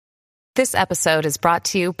This episode is brought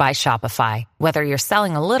to you by Shopify. Whether you're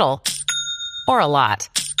selling a little or a lot,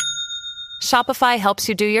 Shopify helps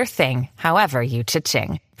you do your thing, however you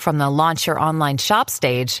cha-ching. From the launch your online shop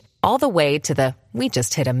stage, all the way to the we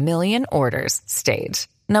just hit 1 million orders stage.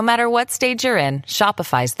 No matter what stage you're in,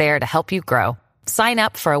 Shopify's there to help you grow. Sign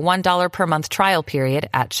up for a $1 per month trial period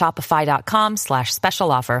at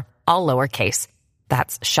shopify.com/special offer, all lowercase.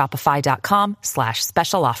 That's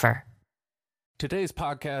shopify.com/special offer. Today's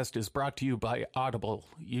podcast is brought to you by Audible.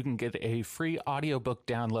 You can get a free audiobook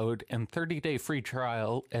download and 30-day free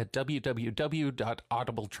trial at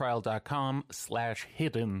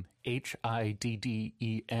www.audibletrial.com/hidden,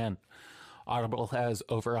 HIDDEN. Audible has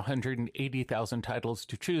over 180,000 titles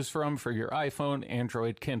to choose from for your iPhone,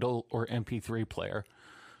 Android, Kindle, or MP3 player.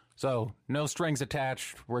 So, no strings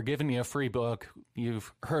attached. We're giving you a free book.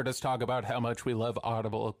 You've heard us talk about how much we love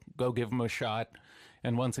Audible. Go give them a shot.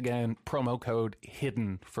 And once again, promo code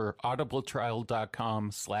HIDDEN for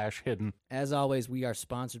audibletrial.com/hidden. As always, we are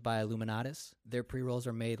sponsored by Illuminatus. Their pre-rolls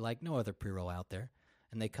are made like no other pre-roll out there,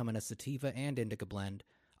 and they come in a sativa and indica blend,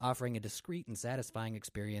 offering a discreet and satisfying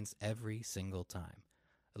experience every single time.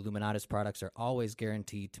 Illuminatus products are always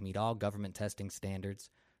guaranteed to meet all government testing standards,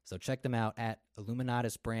 so check them out at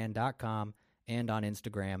illuminatusbrand.com and on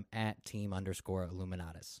Instagram at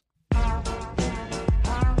 @team_Illuminatus.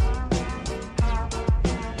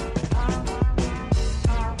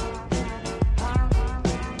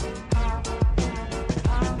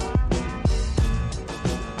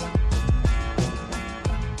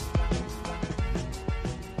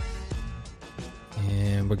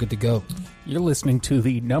 We're good to go. You're listening to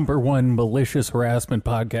the #1 malicious harassment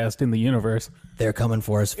podcast in the universe. They're coming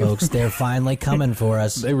for us, folks. They're finally coming for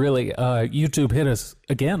us. They really, YouTube hit us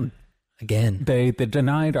again. They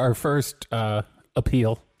denied our first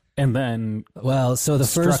appeal and then so the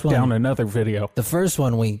struck first one, down another video. The first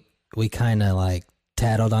one we kind of like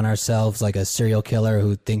tattled on ourselves like a serial killer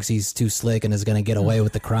who thinks he's too slick and is going to get away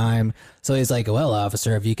with the crime. So he's like, well,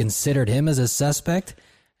 officer, have you considered him as a suspect?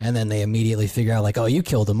 And then they immediately figure out, like, oh, you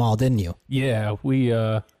killed them all, didn't you? Yeah, we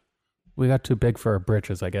got too big for our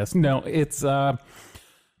britches, I guess. No, it's the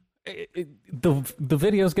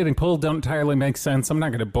videos getting pulled don't entirely make sense. I'm not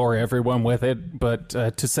going to bore everyone with it, but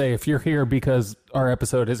to say if you're here because our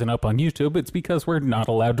episode isn't up on YouTube, it's because we're not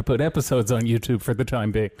allowed to put episodes on YouTube for the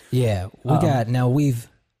time being. Yeah, we've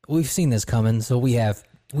seen this coming, so we have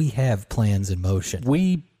plans in motion.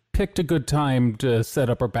 We picked a good time to set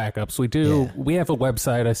up our backups. We have a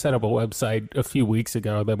website. I set up a website a few weeks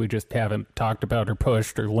ago that we just haven't talked about or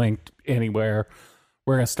pushed or linked anywhere.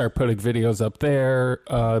 We're going to start putting videos up there.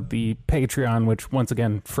 The Patreon, which once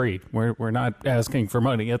again, free. We're not asking for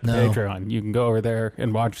money at the Patreon. You can go over there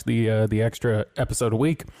and watch the extra episode a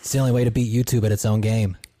week. It's the only way to beat YouTube at its own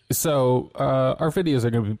game. So our videos are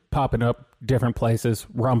going to be popping up different places.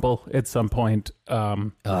 Rumble at some point.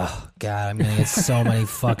 Oh, God, I'm going to get so many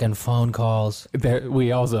fucking phone calls.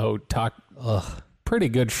 We also talk pretty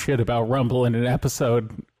good shit about Rumble in an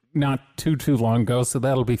episode not too long ago, so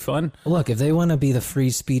that'll be fun. Look, if they want to be the free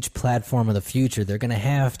speech platform of the future, they're going to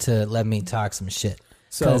have to let me talk some shit.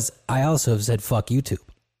 Because I also have said, fuck YouTube.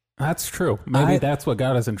 That's true. Maybe that's what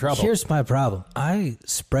got us in trouble. Here's my problem. I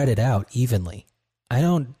spread it out evenly. I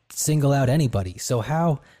don't single out anybody. So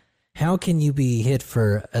how can you be hit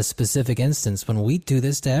for a specific instance when we do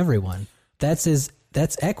this to everyone? That's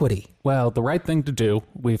equity. Well, the right thing to do.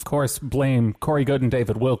 We of course blame Corey Goode and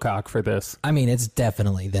David Wilcock for this. I mean, it's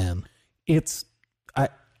definitely them. I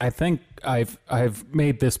think I've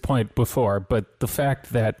made this point before, but the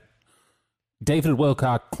fact that David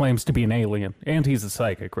Wilcock claims to be an alien, and he's a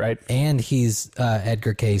psychic, right? And he's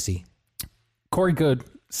Edgar Casey. Corey Goode,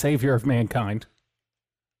 savior of mankind.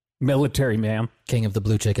 Military man. King of the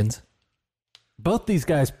Blue Chickens. Both these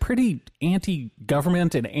guys pretty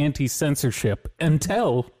anti-government and anti-censorship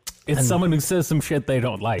until it's someone who says some shit they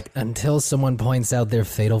don't like. Until someone points out their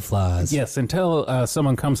fatal flaws. Yes, until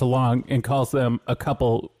someone comes along and calls them a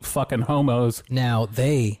couple fucking homos. Now,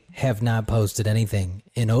 they have not posted anything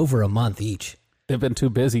in over a month each. They've been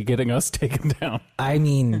too busy getting us taken down. I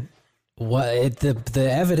mean... the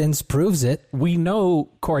evidence proves it. We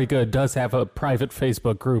know Corey Goode does have a private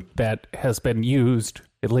Facebook group that has been used,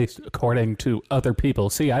 at least according to other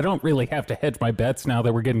people. See, I don't really have to hedge my bets now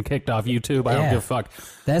that we're getting kicked off YouTube. I don't give a fuck.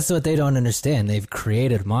 That's what they don't understand. They've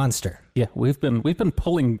created a monster. Yeah, we've been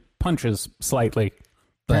pulling punches slightly.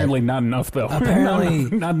 Apparently not enough, though.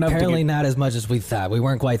 Apparently, not enough. Apparently not as much as we thought. We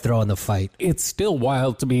weren't quite throwing the fight. It's still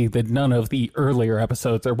wild to me that none of the earlier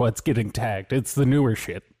episodes are what's getting tagged. It's the newer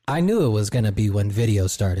shit. I knew it was going to be when video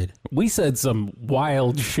started. We said some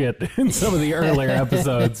wild shit in some of the earlier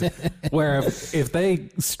episodes where if they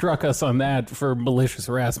struck us on that for malicious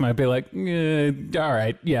harassment, I'd be like, all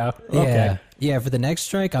right, yeah, okay. Yeah, for the next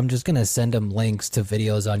strike, I'm just going to send them links to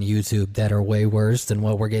videos on YouTube that are way worse than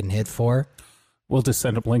what we're getting hit for. We'll just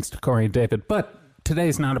send up links to Corey and David. But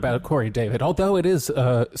today's not about Corey and David, although it is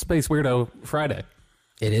Space Weirdo Friday.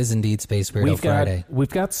 It is indeed Space Weirdo Friday. We've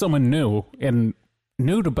got someone new, and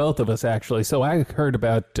new to both of us, actually. So I heard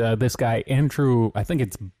about this guy, Andrew, I think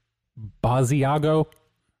it's Basiago.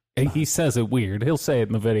 He says it weird. He'll say it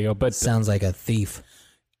in the video, but sounds like a thief.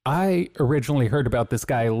 I originally heard about this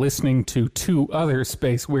guy listening to two other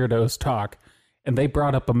space weirdos talk, and they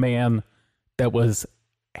brought up a man that was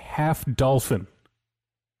half dolphin.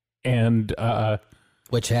 And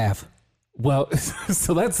which half? Well,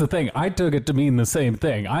 so that's the thing. I took it to mean the same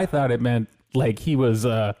thing. I thought it meant like he was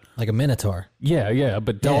like a minotaur. Yeah,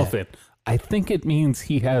 but dolphin. Yeah. I think it means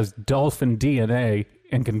he has dolphin DNA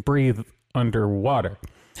and can breathe underwater.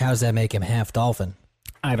 How does that make him half dolphin?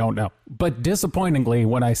 I don't know. But disappointingly,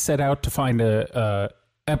 when I set out to find a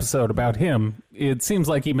episode about him, it seems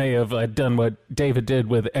like he may have done what David did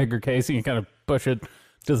with Edgar Cayce and kind of push it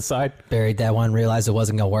to the side. Buried that one, realized it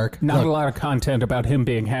wasn't going to work. Not a lot of content about him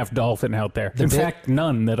being half dolphin out there. In fact,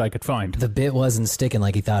 none that I could find. The bit wasn't sticking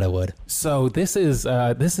like he thought it would. So this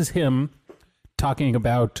is him talking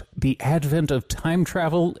about the advent of time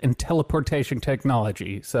travel and teleportation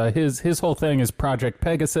technology. So his whole thing is Project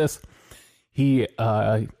Pegasus. He,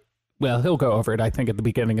 he'll go over it, I think, at the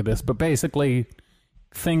beginning of this, but basically,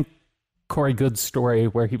 think Corey Good's story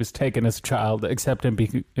where he was taken as a child, except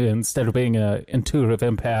instead of being an intuitive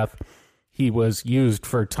empath, he was used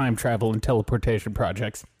for time travel and teleportation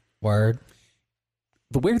projects. Word.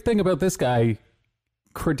 The weird thing about this guy,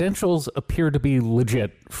 credentials appear to be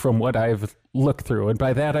legit from what I've looked through, and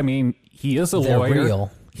by that I mean he is a lawyer. They're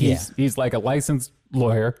real. He's like a licensed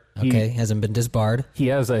lawyer. Okay, hasn't been disbarred. He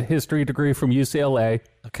has a history degree from UCLA.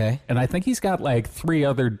 Okay. And I think he's got like 3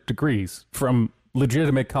 other degrees from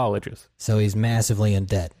legitimate colleges. So he's massively in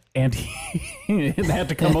debt. And he had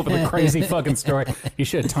to come up with a crazy fucking story. He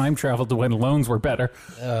should have time traveled to when loans were better.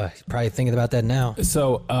 He's probably thinking about that now.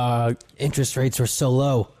 So interest rates were so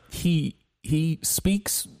low. He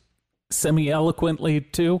speaks semi-eloquently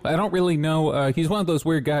too. I don't really know. He's one of those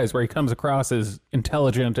weird guys where he comes across as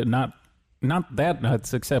intelligent and not that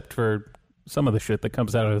nuts, except for some of the shit that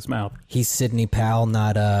comes out of his mouth. He's Sidney Powell,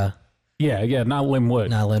 not Yeah, not Lin Wood.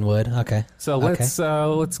 Not Lin Wood. Okay. So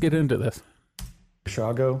let's get into this.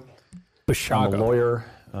 Basiago. I'm a lawyer,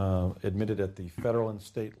 admitted at the federal and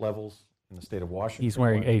state levels in the state of Washington. He's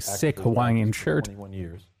wearing a sick Hawaiian shirt. 21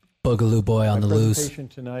 years. Boogaloo boy on the loose. Presentation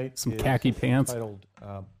tonight some khaki pants. Titled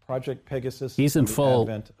Project Pegasus. He's in full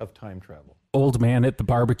Advent of Time Travel. Old man at the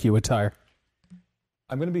barbecue attire.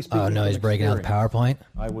 I'm going to be speaking. Oh no, he's breaking out the PowerPoint.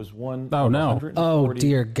 I was one. Oh no! Oh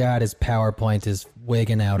dear God, his PowerPoint is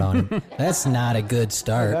wigging out on him. That's not a good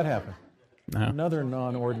start. How did that happen? No. Another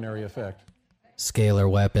non-ordinary effect.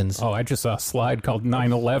 Scalar weapons. Oh, I just saw a slide called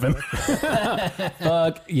 9/11.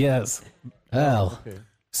 Fuck yes. Well, okay.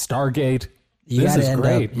 Stargate. You this gotta is end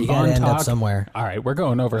great. Up, you gotta end up somewhere. All right, we're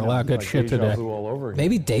going over a lot of good shit today. All over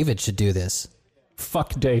Maybe David should do this.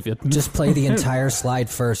 Fuck David. Just play the entire slide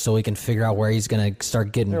first so we can figure out where he's going to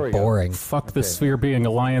start getting boring. Fuck the Sphere Being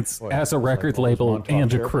Alliance as a record label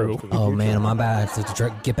and a crew. Oh, man, am I about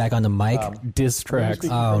to get back on the mic? Diss tracks.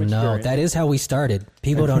 Oh, no. That is how we started.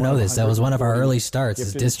 People don't know this. That was one of our early starts,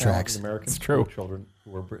 is diss tracks. It's true. Children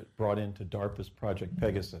who were brought into DARPA's Project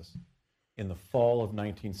Pegasus in the fall of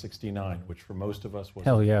 1969, which for most of us was...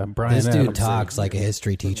 Hell yeah, Brian This dude Adams. talks like a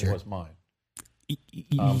history teacher. Was mine.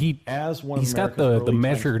 He's got the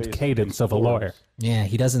measured cadence of a lawyer. Yeah,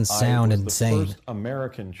 he doesn't sound insane. The first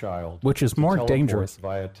American child, which is more dangerous.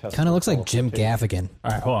 Kind of looks like Jim Gaffigan.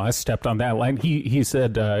 All right, hold on. I stepped on that line. He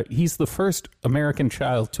said he's the first American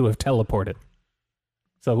child to have teleported.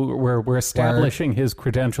 So we're establishing his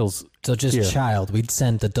credentials. So just here. Child. We'd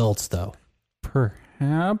send adults though.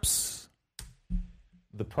 Perhaps.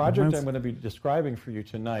 The project I'm going to be describing for you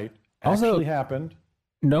tonight actually happened.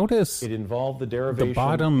 Notice it involved the derivation. The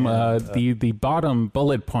bottom, the bottom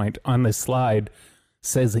bullet point on this slide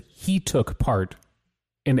says he took part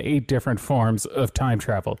in 8 different forms of time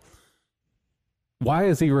travel. Why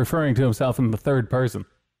is he referring to himself in the third person?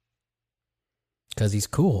 Because he's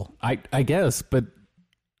cool. I guess, but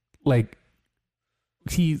like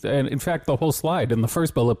and in fact, the whole slide in the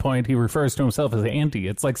first bullet point, he refers to himself as Andy.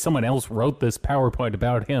 It's like someone else wrote this PowerPoint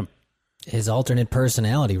about him. His alternate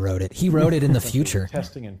personality wrote it. He wrote it in the future.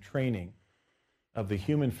 Testing and training of the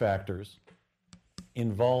human factors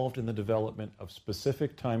involved in the development of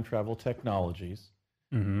specific time travel technologies.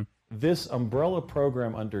 Mm-hmm. This umbrella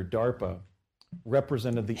program under DARPA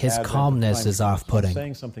represented the His advent of calmness time is travel. off-putting. He's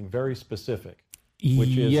saying something very specific, which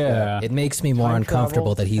is Yeah. that It makes me more time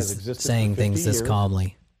uncomfortable travel that has he's existed saying for 50 things this years.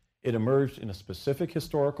 calmly. it emerged in a specific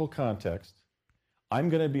historical context. I'm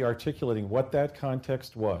going to be articulating what that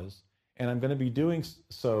context was, and I'm going to be doing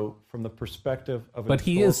so from the perspective of. But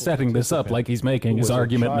he is setting this up like he's making his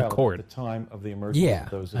argument in the court. At the time of the emergence Yeah,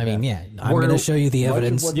 of those I mean, yeah. events. I'm going to show you the Much of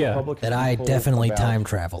evidence what the Yeah. public has that been I told definitely about time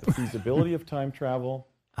traveled. the feasibility of time travel.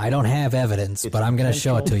 I don't have evidence, its but I'm going to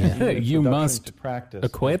show it to potential you. and its You reduction must to practice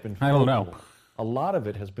acquit? has been I don't know. folklore. A lot of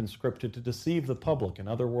it has been scripted to deceive the public and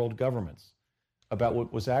other world governments about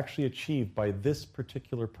what was actually achieved by this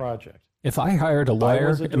particular project. If I hired a I lawyer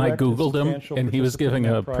was a and I direct and Googled him substantial and he was participant giving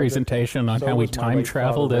in a that project, presentation on so how he was my time late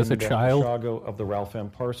traveled father, as a Raymond child, Chicago of the Ralph M.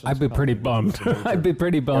 Parsons I'd be pretty Company, which bummed. is a major I'd be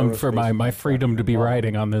pretty bummed for my aerospace freedom to be manufacturing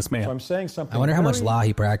writing on this So man. I'm saying something. I wonder how much very law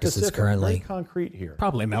he practices specific, currently. Very concrete here.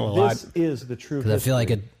 Probably not a lot. This is the true. Because I feel like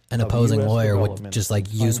history an of opposing US lawyer would development just like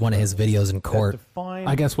of use time one of his travel videos in that court. defined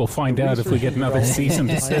I guess we'll find the out if we research get and another development cease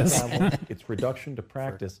and of time desist. travel, its reduction to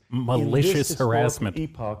practice, Malicious in this historic harassment.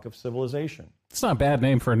 epoch of civilization. It's not a bad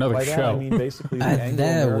name for another By that, show. I mean basically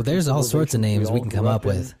the there's all sorts of Anglo-American names we can come all up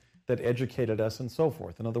grew with. in that educated us and so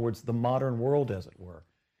forth. In other words, the modern world, as it were.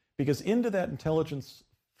 Because into that intelligence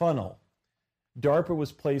funnel, DARPA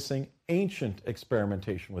was placing ancient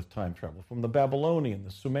experimentation with time travel from the Babylonian,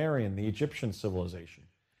 the Sumerian, the Egyptian civilization.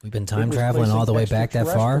 We've been It time was traveling all the way placing back that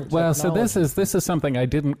far. extraterrestrial Well, so technology. this is something I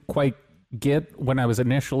didn't quite get when I was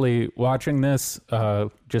initially watching this,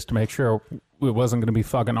 just to make sure it wasn't going to be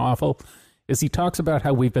fucking awful, is he talks about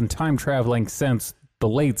how we've been time traveling since the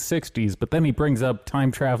late 60s, but then he brings up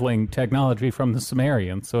time traveling technology from the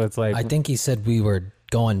Sumerians. So it's like I think he said we were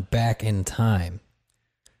going back in time.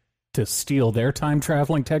 to steal their time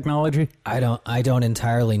traveling technology. I don't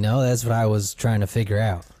entirely know. That's what I was trying to figure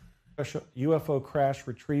out. UFO crash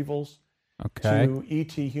retrievals Okay. to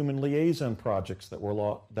ET human liaison projects that were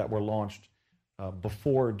launched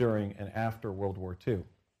before, during, and after World War II.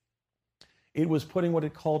 It was putting what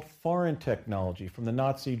it called foreign technology from the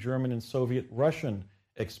Nazi, German, and Soviet Russian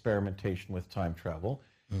experimentation with time travel.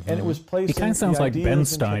 And it was placing kinda sounds the like ideas Ben and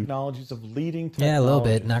Stein. technologies of leading Yeah, a little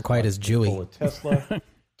bit, technologists not quite like as Jewy. Nikola Tesla,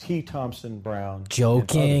 T. Thompson Brown. and others.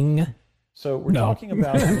 Joking. So we're No. talking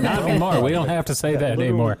about Not anymore. We don't have to say that literally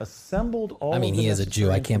anymore. Assembled all I mean, of the he is a Jew.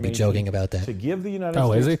 I can't be necessary joking about that. to give the United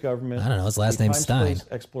Oh, is States he? government. I don't know, his last a name's time-space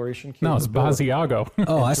Stein. Exploration No, it's capability Basiago.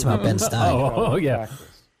 Oh, I smell Ben Stein. Oh, yeah. practice.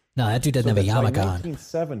 No, that dude doesn't have a So that by yarmulke on.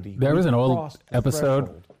 1970, There we was an old crossed the episode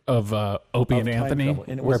threshold. of Opie and of time Anthony travel,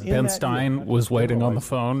 and it where was in Ben that Stein year. was waiting on the Realize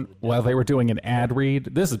phone while they were doing an ad read.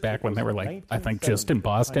 This is back when they were like, I think, just in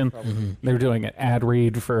Boston. They were doing an ad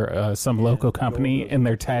read for some local company, and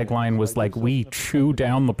their tagline was like, "We chew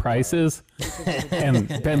down the prices." And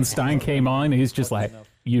Ben Stein came on, and he's just like,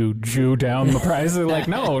 "You chew down the prices?" They're like,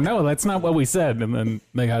 no, that's not what we said. And then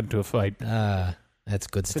they got into a fight. That's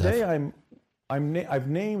good stuff. Today, I've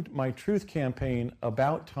named my truth campaign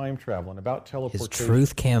about time travel and about His teleportation.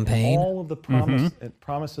 truth campaign. All of the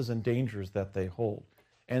promises and dangers that they hold,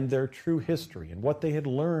 and their true history, and what they had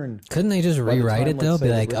learned. Couldn't they just by the rewrite time, it though? let's Be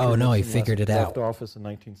say, like, that oh Richard no, he Nixon figured it left out. office in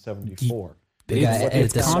 1974. We gotta It's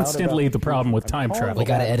edit this. constantly the problem with time travel. We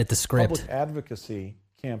gotta edit the script. Public advocacy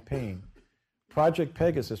campaign, Project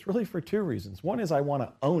Pegasus, really for two reasons. One is I want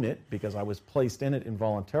to own it because I was placed in it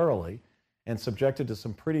involuntarily and subjected to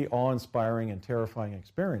some pretty awe-inspiring and terrifying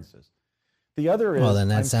experiences. The other is Well, then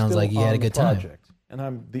that I'm sounds still like you had on a the good time. project, and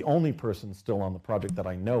I'm the only person still on the project that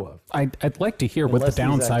I know of. I'd like to hear what the Unless these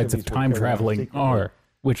downsides of activities were time carried out traveling secretly, are,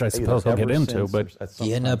 which I suppose we'll either get ever into, since but or at some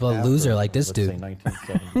You end time up a after, loser like this let's say, dude.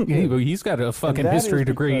 1972. he's got a fucking And that history is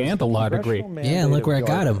degree because and a the law degree. congressional Yeah, and look mandate where I of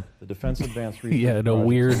got DARPA, him. The Defense Advanced Research Yeah, in a Project,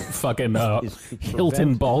 weird fucking is to Hilton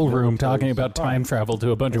prevent ballroom military talking about surprise. time travel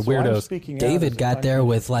to a bunch of And so I'm weirdos. speaking out David as a got time there travel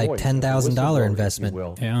with, like, voice, as a $10,000 whistleblower, if you investment.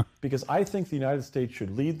 will, Yeah. Because I think the United States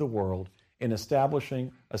should lead the world in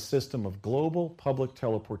establishing a system of global public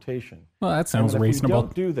teleportation. Well, that sounds And if reasonable. we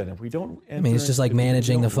don't do that, if we don't, mean, it's just like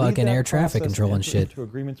managing the fucking air traffic control and shit. To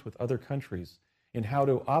agreements with other countries in how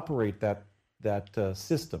to operate that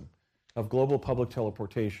system of global public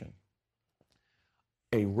teleportation.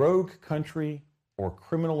 A rogue country or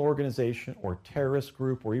criminal organization or terrorist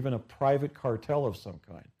group or even a private cartel of some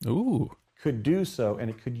kind Ooh. could do so, and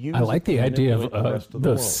it could use. I like it the to idea manipulate of the rest of the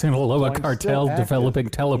world. So Sinaloa I'm still cartel active developing in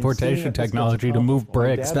teleportation seeing that this gets technology to move accomplished.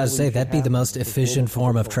 bricks. I was about to say, that'd be the most efficient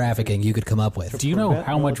form of trafficking you could come up with. Do you know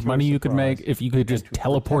how much money you could make if you could just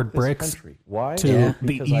teleport bricks to Yeah.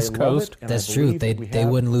 the East Coast? That's true. They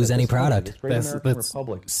wouldn't lose any product. That's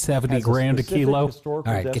 70 grand a kilo. All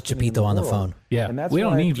right, get Chapito on the phone. Yeah, we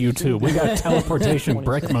don't need you two. We got teleportation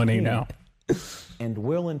brick money now. And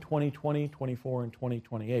will in 2020, 24, and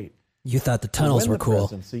 2028. You thought the tunnels were cool.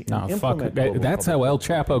 No, fuck. That's how El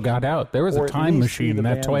Chapo got out. There was a time machine in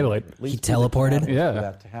that toilet. He teleported? Yeah. For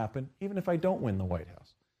that to happen, even if I don't win the White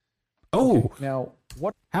House. Oh, Okay, now,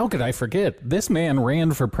 what? how could I forget? This man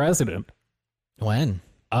ran for president. When?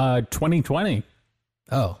 2020.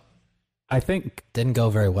 Oh, I think didn't go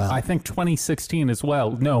very well. 2016 as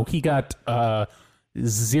well. No, he got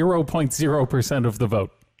 0.0% of the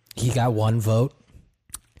vote. He got one vote,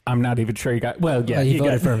 I'm not even sure he got. Well, yeah, Well, he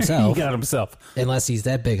voted got, for himself. He got himself. unless he's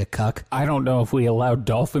that big a cuck. I don't know if we allowed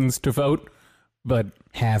dolphins to vote, but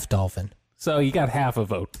Half dolphin. so he got half a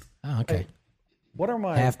vote. Oh, okay. What are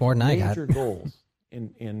my Half more than I got. major goals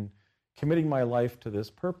in committing my life to this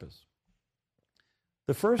purpose?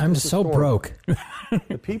 The first I'm is so historical. broke.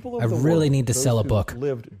 The people of I the really world, need to those sell a who book.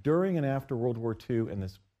 lived during and after World War II in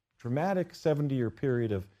this dramatic 70-year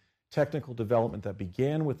period of technical development that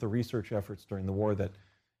began with the research efforts during the war that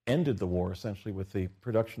ended the war, essentially with the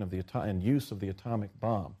production of the and use of the atomic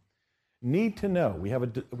bomb, need to know. We have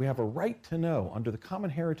a right to know under the common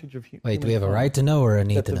heritage of human. Wait, do we have a right to know or a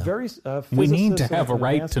need that to the know? very We need physicists to have a and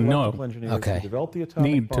right advanced to know. electrical engineers Okay. who developed the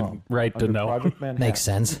atomic Need to bomb right to under know. Project Manhattan Makes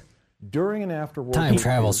sense. during and after World Time War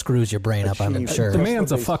travel II, screws your brain up, I'm achieved sure. The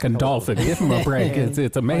man's a fucking dolphin. Give him a break.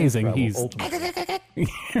 It's amazing. Time travel, He's ultimately.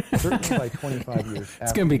 Certainly by 25 years.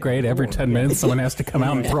 It's gonna be great. Every 10 minutes, someone has to come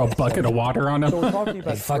out and throw a bucket of water on So we're him. talking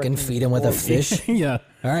about They fucking correcting feed him with a historical- fish. Yeah,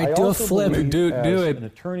 All I right, do a also flip. believe Do as it. an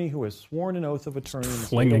attorney who has sworn an oath of attorney in the state of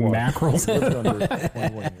Flinging Washington, mackerels. lived under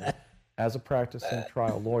 21 years, as a practicing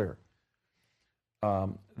trial lawyer,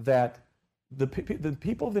 that the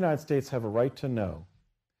people of the United States have a right to know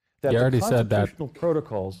that You the already said that. constitutional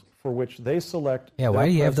protocols for which they select Yeah, why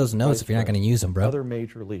their do you have those president, notes if you're not vice going to use them, bro? other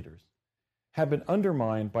major leaders have been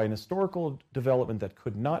undermined by an historical development that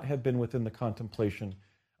could not have been within the contemplation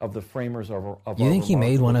of the framers of our You think he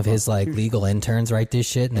made remarkable one of his like Constitution. legal interns write this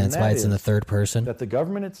shit, and that's why that it's in the is third person? That the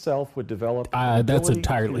government itself would develop the that's ability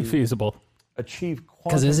entirely to feasible. achieve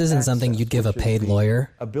Because this quantum isn't something access, you'd give a which is paid the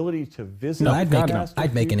lawyer. ability to visit. No, I'd God, make, no.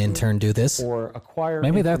 I'd make an intern do this. Or acquire.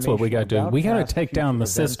 Maybe that's what we got to do. information We got to about take past down the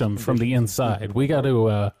future events, system from the conditions, and inside. We got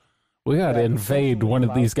to that invade essentially one of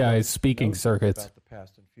these allows guys' us to speaking know circuits. about the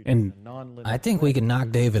past and future And in a non-linear I think way. we can knock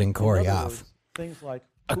David and In Corey other off. words, things like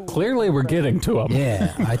who Clearly, was we're the getting to them.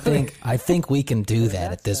 Yeah, I think we can do president. that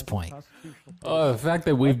In at this sense, point. constitutional The fact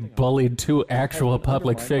that we've bullied two actual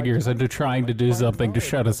public figures into trying to do something to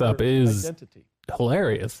shut us up is identity.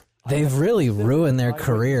 hilarious. They've really ruined their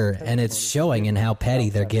career, and it's showing in how petty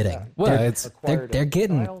they're getting. Well, They're- it's they're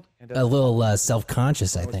getting a little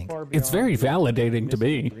self-conscious, I think. it's very validating to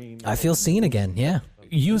me. I feel seen again, yeah.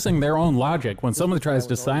 Using their own logic, when someone tries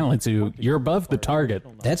to silence you, you're above the target.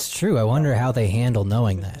 That's true. I wonder how they handle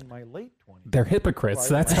knowing that. In my late 20s. They're hypocrites.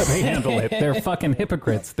 That's how they handle it. They're fucking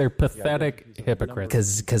hypocrites. They're pathetic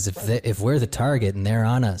hypocrites. Because if we're the target and they're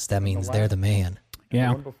on us, that means they're the man.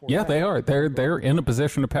 Yeah, they are. They're in a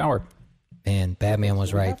position of power. And Batman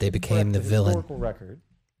was We right. have They to became correct the villain. historical record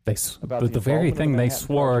They about the very involvement of thing the they Manhattan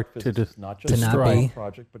swore Project to physicists, not just to not in the be.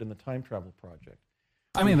 project, but in the time travel project.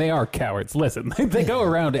 I mean, they are cowards. Listen, they go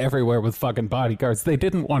around everywhere with fucking bodyguards. They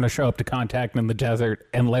didn't want to show up to contact in the desert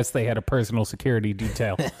unless they had a personal security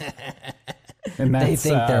detail. And They that's,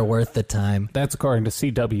 think they're worth the time. That's according to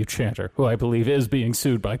C.W. Chanter, who I believe is being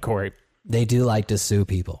sued by Corey. They do like to sue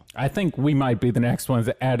people. I think we might be the next ones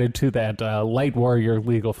added to that Light Warrior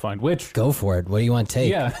legal fund, which, Go for it. What do you want to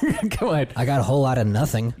take? yeah, go ahead. I got a whole lot of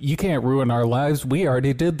nothing. You can't ruin our lives. We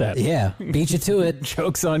already did that. Yeah, beat you to it.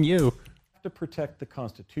 Joke's on you. To protect the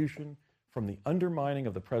Constitution from the undermining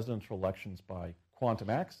of the presidential elections by quantum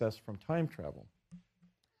access from time travel.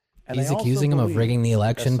 And He's I also accusing him of believe, rigging the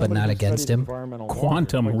election, as but somebody not who against studies him. environmental law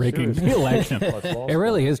Quantum quite rigging seriously, the election. plus law It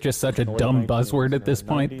really school, is just such a in the late dumb 1980s buzzword at this and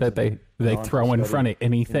point 90s, that they and on throw in study front of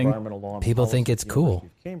anything. environmental law and People policy think at it's the cool. University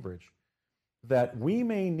of Cambridge, that we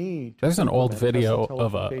may need to There's an old implement video vessel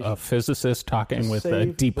of a teleportation physicist talking to with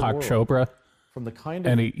save the Deepak world Chopra, from the kind of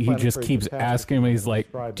and he just planetary keeps catastrophe asking him, he's like,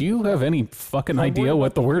 described do in you the have any fucking So I'm idea worried what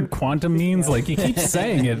about the the word future quantum speaking means? out Like, he keeps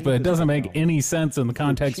saying it, but it doesn't make any sense in the to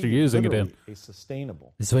context you're achieve using it in. literally a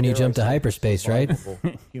sustainable, It's when you dare jump to I say, hyperspace, right?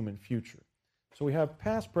 survivable human future. So we have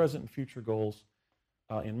past, present, and future goals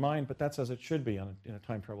in mind, but that's as it should be in a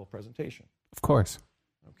time travel presentation. Of course.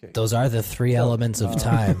 Okay. Those are the three elements of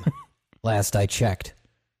time. Last I checked.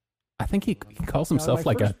 I think he calls Now, himself in my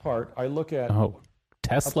like first a part, I look at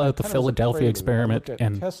Tesla, the kind of as a Philadelphia prelude. experiment, I look at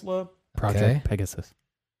and Tesla. Project Okay. Pegasus.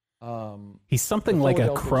 Um, He's something the like a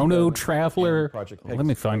Philadelphia chrono experiment traveler. and Project Let me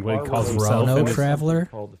Pegasus. find what he There calls are himself. Chrono in his- traveler?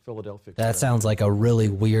 Called the Philadelphia That experiment. sounds like a really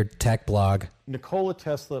weird tech blog. Nikola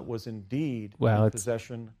Tesla was indeed Well, in it's-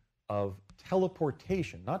 possession of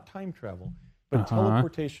teleportation, not time travel, but Uh-huh.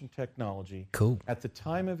 teleportation technology Cool. at the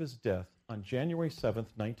time of his death on January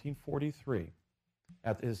 7th, 1943,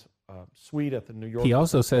 at his suite at the New York. He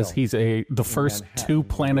also says Hotel he's the first Manhattan, two New York.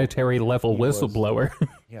 planetary level He was- whistleblower.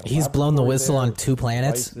 He had a He's blown the laboratory whistle there on with 2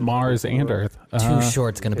 planets? devices, Mars and paperwork. Earth. Too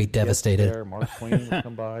Short's going to be Take guests devastated. there. Mark Twain would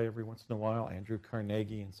come by every once in a while. Andrew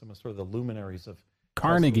Carnegie and some of sort of the luminaries of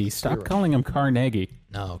Carnegie. Tesla's Stop era. calling him Carnegie.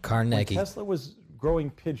 No, When Carnegie. Tesla was growing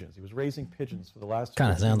pigeons, he was raising pigeons for the last.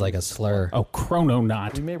 Kind of 15 sounds like a years of his slur. life. Oh,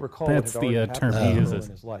 chrononaut. You may recall That's it had the already term happened he early uses.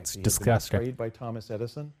 in his life. It's He had been disgusting. betrayed by Thomas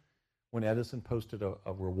Edison when Edison posted a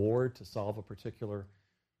reward to solve a particular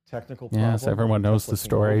technical problem. Yes, everyone knows Tesla the came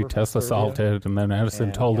story. over from Tesla Serbia, solved it, and then Edison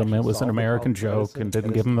and told he him it actually was an solved the American problem for joke Edison. and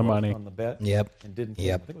didn't give him the Edison lost money. on the bet Yep. and didn't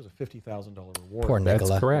Yep. I think it was a $50,000 reward. Poor That's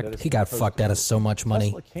Nikola. correct. He got fucked out of so much money.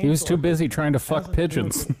 Tesla came He was to too our busy country trying to as fuck a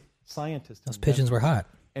pigeons. good scientist. Those and pigeons were inventor, hot.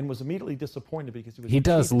 and was immediately disappointed because he was He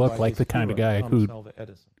does cheated look by like his the kind of hero, guy Thomas who Alva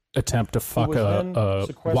Edison. Attempt to He fuck was then a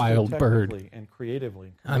sequestered wild bird. technically and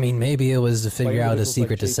creatively I mean, maybe it was to by figure out a individuals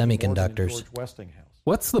secret to like J.P. Morgan and semiconductors. George Westinghouse.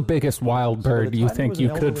 What's the biggest wild So by the bird you time he think was you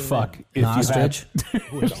an could elderly fuck man, if An ostrich?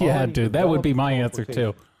 who had if you had already to? That would be my developed answer too.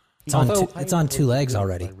 teleportation. It's on Although- two- it's on two legs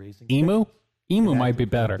already. Emu? Emu might be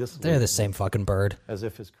better. They're the same fucking bird. As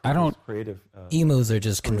if his I don't- creative. Emus are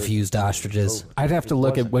just confused ostriches. I'd have to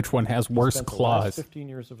look at which one has worse spent the last claws. 15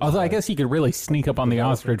 years of his Although I life guess you could really sneak up on the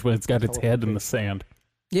ostrich when it's got its head in the sand.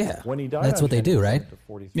 Yeah, When he died that's on what they do, January right? 7th of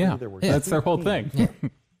 43, Yeah, there were that's their whole 15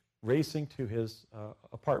 thing. racing to his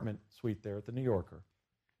apartment suite there at the New Yorker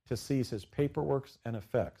to seize his paperwork and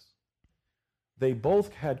effects. They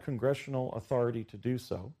both had congressional authority to do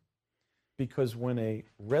so because when a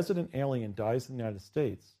resident alien dies in the United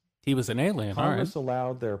States, He was an alien, all right. Congress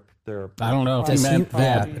allowed their I don't know if he Does he, meant property,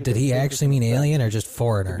 that? their Did he physical actually mean effects alien or just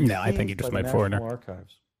foreigner? to be No, I think he seized just by the meant foreigner. National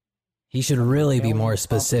Archives. He should really be Alien more property.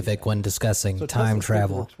 specific when discussing So time Tesla's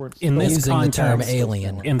travel. paperworks weren't In this Using the term context,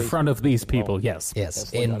 alien. in front of these people, yes. Yes,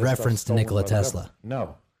 Tesla in got his stuff reference to stolen Nikola by the Tesla. government.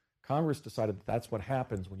 No. Congress decided that that's what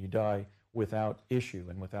happens when you die without issue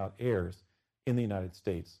and without heirs in the United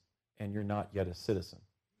States, and you're not yet a citizen.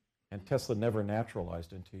 And Tesla never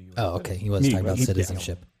naturalized into U.S. Oh, okay. citizen. He was He- talking about he-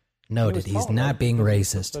 citizenship. And it Noted. was He's tolerated not being because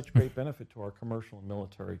it's of racist. Such great benefit to our commercial and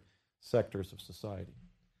military sectors of society.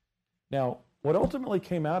 Now, what ultimately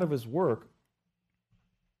came out of his work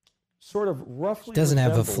sort of roughly Doesn't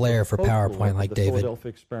have a resembles flair the for folklore PowerPoint of like the David. Philadelphia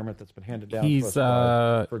experiment that's been handed down He's, to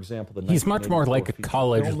us by, for example, the He's much more 1984 like a feature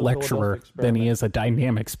college film, The lecturer Philadelphia than he Experiment, is a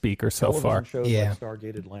dynamic speaker so television far. shows Yeah. like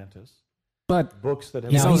Stargate Atlantis, But books that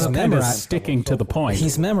have He's he's always also kind of memorized- sticking to the point.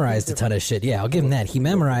 He's memorized a ton of shit. Yeah, I'll give him that. He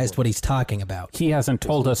memorized what he's talking about. He hasn't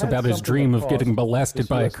told us had about his something dream that of getting caused molested this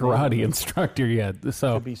by a US karate Navy instructor yet.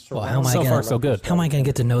 So to be Well, how am I So gonna, far, so good. How am I going to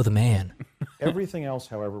get to know the man? Everything else,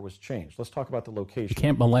 however, was changed. Let's talk about the location. you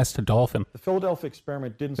can't molest a dolphin. The Philadelphia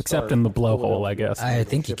experiment didn't Except start in the at blowhole, I Philadelphia guess. I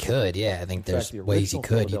think you ship. could. Yeah, I think In there's fact, the ways you original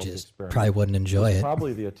could. You Philadelphia just experiment probably wouldn't enjoy was it.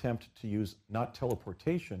 Probably the attempt to use not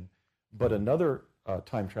teleportation, but another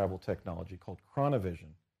time travel technology called chronovision.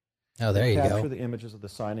 Oh, there you Capture go. the images of the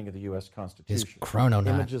signing of the U.S. His Constitution. chrononaut.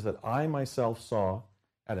 Images that I myself saw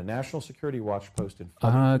at a National Security Watch post in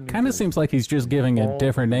Farmington, New Kind of Jersey. seems like he's just giving a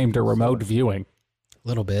different name to remote viewing. A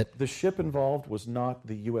little bit. The ship involved was not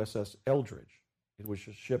the USS Eldridge. It was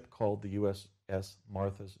a ship called the USS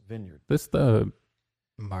Martha's Vineyard. This the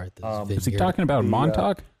Martha's is he Vineyard. talking about The,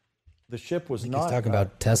 Montauk? The ship was think not he's talking about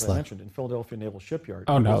as I Tesla. mentioned, in Philadelphia Naval Shipyard.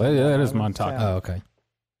 Oh, It no, was in that Long is Island Montauk. Sound. Oh, okay.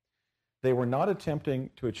 They were not attempting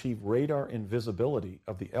to achieve radar invisibility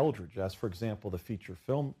of the Eldridge, as, for example, the feature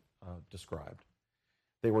film described.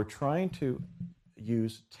 They were trying to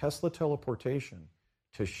use Tesla teleportation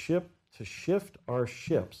to shift our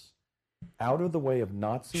ships out of the way of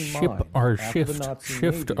Nazi Ship mines our after shift- the Nazi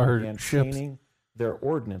shift Navy our began ships. chaining their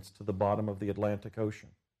ordnance to the bottom of the Atlantic Ocean.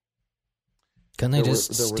 Couldn't they There just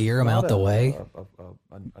was- there was steer him out not the way?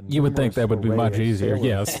 a You would think that would be numerous much array of easier, sailors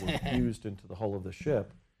yes. that were fused into the hull of the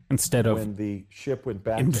ship. Instead of When the ship went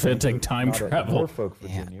back inventing to time not at travel. Norfolk, Yeah,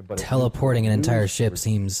 Virginia, but at teleporting an Newport entire News, ship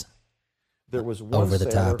Virginia. seems There was one over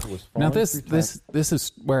the sailor top. who was now falling through this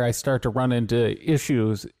is where I start to run into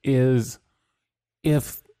issues. Is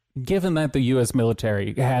if given that the U.S.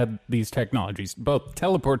 military had these technologies, both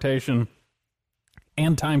teleportation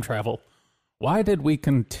and time travel, why did we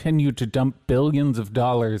continue to dump billions of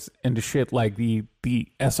dollars into shit like the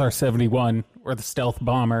SR-71 or the stealth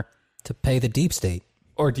bomber? To pay the deep state.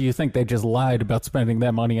 Or do you think they just lied about spending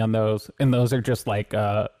that money on those, and those are just like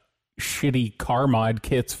shitty car mod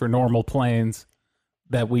kits for normal planes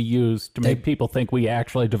that we use to make people think we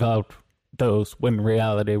actually developed those, when in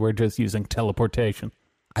reality we're just using teleportation?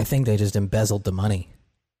 I think they just embezzled the money.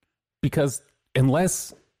 Because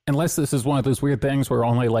unless this is one of those weird things where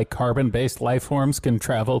only like carbon-based life forms can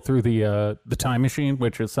travel through the time machine,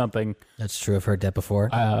 which is something That's true. I've heard that before.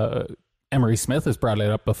 Emery Smith has brought it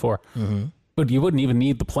up before. Mm-hmm. But you wouldn't even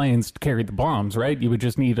need the planes to carry the bombs, right? You would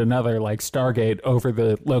just need another like Stargate over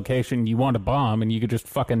the location you want to bomb, and you could just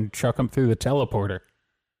fucking chuck them through the teleporter.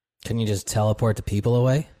 Can you just teleport the people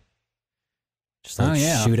away? Just like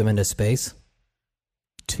shoot them into space?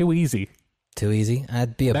 Too easy. Too easy?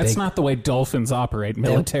 That's not the way dolphins operate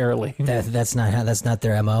militarily. That's not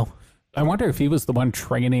their MO. I wonder if he was the one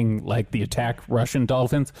training like the attack Russian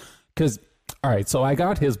dolphins. Because, all right, so I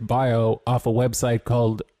got his bio off a website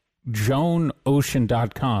called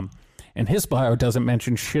JoanOcean.com, and his bio doesn't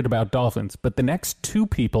mention shit about dolphins. But the next two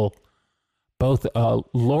people, both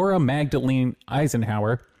Laura Magdalene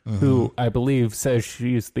Eisenhower, who I believe says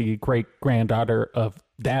she's the great granddaughter of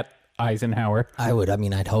that Eisenhower.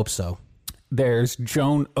 I'd hope so. There's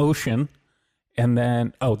Joan Ocean, and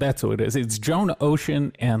then, that's who it is. It's Joan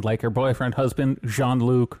Ocean and like her boyfriend, husband,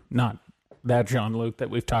 Jean-Luc, not that Jean-Luc that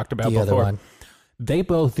we've talked about before. Other one. They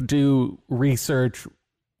both do research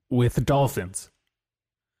with dolphins.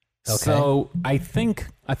 Okay. So I think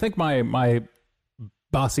my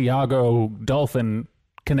Basiago dolphin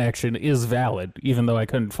connection is valid, even though I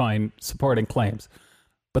couldn't find supporting claims.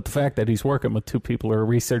 But the fact that he's working with two people who are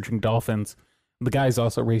researching dolphins, the guy's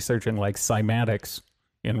also researching like cymatics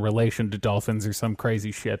in relation to dolphins or some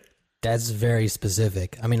crazy shit. That's very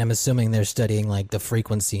specific. I mean, I'm assuming they're studying like the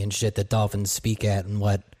frequency and shit that dolphins speak at and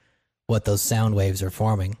what those sound waves are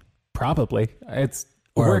forming. Probably.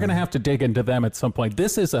 We're going to have to dig into them at some point.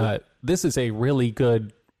 This is a really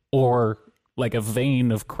good, or like a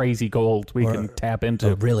vein of crazy gold we can tap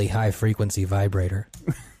into. A really high frequeny vibrator.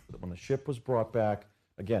 When the ship was brought back,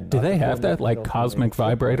 again, do they have that like cosmic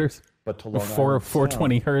vibrators? But to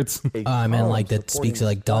 420 hertz. I meant like that speaks to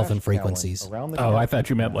like dolphin frequencies. I thought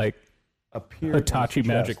you meant like Hitachi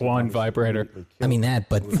Magic Wand vibrator. I mean that,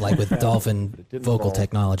 but like with dolphin vocal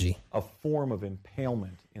technology. A form of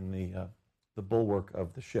impalement in the bulwark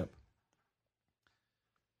of the ship.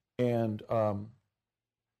 And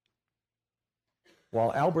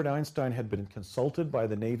while Albert Einstein had been consulted by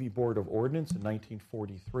the Navy Board of Ordnance in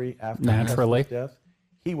 1943 after Tesla's death,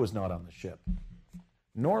 he was not on the ship.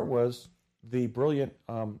 Nor was the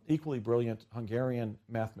equally brilliant Hungarian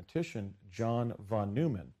mathematician John von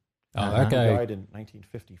Neumann. That guy died in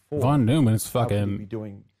 1954. Von Neumann is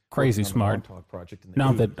fucking crazy smart.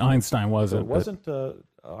 Not that Einstein wasn't. So it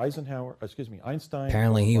wasn't Einstein.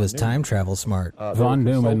 Apparently he was time travel smart. Von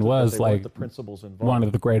Neumann was like one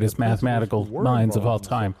of the greatest mathematical minds of all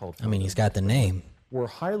time. I mean, he's got the name. Were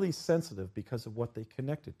highly sensitive because of what they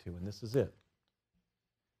connected to, and this is it.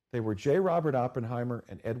 They were J. Robert Oppenheimer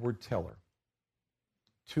and Edward Teller,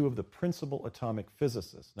 two of the principal atomic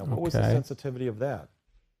physicists. Now, what was the sensitivity of that?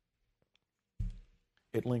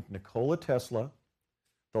 It linked Nikola Tesla,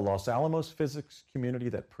 the Los Alamos physics community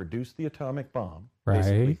that produced the atomic bomb,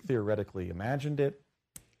 basically theoretically imagined it,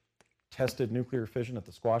 tested nuclear fission at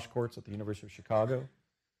the squash courts at the University of Chicago,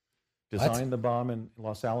 designed the bomb in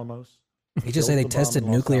Los Alamos. He just said they tested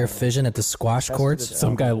nuclear fission at the squash courts?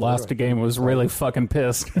 Some guy lost a game and was really fucking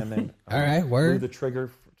pissed. And then all right, blew the trigger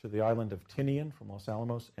to the island of Tinian from Los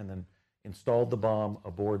Alamos, and then installed the bomb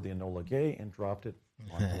aboard the Enola Gay and dropped it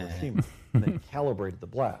on Hiroshima. And then calibrated the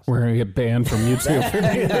blast. We're going to get banned from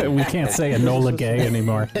YouTube. We can't say Enola Gay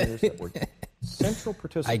anymore. Central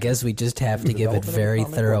I guess we just have to give it very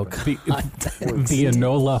thorough context. The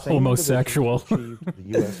Enola homosexual.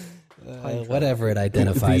 Whatever it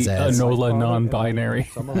identifies the as. Enola non-binary.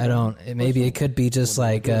 Maybe it could be just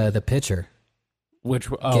like the pitcher.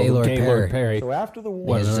 Gaylord Perry. So after the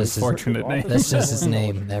war, unfortunate name. That's just his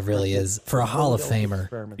name. That really is. For a Hall of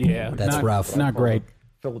Famer. Yeah, that's rough. Not great.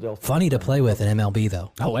 Funny to play with in MLB,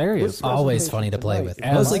 though. Hilarious. Always funny to play with.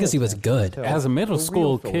 Mostly because he was good. As a middle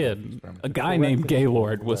school kid, a guy named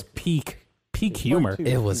Gaylord was peak humor.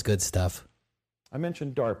 It was good stuff. I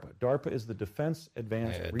mentioned DARPA. DARPA is the Defense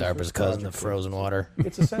Advanced Research DARPA's cousin of frozen water.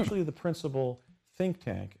 It's essentially the principal think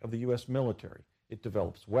tank of the U.S. military. It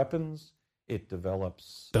develops weapons. It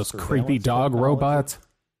develops those creepy dog robots.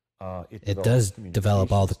 It does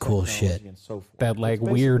develop all the cool shit. and so forth. That like It's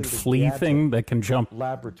basically weird the flea gadget thing that can jump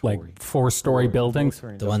laboratory like 4-story for buildings.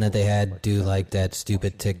 military The one that they industrial had do like that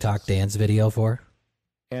stupid TikTok dance video for.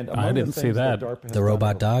 And I among the didn't see things that. DARPA has The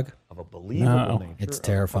robot done dog? of a believable No. nature, It's of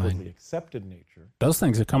terrifying. publicly accepted nature. Those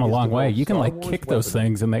things have come a Is long way. developed You can Star like Wars kick those weapons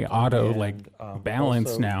things and they auto and, like balance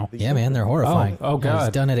also now. the Yeah, man, they're horrifying. Oh, He's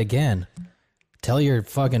God. done it again. Tell your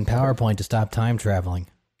fucking PowerPoint to stop time traveling.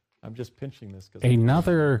 I'm just pinching this because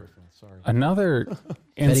Another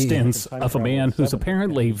instance of a man who's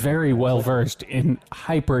apparently very well versed in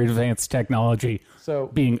hyper advanced technology So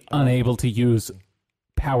being unable to use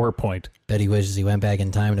PowerPoint. Bet he wishes he went back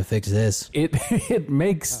in time to fix this. It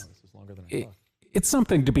makes this is longer than I thought. it's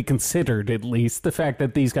something to be considered, at least. The fact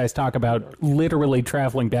that these guys talk about literally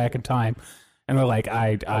traveling back in time, and they're like,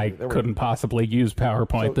 I couldn't possibly use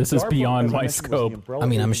PowerPoint. So This is DARPA, beyond as I my mentioned, was the scope. umbrella I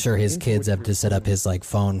mean, I'm agency sure his into kids which have to set up his like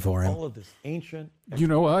phone for him. all of this ancient You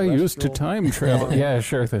know, I used to extraterrestrial time travel. Yeah,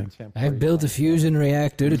 sure thing. I've built a fusion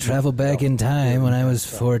reactor to travel back in time when I was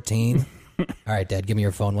 14. All right, Dad, give me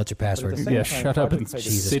your phone. What's your password? But at the same Yeah, time, shut up Project and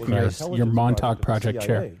Pegasus sit was in an your intelligence Montauk project Project of the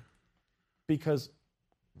chair. CIA. Because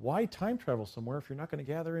why time travel somewhere if you're not going to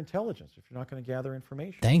gather intelligence, if you're not going to gather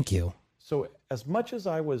information? Thank you. So as much as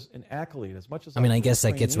I was an accolade, as much as I mean, I was guess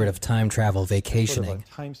that gets rid trainee, of time travel sort of vacationing,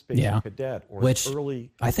 a time-space Yeah. cadet, or which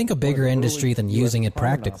early, I think a one of bigger the early industry than US using it cosmonauts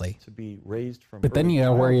practically. To be raised from But then early you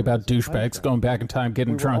gotta worry childhood about as a time douchebags traveler. going back in time,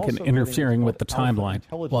 getting We were drunk, and also getting interfering with the what's called alpha timeline.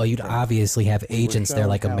 intelligence Well, you'd training. obviously have We were agents there shown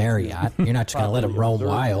like a how to Marriott. You're not just going to let them properly roam observe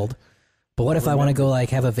wild. But what if I want to go like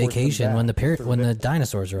have a report them vacation back when the to their when the victims.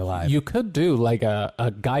 dinosaurs are alive? You could do like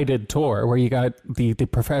a guided tour where you got the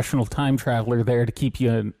professional time traveler there to keep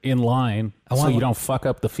you in line so want- you don't fuck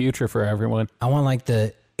up the future for everyone I want like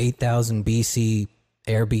the 8000 BC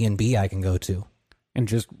Airbnb I can go to. and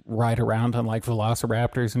just ride around on like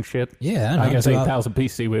velociraptors and shit. Yeah, I don't know. I guess Do all- 8,000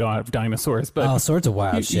 BC we don't have dinosaurs, but all sorts of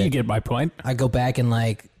wild you shit. get my point. I go back and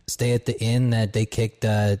like stay at the inn that they kicked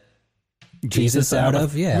Jesus out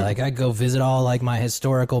of. Yeah, like I go visit all like my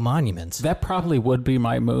historical monuments. That probably would be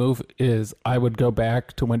my move. Is I would go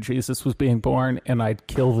back to when Jesus was being born, and I'd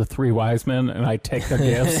kill the 3 wise men, and I'd take their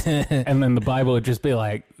gifts, and then the Bible would just be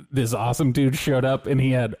like, "This awesome dude showed up, and he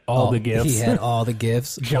had all the gifts." He had all the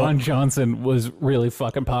gifts. John Johnson was really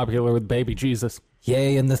fucking popular with baby Jesus.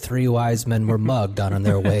 Yea, and the 3 wise men were mugged on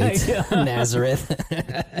their way to Nazareth.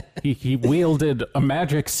 He wielded a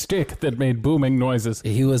magic stick that made booming noises.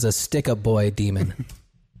 He was a stick-up boy demon.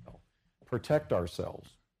 Protect ourselves.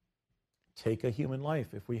 Take a human life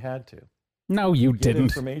if we had to. No, you Give didn't.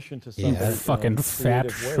 information to somebody in a Fucking fat,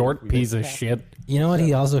 creative way short if we piece didn't of have shit. to. You know what?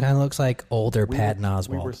 He also kind of looks like older Patton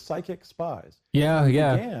We were Oswalt. psychic spies. Yeah,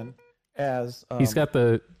 yeah. Began as He's got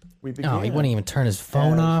the. we began No, he wouldn't even turn his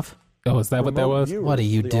phone as off. Oh, is that what that remote was? viewers What are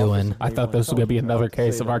you of the Office doing? of I thought Naval this was going to be Intelligence. another I have to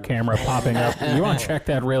case say of our that camera popping up. You want to check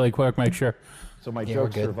that really quick? Make sure. So my Yeah, we're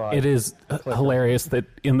joke good. survived. It is hilarious that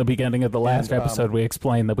in the beginning of the last And, episode we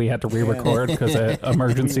explained that we had to re-record because an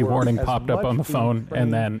emergency we were warning as popped up much on the being phone,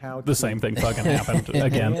 and then trained how the to same thing fucking happened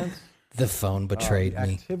again. enhance, The phone betrayed the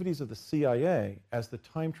me. activities of the CIA as the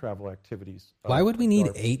time travel activities. Why would we need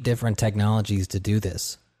DARPA. 8 different technologies to do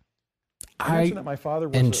this? I mentioned that my father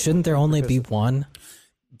was And a shouldn't there only be participant. one?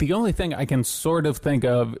 The only thing I can sort of think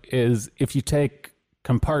of is if you take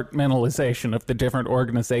compartmentalization of the different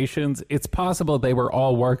organizations, it's possible they were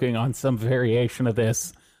all working on some variation of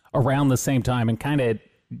this around the same time and kind of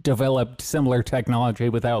developed similar technology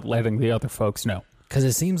without letting the other folks know. Because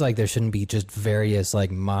it seems like there shouldn't be just various like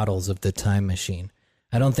models of the time machine.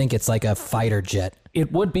 I don't think it's like a fighter jet.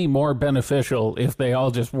 It would be more beneficial if they all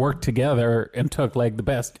just worked together and took like the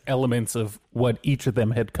best elements of what each of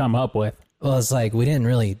them had come up with. Well, it's like we didn't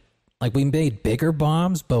really like we made bigger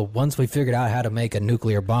bombs, but once we figured out how to make a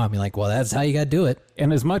nuclear bomb, you're like, well, that's how you got to do it.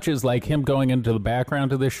 And as much as like him going into the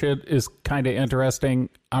background of this shit is kind of interesting,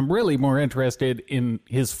 I'm really more interested in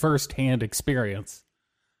his firsthand experience.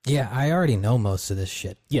 Yeah, I already know most of this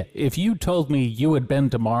shit. Yeah, if you told me you had been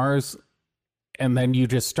to Mars and then you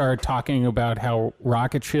just start talking about how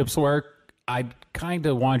rocket ships work, I'd kind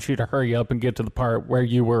of want you to hurry up and get to the part where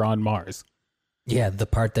you were on Mars. Yeah, the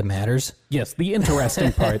part that matters. Yes, the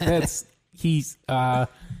interesting part. That's he's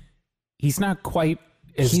not quite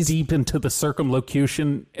as He's- deep into the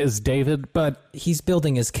circumlocution as David, but He's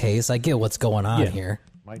building his case. I get what's going on Yeah. here.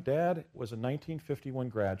 My dad was a 1951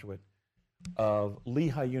 graduate of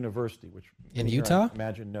Lehigh University, which In many here, Utah? I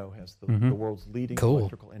imagine has the, Mm-hmm. the world's leading Cool.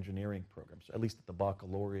 electrical engineering programs, at least at the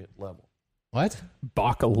baccalaureate level. What?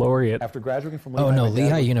 baccalaureate. After graduating from Oh, Lehigh, no, my dad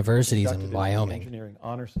Lehigh was University's in inducted into the Wyoming. Engineering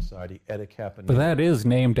Honor Society, Eta Kappa But Nu. that is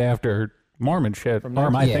named after Mormon shit. From Or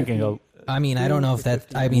am I 1950, thinking of... I mean, I don't know if that.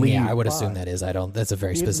 I mean, yeah, I would assume 1955. that is. I don't. That's a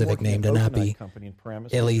very He had been specific working name at to not Okanite be Company in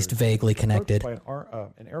Paramus, at least New Jersey. vaguely He was approached connected.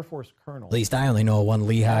 by an Air Force colonel. At least I only know one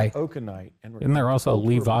Lehigh. at Okanite, and Isn't there also told to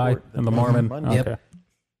Levi report and the that Mormon? Monday Yep. Okay.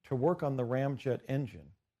 to work on the ramjet engine.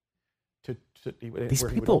 These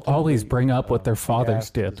people always bring up what their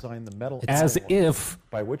fathers did, as if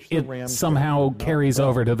it somehow carries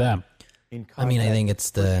over to them. I mean, I think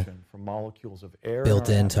it's the built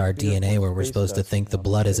into our DNA where we're supposed to think the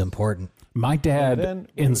blood is important. My dad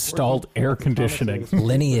installed air conditioning.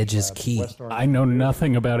 Lineage is key. I know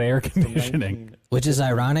nothing about air conditioning. Which is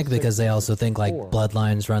ironic because they also think like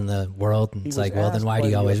bloodlines run the world. And it's like, well, then why do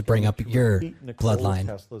you always bring up your bloodline?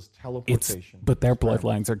 But their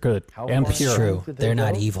bloodlines are good and It's pure. true. They're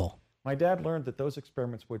not evil. My dad learned that those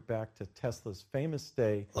experiments went back to Tesla's famous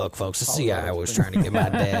day. Look, folks, the CIA was trying to get my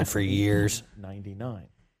dad for years. 99.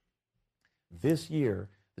 This year,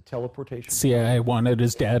 the teleportation. CIA wanted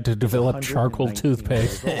his dad to develop charcoal 119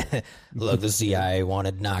 toothpaste. years old. Look, the CIA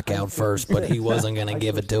wanted knockout first, but he wasn't going to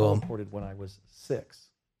give it to him. I was teleported when I was 6.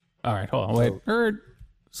 All right, hold on, wait.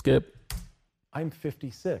 Skip. I'm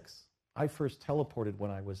 56. I first teleported when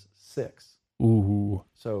I was 6. Ooh.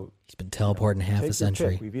 So He's been teleporting half take a your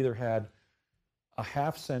century. pick. We've either had a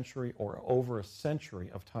half century or over a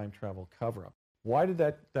century of time travel cover-up. Why did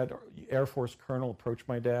that Air Force colonel approach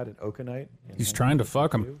my dad at Okanite? He's trying to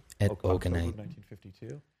fuck him. At October Okanite.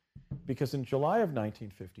 1952. Because in July of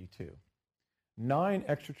 1952, 9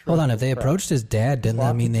 extraterrestrial Hold on, if they craft approached his dad, didn't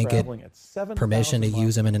that mean they get traveling at 7,000 permission to miles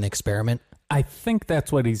use him in an experiment? I think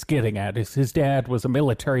that's what he's getting at. Is his dad was a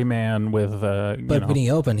military man with, But when he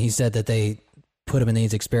opened, he said that they put him in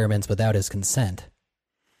these experiments without his consent.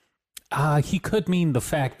 he could mean the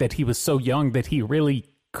fact that he was so young that he really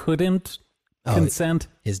couldn't consent.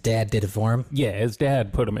 His dad did it for him? Yeah, his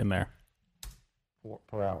dad put him in there.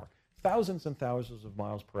 per hour. Thousands and thousands of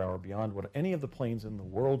miles per hour beyond what any of the planes in the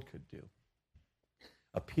world could do.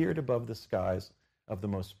 Appeared above the skies of the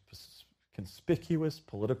most conspicuous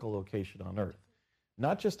political location on Earth.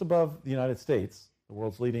 Not just above the United States, the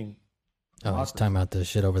world's leading Oh, he's talking about the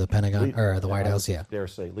shit over the Pentagon, or the White House, yeah. Dare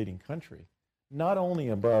say, leading country. Not only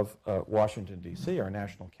above Washington, D.C., our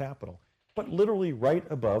national capital, but literally right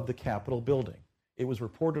above the Capitol building. It was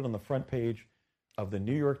reported on the front page of the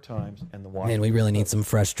New York Times and the Washington Man, we really need Post. some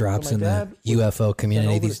fresh drops So in my the dad was UFO community.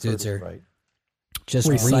 sent over These to dudes Curtis are Wright just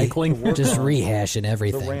Recycling. just on rehashing the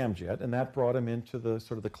everything. ramjet, and that brought him into the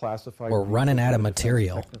sort of the classified. We're running out of research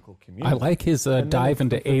material. technical I community. like his And then dive from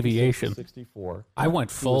into 56 to aviation. 64, I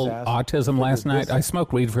went he full was asked autism to last night. visit I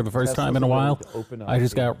smoked weed for the first Tesla's time in a ability while. to open up I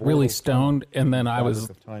just a got really portal stoned, and then I fabric was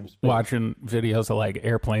of time-space. watching videos of like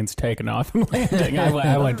airplanes taking off and landing.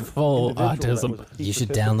 I went full Individual that autism. was a key You should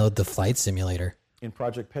participant download the flight simulator. in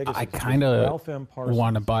Project Pegasus. I was kind of Ralph M. Parsons,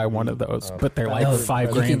 want to buy one of the, those, but they're like No,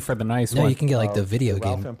 $5,000 for the nice No, one. you can get like the video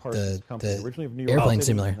Ralph game, M. Parsons Company, the originally of New York airplane City,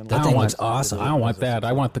 simulator. and then That I thing don't looks want- awesome. I don't want that.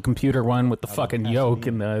 I want the computer one with the fucking yoke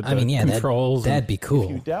and the I mean, yeah, controls. that'd be If you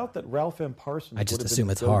cool. doubt that Ralph M. Parsons I just would have assume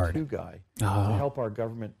been it's the hard. go-to guy Ah. to help our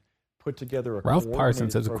government put together a Ralph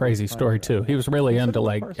Parsons is a crazy story too. He was really into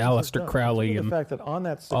like Aleister Crowley the and fact that on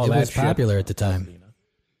that all It that was shit. popular at the time.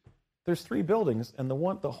 there's 3 buildings, and the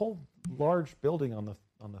whole large building on the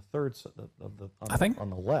third I think on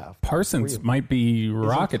the left. Parsons three of might be them, is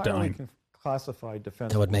entirely Rocketdyne classified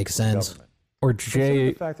defense. That would make sense. government. or Consider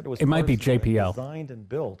J. the fact that was It might be Parsons that JPL. designed and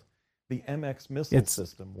built the MX missile It's-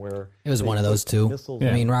 system, where It was they one of put those two. missiles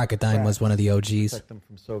I mean, on Rocketdyne was tracks one of the to OGs. protect them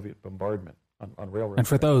from Soviet bombardment on railroad. And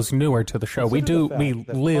for tracks. those newer to the show, we Consider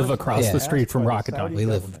the live fact that across Parsons the was street from asked by the Rocketdyne. Saudi We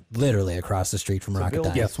live government literally across the street from to build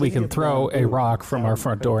Rocketdyne. Yes, we can throw a rock from our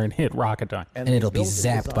front door and hit Rocketdyne. And it'll be built it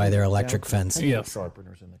zapped by designed their down electric to fence. pencil Yes.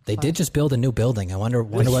 sharpeners in the They did just build a new building. I wonder A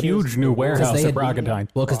what. huge new warehouse they at had- Rocketdyne.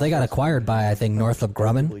 Well, because they got acquired by I think Northrop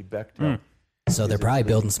Grumman, Bechtel so they're probably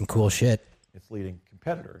building some cool shit. its leading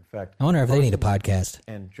competitor. In fact, I wonder if they need a Parsons podcast.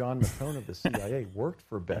 And John McCone of the CIA worked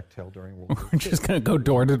for Bechtel during World War We're II. just gonna go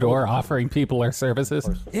door to door offering people our services.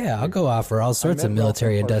 Yeah, I'll go offer all sorts I of met Ralph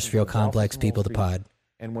military M. Parsons industrial in his office complex in people Wall to Street, pod.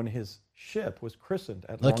 And when his ship was christened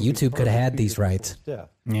at Look, Long Beach YouTube coulda Harbor had 2 these years before rights. his death.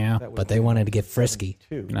 Yeah, That was But they wanted to get frisky.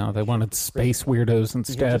 1972. no, they wanted space weirdos He had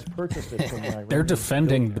instead. just purchased it from the They're Iranian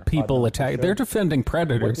defending the billionaire people Adnan attack. Khashoggi. They're defending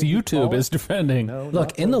predators. What did he call YouTube it? is defending No, Look,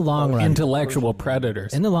 not in the long run- intellectual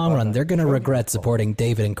predators. In the long run, they're going to regret supporting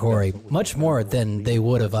David and Corey much more than they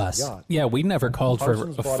would of us. Yeah, we never called for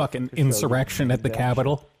Parsons a bought it fucking from Khashoggi insurrection at the and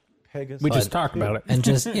Capitol. Pegasus We just But- talked about it. And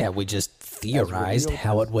just, yeah, we just theorized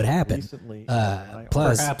how it would happen. Recently,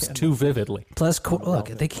 Plus, Perhaps too vividly. look,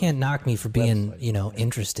 they can't knock me for being,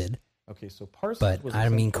 interested. Okay, so Parsons But, was I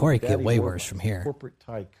mean, essentially Corey could get Daddy way Warbucks, worse from here. Corporate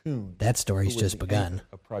tycoon. That story's who was just the begun. anchor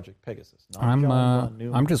of Project Pegasus. Not I'm John von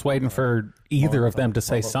Neumann, I'm just waiting for either of them to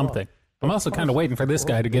say blah, blah, blah. something. I'm But also kind of Parsons waiting for this was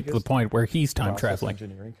guy to get to the biggest point where he's time process traveling.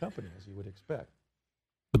 engineering company, as you would expect.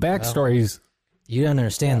 The backstory's You don't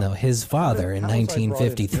understand, though. His father in How was I brought in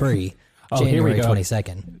 1953, Oh, here we January go.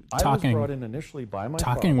 22nd. I was brought in initially by my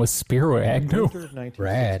talking father with Spiro in the Agnew. winter of 1968,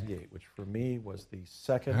 Rad. which for me was the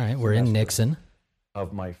second All right, we're in semester Nixon.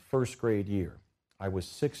 of my first grade year. I was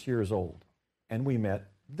 6 years old, and we met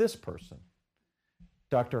this person,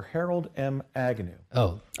 Dr. Harold M. Agnew.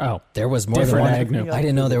 Oh, Oh, there was more than Different one. Agnew. I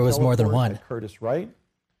didn't know there was more than Teleport one. at Curtis Wright.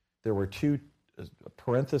 There were two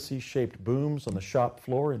parenthesis-shaped booms on the shop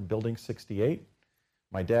floor in Building 68.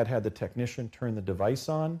 My dad had the technician turn the device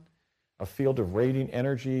on. A field of radiant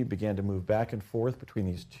energy began to move back and forth between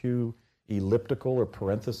these two elliptical or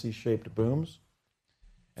parenthesis-shaped booms.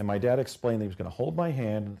 And my dad explained that he was going to hold my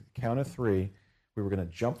hand, and at the count of three, we were going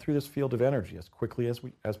to jump through this field of energy as quickly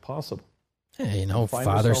as possible. Hey, find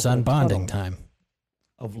father-son yourself in a bonding tunnel. time.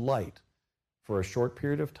 Of light for a short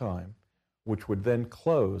period of time, which would then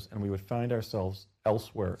close, and we would find ourselves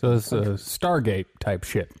elsewhere. so in the it's a country. Stargate type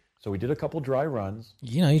shit. So we did a couple dry runs.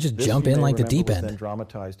 You just This, jump you in may like the remember, deep was end. Then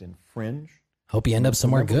dramatized in Fringe. Hope you end up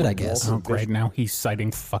somewhere Remember good, I when guess. Walter Oh, great. Bishop, Now he's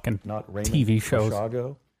citing fucking not Raymond TV shows.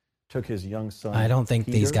 Boshago, took his young son. I don't think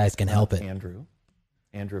these Peter, guys can not help it.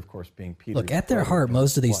 Andrew, of course, being Peter. Look, at their heart,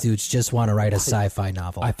 most of these dudes just want to write a sci-fi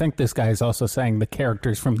novel. I think this guy is also saying the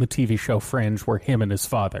characters from the TV show Fringe were him and his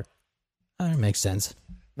father. That makes sense.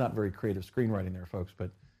 Not very creative screenwriting there, folks,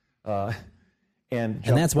 but and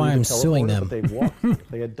that's jumped why through I'm the suing teleporter, them. But they walked through. If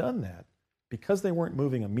they had done that, because they weren't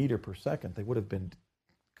moving a meter per second, they would have been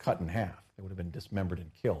cut in half. They would have been dismembered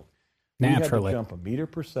and killed. We Naturally. had to jump a meter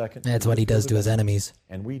per second. That's through what the he does field to of his energy, enemies.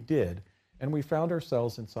 and we did. And we found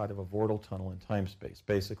ourselves inside of a Vortal tunnel in time space,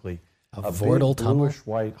 basically A big Vortal tunnel?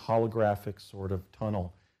 bluish-white holographic sort of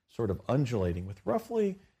tunnel, sort of undulating with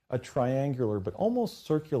roughly a triangular but almost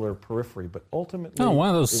circular periphery, but ultimately Oh, one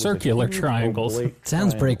of those it was a circular huge triangles. oblate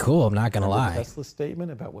Sounds pretty triangle. cool, I'm not going to Remember lie. Tesla's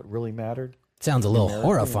statement about what really mattered? Sounds a little Numerically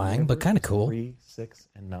in horrifying, but numbers, kind of cool. 3, 6,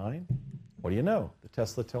 and 9. What do you know? The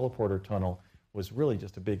Tesla teleporter tunnel was really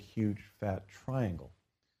just a big, huge, fat triangle.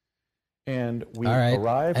 And we All right.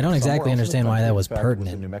 arrived. I don't somewhere exactly else in the understand why country. that In was fact, it was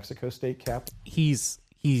pertinent. in New Mexico State Capitol. He's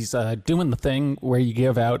doing the thing where you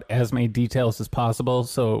give out as many details as possible,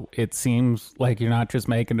 so it seems like you're not just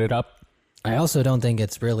making it up. I also don't think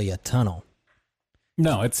it's really a tunnel.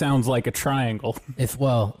 No, it sounds like a triangle. If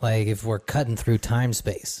we're cutting through time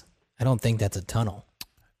space, I don't think that's a tunnel.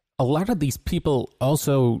 A lot of these people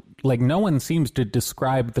also, like, no one seems to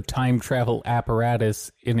describe the time travel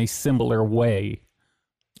apparatus in a similar way.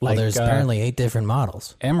 Well, there's apparently 8 different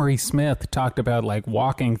models. Emery Smith talked about, like,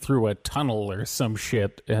 walking through a tunnel or some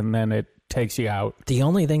shit, and then it takes you out. The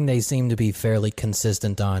only thing they seem to be fairly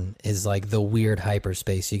consistent on is like the weird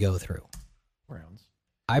hyperspace you go through. Rounds.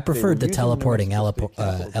 I preferred the using the teleporting Mexico State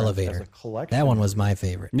Capitol grounds as elevator. a collection That one was my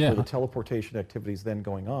favorite. Yeah. for the teleportation activities then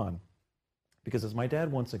going on. Because as my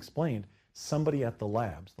dad once explained, somebody at the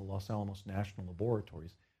labs, the Los Alamos National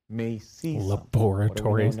Laboratories, may see something.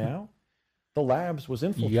 Laboratories. What do we know now? The labs was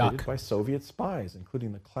infiltrated Yuck. by Soviet spies,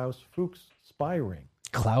 including the Klaus Fuchs spy ring.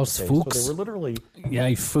 Klaus Okay, Fuchs? So they were literally Yeah,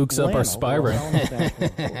 he fooks up our LANO, spy the ring. Los Alamos National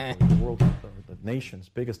Laboratory, the world's, or the nation's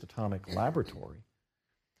biggest atomic laboratory,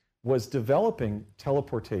 was developing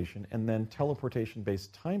teleportation and then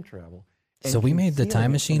teleportation-based time travel. and So we made the concealing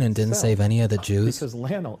time it machine from and didn't itself save any of the Jews? Because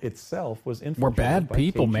LANO itself was infiltrated We're bad by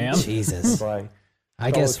people, KGB, man. Jesus. by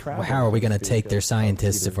I fellow guess, travelers, how are we so going to speak, take their of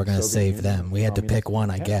scientists if either we're going to Soviet save Union them? or We had to pick communist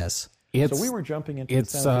one, I Japan. guess. It's So we were jumping into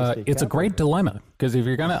it's the San Jose State it's a great Capitol. dilemma, because if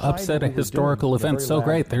you're going to Hide upset what a we were doing historical in the event very so last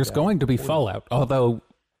great, there's of going to be that. fallout. Although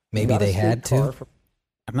Maybe Got a they state had car to. from-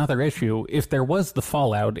 another issue, if there was the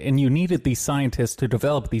fallout and you needed these scientists to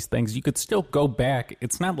develop these things, you could still go back.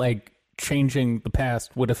 It's not like changing the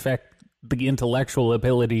past would affect the intellectual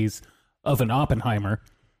abilities of an Oppenheimer.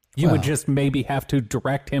 You would Well- just maybe have to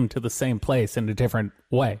direct him to the same place in a different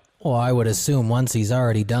way. Well, I would assume once he's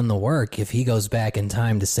already done the work, if he goes back in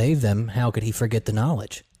time to save them, how could he forget the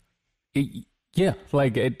knowledge? Yeah,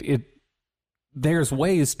 like it there's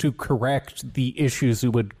ways to correct the issues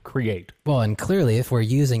you would create. Well, and clearly, if we're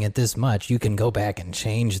using it this much, you can go back and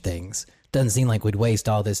change things. Doesn't seem like we'd waste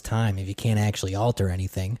all this time if you can't actually alter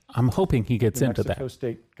anything. I'm hoping he gets New into Mexico that.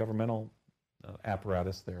 State governmental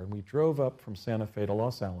apparatus there, and we drove up from Santa Fe to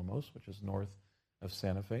Los Alamos, which is north of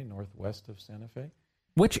Santa Fe, northwest of Santa Fe.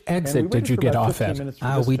 Which And we exit did waited you for get about off 15 at? minutes for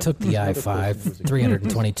this We gentleman. took the Another person I-5, who was a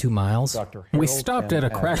 322 miles. Dr. We Harold stopped M. at a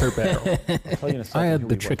Cracker Adams. Barrel. I'll tell you in a I second had who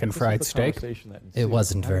the he was. chicken This is fried the steak. conversation that It ensued.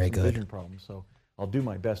 wasn't I had very some good. vision problems, so I'll do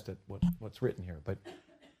my best at what's written here. But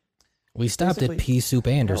We stopped at basically, Pea Soup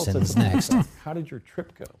Anderson's Harold next. said, how did your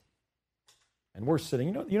trip go? And we're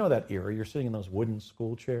sitting, you know that era, you're sitting in those wooden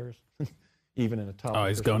school chairs, even in a top. Oh,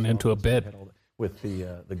 he's going into a bit. With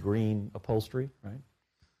the green upholstery, right?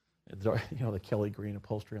 The Kelly green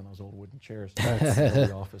upholstery on those old wooden chairs. That's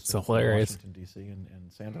the office. It's hilarious. In Washington, D.C.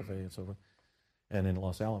 and Santa Fe and so forth, and in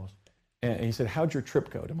Los Alamos. And he said, how'd your trip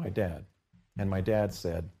go, to my dad? And my dad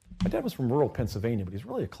said, my dad was from rural Pennsylvania, but he's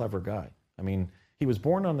really a clever guy. I mean, he was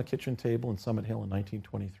born on the kitchen table in Summit Hill in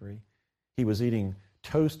 1923. He was eating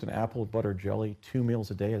toast and apple butter jelly 2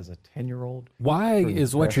 meals a day as a 10-year-old. Why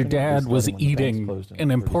is what your dad was eating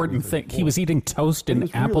an important thing? He was eating toast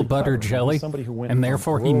and apple butter jelly, and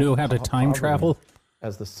therefore he knew how to time travel?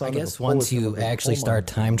 As the son I of the guess once you poet actually coal start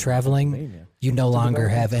miner time in traveling, Pennsylvania, you no to longer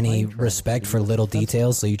develop have time any travel, respect you for use little sensible.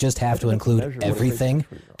 details, so you just have to That's include measure what a great everything.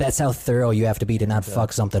 country you are. That's how thorough you have to be to not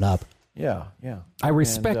fuck something up. Yeah. I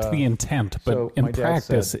respect And, the intent, but so in my dad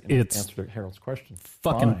practice, said, in it's answer to Harold's question,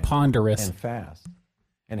 fucking fine ponderous. and fast.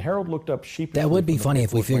 And Harold looked up sheepishly. That would be from the funny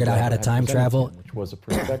if we paperwork my figured out dad how to had time presented travel, him, which was a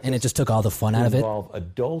prospectus and it just took all the fun to out of it. involve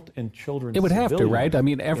adult and children. It would have to, civilians right? I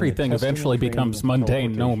mean, in the everything testing, eventually training, becomes and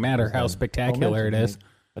mundane, no teleportation matter was how then spectacular it fomented is. in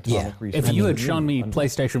atomic Yeah. research If you had community shown me under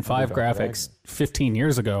PlayStation 5 Dr. graphics Wagner. 15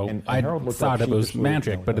 years ago, And I Harold looked thought up it was sheepishly,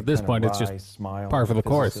 magic, but at this point, it's just par for the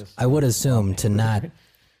course. I would assume to not,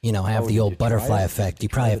 have the old butterfly effect, you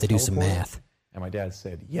probably have to do some math. And my dad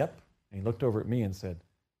said, yep. And he looked over at me and said,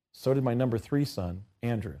 so did my number 3 son,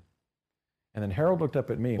 Andrew. And then Harold looked up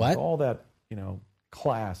at me, and What? with all that,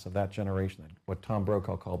 class of that generation, what Tom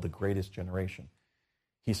Brokaw called the greatest generation.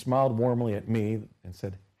 He smiled warmly at me and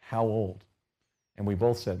said, how old? And we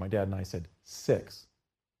both said, my dad and I said, 6.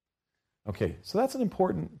 Okay, so that's an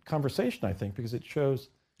important conversation, I think, because it shows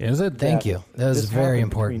Is it? Thank you. That was this very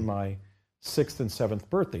happened important. between my 6th and 7th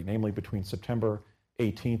birthday, namely between September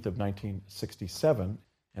 18th of 1967.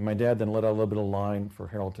 And my dad then let out a little bit of line for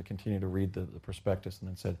Harold to continue to read the prospectus and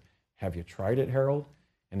then said, have you tried it, Harold?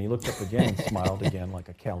 And he looked up again and smiled again like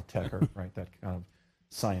a Caltecher, right? That kind of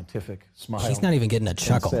scientific smile. He's not even getting a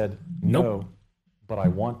chuckle. And said, no, but I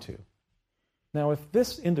want to. Now, if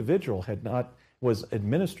this individual was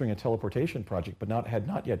administering a teleportation project but had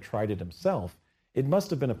not yet tried it himself, it must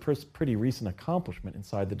have been a pretty recent accomplishment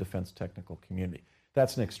inside the defense technical community.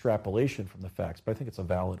 That's an extrapolation from the facts, but I think it's a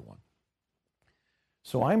valid one.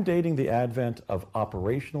 So I'm dating the advent of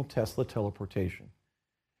operational Tesla teleportation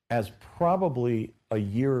as probably a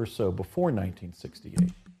year or so before 1968,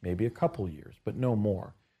 maybe a couple years, but no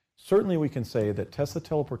more. Certainly we can say that Tesla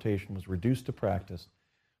teleportation was reduced to practice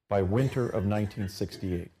by winter of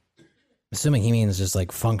 1968. Assuming he means just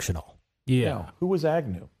like functional. Yeah. Now, who was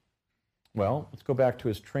Agnew? Well, let's go back to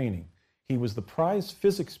his training. He was the prize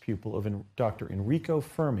physics pupil of Dr. Enrico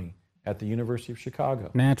Fermi at the University of Chicago.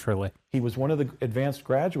 Naturally. He was one of the advanced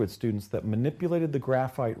graduate students that manipulated the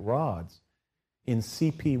graphite rods in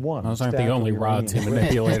CP1. Those aren't the stack only of rods he uranium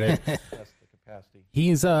manipulated. Test the capacity.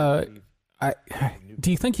 He's do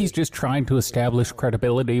you think he's just trying to establish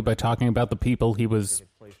credibility by talking about the people he was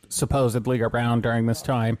supposedly around during this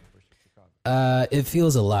time? It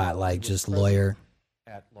feels a lot like just lawyer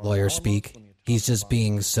speak. He's just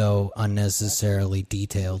being so unnecessarily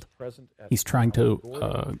detailed. He's trying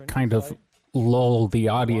to kind of lull the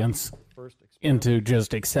audience into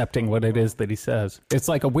just accepting what it is that he says. It's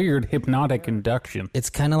like a weird hypnotic induction.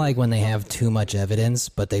 It's kind of like when they have too much evidence,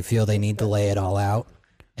 but they feel they need to lay it all out,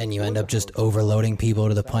 and you end up just overloading people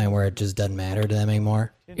to the point where it just doesn't matter to them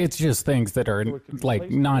anymore. It's just things that are like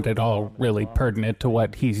not at all really pertinent to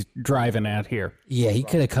what he's driving at here. Yeah, he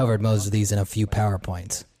could have covered most of these in a few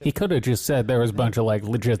PowerPoints. He could have just said there was a bunch of like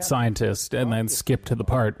legit scientists and then skipped to the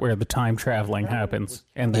part where the time traveling happens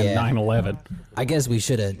and then Yeah. 9/11. I guess we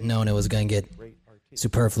should have known it was going to get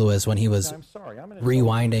superfluous when he was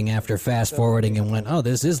rewinding after fast forwarding and went, oh,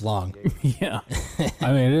 this is long. Yeah.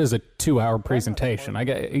 I mean, it is a 2-hour presentation.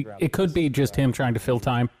 It could be just him trying to fill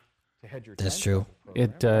time. That's true.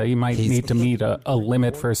 He might need to meet a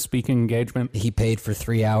limit for a speaking engagement. He paid for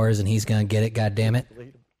 3 hours and he's going to get it, goddammit.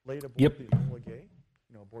 Yep.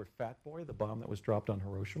 Aboard Fat Boy, the bomb that was dropped on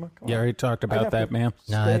Hiroshima. Come Yeah, on. already talked I'd about have that, to man.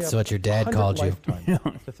 No, stay that's up what your dad 100 called you.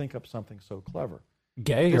 lifetimes to think up something so clever.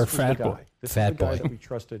 Gay This or was the fat guy. boy? This Fat is the guy boy. that we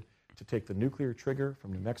trusted to take the nuclear trigger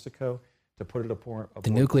from New Mexico, to put it aboard The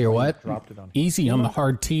nuclear plane, what? Dropped it on Easy on the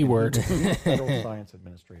hard T word. He was the Federal Science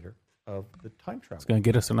Administrator of the time travel. It's going to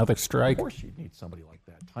get us another Of strike. course you'd need somebody like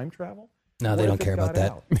that. Time travel? No, they What don't if it care about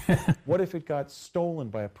got that. out? What if it got stolen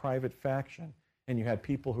by a private faction and you had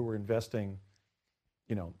people who were investing,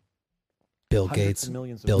 Bill hundreds Gates of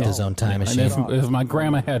millions of built his dollars. own time And machine. if my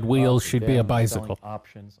grandma had wheels, she'd be a Selling bicycle.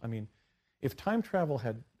 options. I mean, If time travel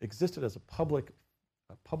had existed as a public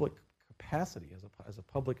capacity, as a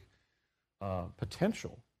public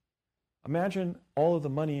potential, imagine all of the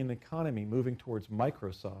money in the economy moving towards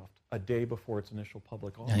Microsoft a day before its initial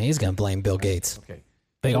public offering. He's going to blame Bill Gates. Okay.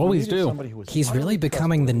 They always do. He's really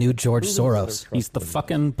becoming the new George Soros. He's the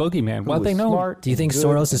fucking boogeyman. Well, they know. Do you think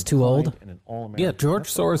Soros is too old? Yeah, George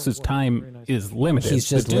Soros' time is limited. He's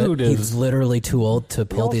just he's literally too old to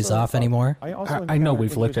pull these off anymore. I know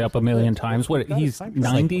we've looked it up a million times. What, he's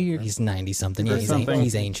 90? He's 90-something. Yeah,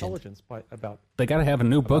 he's ancient. They got to have a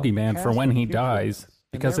new boogeyman for when he dies,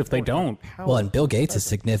 because if they don't... Well, and Bill Gates is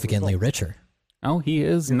significantly richer. Oh, he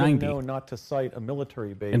is 90. Know not to cite a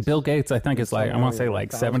military base. And Bill Gates, I think, is like, I want to say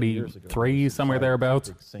like 73, somewhere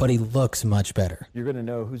thereabouts. But he looks much better. You're going to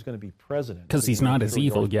know who's going to be president. Because he's not as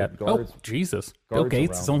evil yet. Oh, Jesus. Bill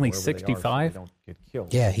Gates is only 65?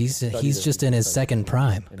 Yeah, he's just in his second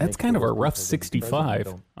prime. That's kind of a rough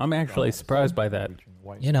 65. I'm actually surprised by that.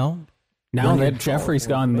 You know, now that Jeffrey's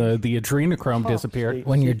gone, the adrenochrome disappeared.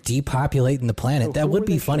 when you're depopulating the planet, that would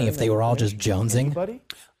be funny if they were all just jonesing.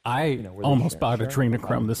 I almost bought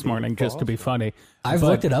adrenochrome this morning just to be funny. I've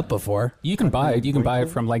looked it up before. You can buy it. You can buy it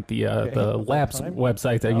from like the labs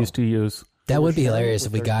website I used to use. That would be hilarious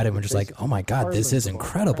if we got it and we're just like, oh my God, this is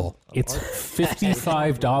incredible. It's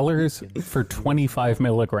 $55 for 25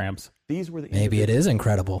 milligrams. Maybe it is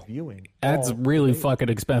incredible. That's really fucking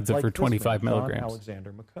expensive for 25 milligrams.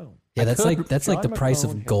 Yeah, that's like the price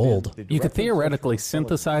of gold. You could theoretically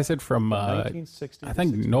synthesize it from, I think,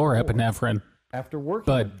 norepinephrine. After working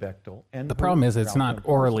but with Bechtel and the problem is it's not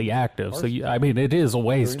orally active. So, I mean, it is a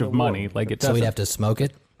waste of money. Like it So we'd have to smoke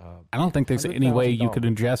it? I don't think there's any way you could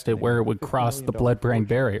ingest it where it would cross the blood-brain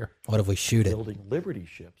barrier. What if we shoot it? building Liberty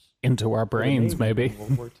ships Into our brains, maybe. in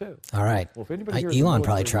World War II. All right. Well, if anybody here is a Elon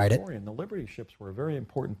probably military tried it. historian, the Liberty ships were a very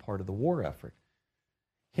important part of the war effort.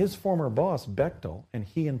 His former boss, Bechtel, and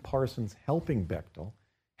he and Parsons helping Bechtel,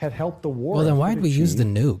 had helped the war. Well, then why effort did we use the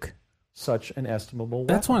achieve nuke? such an estimable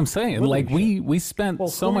That's what weapon? I'm saying. Liberty Like, ship. we spent Well,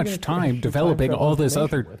 so who are you much gonna time shoot developing time all this travel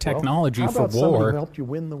other information with? technology Well, how for about somebody who war. helped you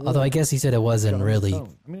win the war? Although I guess he said it wasn't John really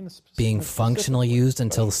McCone. I mean, being functional used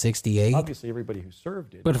until 68. Obviously, everybody who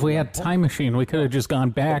served it. But if we had a time machine, we could have just gone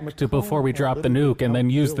back to before we dropped the nuke and then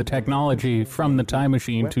used the technology from the time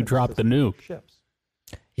machine to drop the nuke. Ships.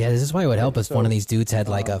 Yeah, this is why it would help if one of these dudes had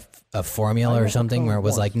like a formula or something where it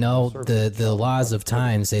was like, no, the laws of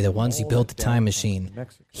time say that once you built the time machine, you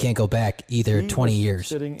can't go back either 20 years.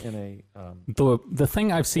 Sitting in a The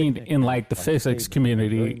thing I've seen in like the physics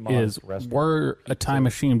community is were a time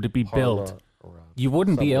machine to be built, you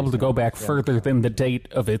wouldn't be able to go back further than the date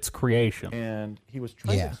of its creation. and he was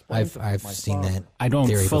trying to Yeah, explain I've to my I seen father that. don't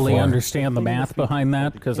theory fully before. understand the Even if math we behind that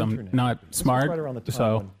had the because I'm internet, not this is right smart. around the time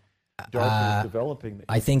So when DARPA was developing the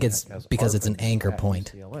I think it's internet as because it's an ARPANET anchor at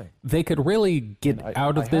point. UCLA. they could really get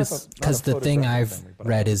out of this. Because the thing I've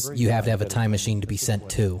read is you have to have a time machine to be sent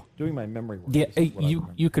to. Doing my memory work. Yeah, this is what I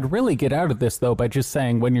remember. you could really get out of this though by just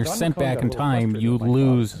saying when you're John sent McCone back got in a little time, frustrated you with my father.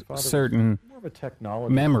 lose My father was certain more of a technologist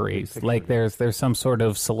memories. than a Like picture there's some sort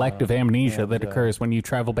of selective amnesia that occurs when you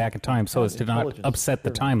travel back in time, so as to not intelligence upset the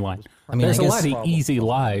timeline. I mean, There's I a guess- lot of easy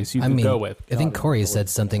lies you I can mean, go with. I think Corey said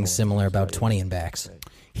something similar about 20 and backs.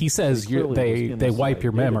 He says Clearly was in they this wipe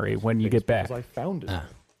your idea that memory was when you fixed get back. because I found it.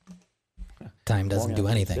 Time doesn't do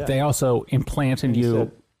anything. They also implant in And he you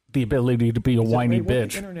said- the ability to be a He said, whiny "Ray, what the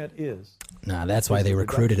bitch. internet is Nah, that's why they is the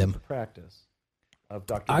recruited him. reductive practice of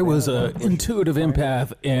Dr. I was Vannevar a Bush's intuitive primary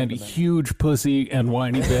empath and fundamental huge pussy and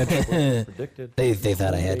whiny bitch. predicted They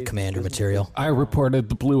thought I had days commander business material. I reported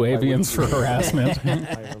the blue avians for harassment.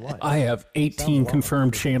 entire life. I have 18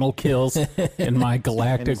 confirmed channel kills in my And he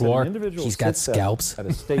galactic said an war. individual He's got sits at- scalps. at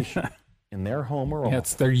a station in their home or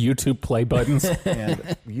That's their YouTube play buttons.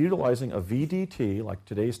 and utilizing a VDT like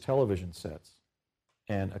today's television sets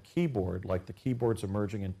and a keyboard like the keyboards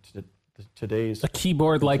emerging in today's A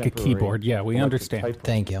keyboard like a contemporary keyboard. Yeah, we electric understand. typewriter.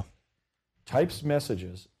 Thank you. Types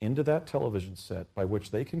messages into that television set by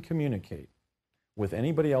which they can communicate with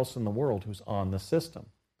anybody else in the world who's on the system.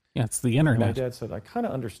 Yeah, it's the And my internet. dad said, I kind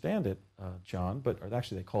of understand it, John, but or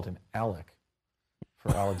actually they called him Alec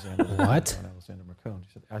for Alexander. What? Alexander McCone. He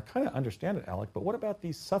said, I kind of understand it, Alec, but what about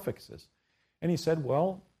these suffixes? And he said,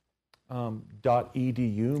 well,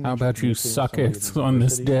 .edu. How about you suck it on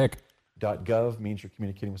this dick? .gov means you're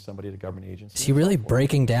communicating with somebody at a government agency. Is he really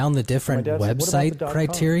breaking down the different My dad said, "What about website the .com?"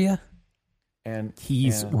 criteria? And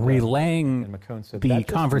He's and, relaying and McCone said, the "That just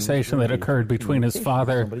conversation means that you're occurred between his communicating with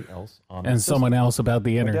father somebody else on the and system." someone else about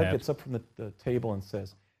the My dad internet. gets up from the table and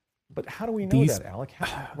says, but how do we know These- that, Alec?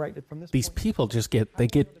 How, right from this These point? people just get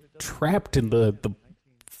trapped in the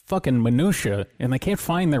fucking minutia and they can't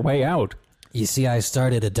find their way out. You see, I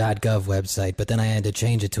started a .gov website, but then I had to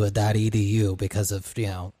change it to a .edu because of,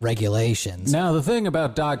 regulations. Now, the thing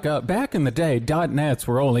about .gov, back in the day, .nets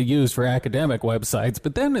were only used for academic websites,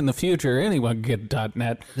 but then in the future, anyone could get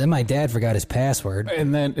 .net. Then my dad forgot his password.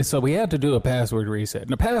 And then, so we had to do a password reset.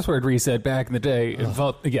 And a password reset back in the day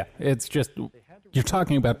involved, it's just, you're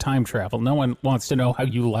talking about time travel. No one wants to know how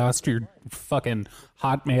you lost your fucking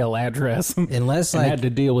Hotmail address Unless and had to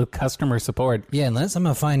deal with customer support. Yeah, unless I'm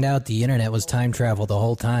going to find out the internet was time travel the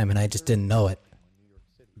whole time and I just didn't know it.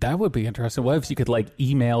 That would be interesting. What if you could,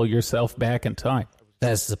 email yourself back in time?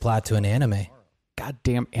 That's the plot to an anime.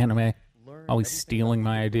 Goddamn anime. Always stealing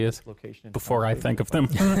my ideas before I think of them.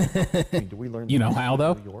 You know how,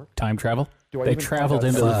 though? Time travel. They traveled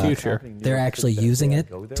into the future. They're actually using it?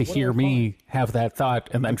 To hear me have that thought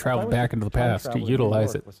and then travel back into the past to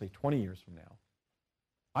utilize it. Let's say 20 years from now,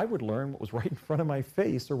 I would learn what was right in front of my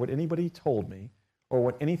face or what anybody told me or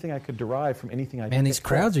what anything I could derive from anything I did. Man, these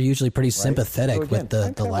crowds are usually pretty sympathetic with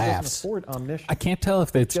the laughs. I can't tell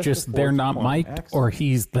if it's just they're not mic'd or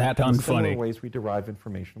he's that unfunny. Ways we derive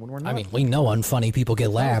information when we're not. I mean, we know unfunny people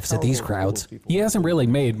get laughs at these crowds. He hasn't really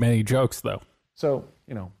made many jokes, though. So,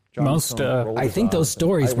 John Most, Stone I think those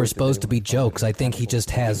stories were supposed to be rolled his jokes. eyes. I think he just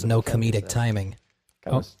has no comedic timing.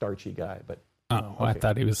 Kind of a starchy guy, but Oh, I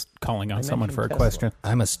thought he was calling on I someone for a mentioned question.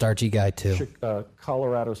 I'm a starchy guy, too.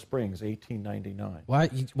 Colorado Springs, 1899.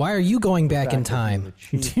 Why are you going back in time?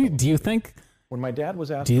 Do you think When my dad was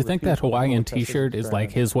asked Do you to think refuse that the Hawaiian Nikola Tesla T-shirt is experiment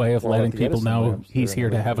like his way of while letting at the people Edison know labs he's there here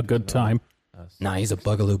in to have a good 1969, time? Nah, he's a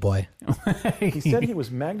boogaloo boy. He said he was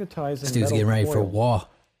magnetizing This dude's metal getting ready for foils war.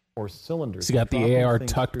 or cylinders. He's got the dropping AR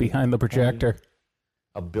things tucked through behind the projector.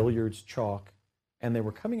 a billiards chalk, and they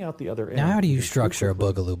were coming out the other end. Now, how do you They structure a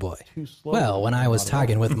flew boogaloo boy? too slowly Well, when I was to come out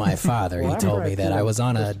talking at with all. my father, Well, he after told I me that flew I was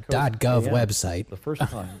on a West Coast .gov AM website. The first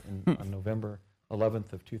time on November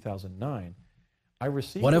 11th of 2009, I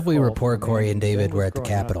received. What a if we call report from a Corey man and who David was were at the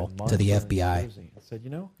growing up Capitol in to the Monmouth, FBI? New Jersey, and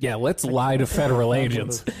said, Yeah, let's I lie to can't federal find one of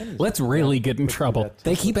agents. those pennies. Let's really get in Put through trouble. that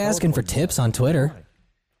They Tesla keep asking for telephone tips line. on Twitter.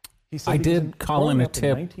 He said I he was did call in growing a up in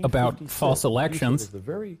tip 1956. about false He said it elections. was the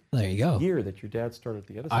very There you go. year that your dad started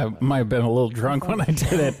the Edison I lab. might have been a little drunk when I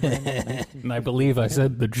did it. And I believe I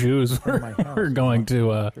said the Jews were going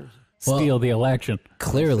to steal the election.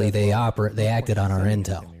 Clearly, they acted on our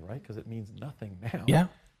intel. Right? Because it means nothing now. Yeah.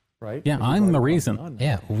 Right? Yeah, Because I'm you've the already reason. gone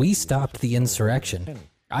Yeah, now. we stopped the insurrection.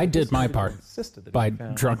 I did my part Insisted that by he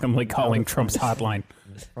found drunkenly calling out of Trump's time hotline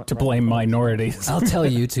in his front to right blame corner. minorities. I'll tell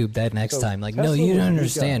YouTube that next So time. Like, Tesla no, you was don't a good guy.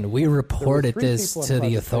 understand. We There were reported three this people on to the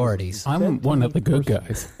Project authorities. Pegasus. I'm Said one to of the me good personally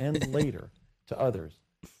guys. And later to others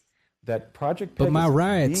that Project But Pegasus, my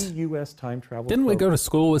rights- the U.S. time travel Didn't we go to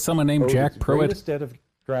school with someone named owed Jack its Pruitt? greatest debt of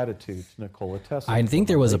gratitude to Nikola Tesla. I think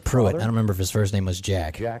there was a Late Pruitt. I father, don't remember if his first name was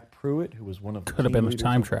Jack. Jack Pruitt, who was one of the Could have team been a leaders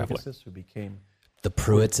time of traveler. Pegasus, who became The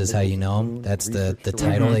Pruitts is how you know him. That's the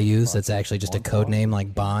title they use. That's actually just a code name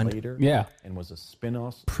like Bond. later Yeah. and was a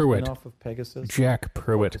spin-off Pruitt. of Pegasus. Jack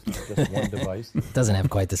Pruitt. Just one device. Doesn't have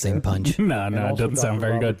quite the same punch. No, And it also doesn't sound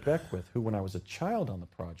Dr. very Robert good. Beckwith, who, when I was a child on the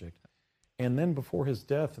project, and then before his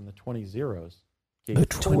death in the 20 zeros, gave The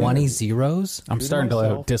 20 zeros? I'm starting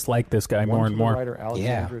to dislike this guy more and more.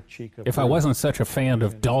 If I wasn't such a fan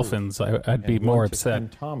of dolphins, I'd be more upset.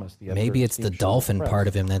 Maybe it's the dolphin part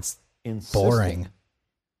of him that's boring.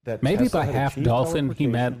 Maybe by half dolphin, he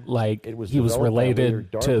meant like he was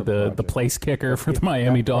related to the place kicker for the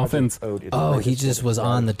Miami Dolphins. Oh, he just was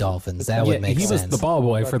on the Dolphins. That would make he was sense. the ball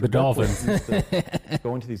boy for the Dolphins.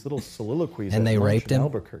 Go into these little soliloquies. And at they lunch raped in him?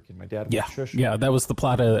 Albuquerque, and my dad would Yeah, shush yeah, that was the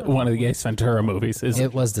plot of one of the Ace Ventura movies.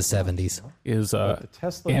 It was the 70s. The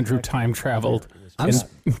Tesla Andrew effect time traveled, I'm and s-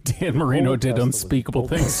 Dan Marino did unspeakable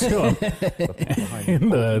things to him in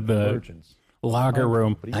the locker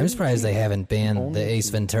room. I'm surprised they haven't banned the Ace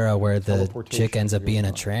Ventura where the chick ends up being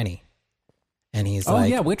a tranny. And he's Oh like,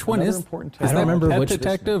 yeah, which one Another is? important I don't remember Pet which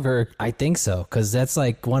Detective or I think so, because that's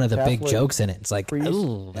like one of the big Catholic jokes in it. It's like, priest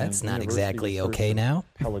ooh, that's and not university exactly researcher okay now.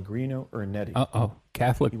 Pellegrino Ernetti.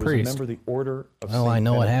 Catholic He was a priest. member of the Order of Well, Saint I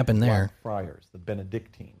know what Benedict happened there. Black Friars, the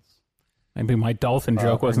Benedictines. Maybe my dolphin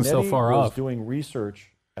joke wasn't so Ernetti far was off. doing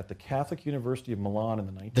research at the Catholic University of Milan in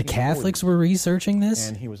the 1940s. The Catholics were researching this?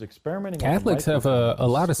 And he was experimenting. Catholics have a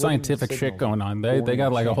lot of scientific shit going on. They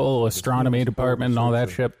got like a whole astronomy department and all that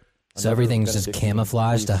shit. So everything's just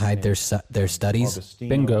camouflage to hide their studies?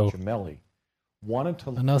 Bingo. Wanted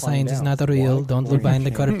to No, find science is out not real. why Don't look behind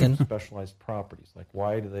the chlorine curtain. changes Specialized properties, like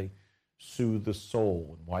why do they soothe the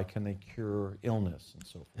soul, and why can they cure illness, and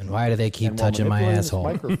so forth. And why do they keep And while touching my manipulating this asshole?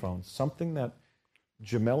 microphone, something that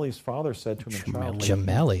Gemelli's father said to him in childhood,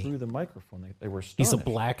 Gemelli? through the microphone. They were He's a astonished.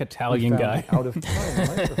 black We Italian found guy. the out of time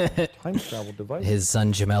microphone, time travel device. His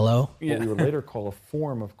son Gemello. What we would later call a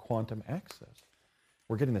form of quantum access.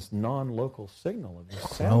 We're getting this non-local signal of this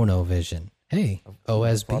sound Chronovision. Hey,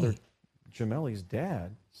 Father OSB. Gemelli's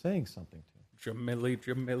dad saying something to him.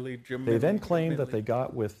 Gemelli. They then claimed that they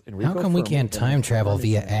got with Enrico How come we Fermi can't and time travel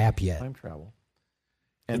Fermi via and app yet? Time travel.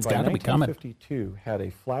 And It's by gotta be coming. 1952, had a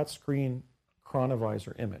flat screen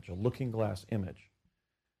chronovisor image, a looking glass image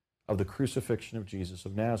of the crucifixion of Jesus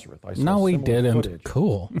of Nazareth. I saw No, we similar didn't. footage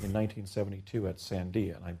Cool. in 1972 at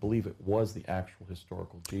Sandia, and I believe it was the actual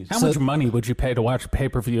historical Jesus. How much money would you pay to watch a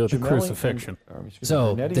pay-per-view of the Gemelli crucifixion?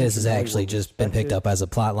 So Ernetti this and has Gemelli actually were just been picked up as a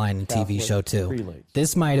plot line in TV Catholic show too. prelates.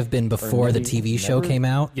 This might have been before the Ernetti TV show never- came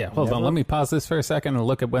out. Yeah, hold on. Never- Let me pause this for a second and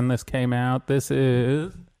look at when this came out. This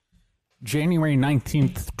is January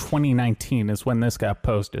 19th, 2019 is when this got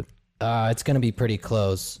posted. It's going to be pretty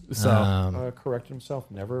close. So- corrected himself.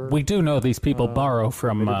 Never. We do know these people borrow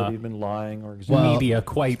from admitted that he'd been lying or exaggerating. media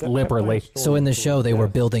quite Step-by-step liberally. story So in the until show, they were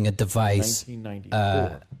death. building a device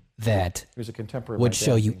 1994. that He was a contemporary of would my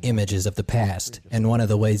show dad's you name. images of the past. And one of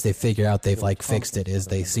the ways they figure out they've like fixed it is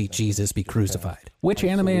they see Jesus be crucified. Which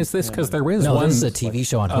anime is this? Because there is No, one. this is a TV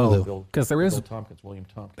show on Hulu. Bill- 'Cause there is- Bill Tompkins, William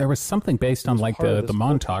Tompkins. There was something based on like part of the this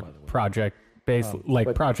Montauk book, by the way. project, based like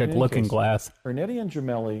but Project in any Looking case, Glass. Ernetti and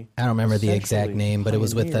Gemelli. I don't remember the exact essentially name, but it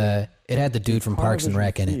was with pioneered it had the dude from Parks and chronovision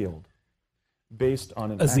Rec in it. field Based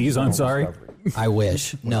on an Aziz accidental Ansari? discovery. I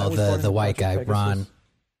wish. When I No, was born the in white guy, Project Ron. Pegasus,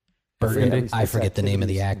 Burgundy. every I forget the name of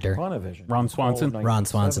the activities actor. in chronovision, Ron all of Swanson? Ron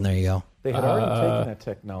Swanson. There you go. They had already taken that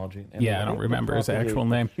technology. And Yeah, they I don't aimed to remember his propagate actual a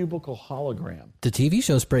name. Cubical hologram, The TV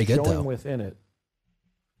show's pretty good showing though. within it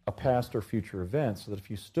a past or future event, so that if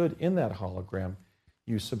you stood in that hologram,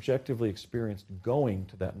 you subjectively experienced going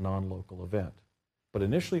to that non-local event. But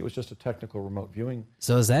initially, it was just a technical remote viewing.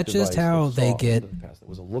 So is that just device how that they saw get? into the past. It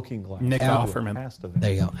was a looking glass. Nick to a Offerman. past event.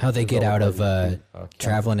 There you go. How they get out Developed of by the,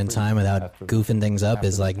 traveling in Catholic time priests without after goofing things up after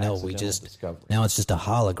is the like, no, we accidental just discovery. now it's just a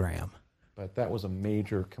hologram. But that was a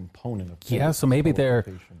major component of Yeah, so maybe they're-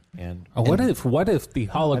 teleportation and What if the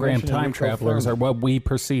hologram mentioned time Enrico travelers are Fermi. what we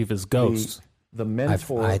perceive as ghosts? the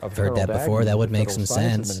mentor I've of heard that Harold before. Agnew, That would the make Federal some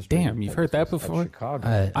Science sense. Administrator Damn, you've heard that at before?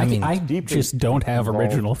 Chicago. I mean, I deeply just don't have involved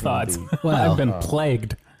original in thoughts. the, Well- I've been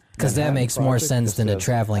plagued. Because that Manhattan makes more Project sense just than a says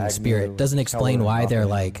traveling Agnew, spirit. Doesn't explain Keller, why they're Oppenheimer,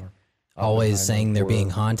 like always saying they're being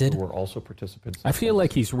haunted. who were also participants. I feel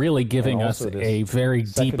like he's really giving And us also a this very deep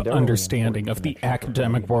secondarily understanding of the important connection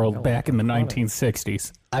academic between world Helen back in the and Connor.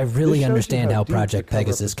 1960s. I This really shows you understand how deep the Project cover-up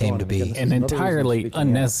Pegasus has came gone. to And again, be. this is An another reason entirely speaking out.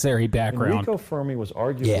 unnecessary background. Enrico Fermi was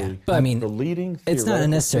arguably Yeah, but I mean, the leading it's not theoretical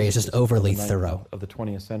unnecessary, it's just physicist overly of the thorough. of the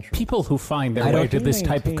 20th century. People who find their I way don't- to this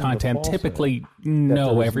type of He maintained the content falsehood typically that there was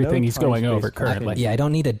know no everything he's going time-space over currently. continuum. Yeah, I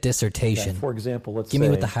don't need a That, dissertation. for example, let's Give me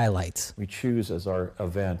say with the highlights. we choose as our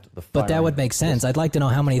event the But that would make sense. I'd like to know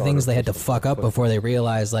how many things they had to fuck up before they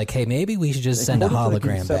realized, like, hey, maybe we should just send a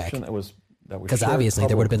hologram back. Because obviously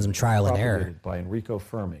there would have been some trial and error. By Enrico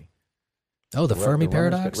Fermi. Oh, the Fermi The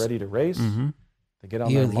runners paradox? Get ready to race. They get on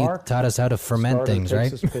He, their he mark. taught us how to ferment starter things, takes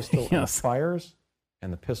right? his pistol and Yes. fires,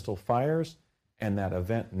 and the pistol fires, and that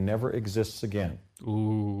event never exists again. The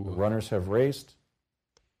Ooh. runners have raced.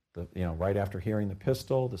 Right after hearing the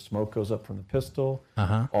pistol, the smoke goes up from the pistol.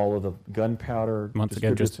 Uh-huh. All of the gunpowder Once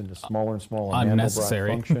again, distributes just into smaller and smaller Unnecessary.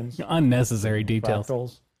 Mandelbrot functions, Unnecessary details.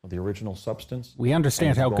 fractals of the original substance. We understand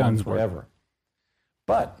and how it's gone guns work. forever.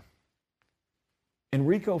 But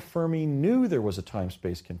Enrico Fermi knew there was a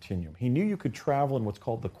time-space continuum. He knew you could travel in what's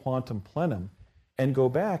called the quantum plenum and go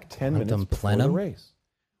back 10 minutes Quantum before the plenum? race,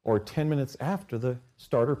 or 10 minutes after the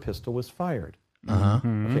starter pistol was fired. Uh-huh.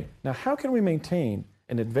 Okay. Now, how can we maintain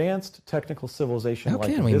an advanced technical civilization How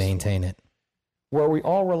like can we this maintain it? one, where we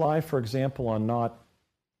all rely, for example, on not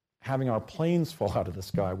having our planes fall out of the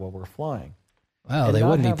sky while we're flying? Well, And they not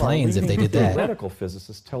wouldn't be have our planes if they leading did that. Theoretical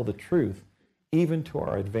physicists tell the truth, even to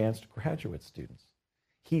our advanced graduate students.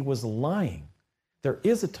 He was lying. There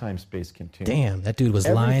is a time-space continuum. Damn, that dude was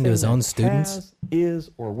lying to his Everything own that students. has,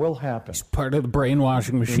 is, or will happen. Part of the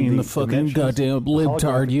brainwashing machine, the fucking dimensions, goddamn the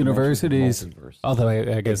libtard holographic universities. dimensions of multiverse Although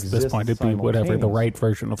I guess at this point it'd be whatever the right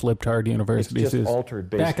version of libtard It's universities just is.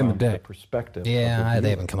 altered based Back in the on day. perspective. Yeah, of the they viewer.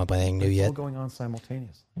 haven't come up with anything new It's all yet. going on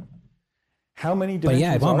simultaneously. How many But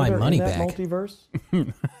yeah, dimensions I want are my there money in that back. multiverse?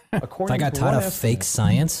 If According I got to taught one of fake estimate-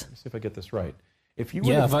 science, Let me see if I get this right. If you were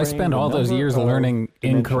Yeah, to if I frame spent the all those number years of learning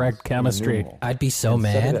dimensions incorrect in a chemistry, numeral I'd be so and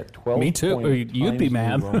set it mad. at 12 me too. point You'd be times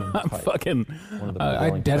mad. New Roman I'm type, fucking. one of the I'd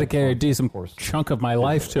prevailing dedicate a type decent course. chunk of my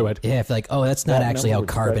life to it. Yeah, if like, oh, that's not That actually number how would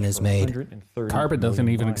carbon stretch is for made. 130 Carbon doesn't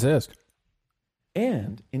million even miles. exist.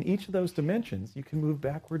 And in each of those dimensions, you can move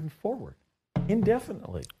backward and forward.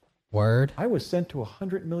 indefinitely. Word. I was sent to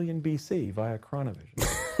 100 million BC via Chronovision.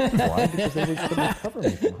 Why? Because they couldn't recover me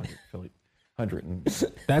from 100 and...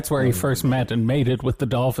 That's where he first met and mated with the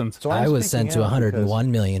dolphins. So I I'm was speaking sent to out 101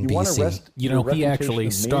 million because you wanna BC. rest You your know, he reputation actually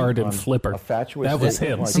of me starred in on Flipper. a fatuous That was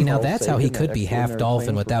statement him. like See, now Carl that's how he Sagan, could that be half extraordinary dolphin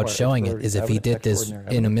claims without require showing it, extraordinary is if he did this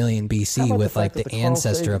extraordinary in a evidence. million How BC about with the like fact that the Carl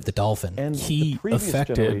ancestor Sagan of the dolphin. and He the previous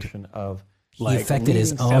affected- generation of He affected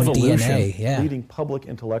his leading own evolution. DNA. Yeah. leading public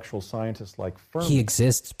intellectual scientists like Fermi He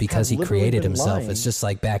exists because he have literally created been himself. lying It's just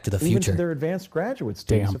like Back to the even Future, to their advanced graduate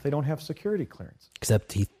students Damn. if they don't have security clearance.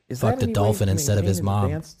 except he Is that fucked a any way dolphin to instead of his maintain an mom.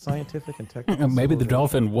 advanced scientific and technical Maybe the civilization?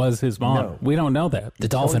 dolphin was his mom. No. We don't know that. The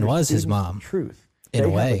Tell dolphin your was his students mom. the truth. In a They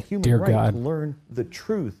have way. human Dear right God. to learn the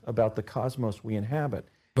truth about the cosmos we inhabit.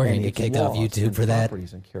 We're gonna and get its kicked off laws YouTube and for that.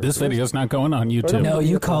 properties and This characteristics. video's not going on YouTube. No,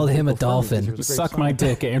 you called him a Fermi because dolphin. he was a great Suck my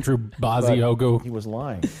scientist. dick, Andrew But Baziogo. he was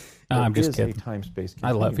lying. I'm There just is kidding. A time-space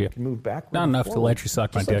I love continuum. you. You can move backward Not and enough to forward. let you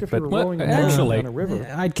suck my Just like dick, if you but were what- rowing a actually- down a river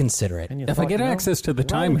I'd consider it. and you If I thought, get you know, access to the rather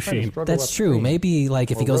time than trying to machine- struggle That's true. upstream Maybe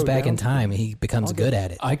like if he or goes row back in downstream, time, he becomes I'll good just-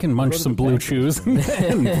 at it. I can munch Go to some the blue bank chews and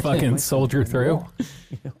and fucking soldier through. walk,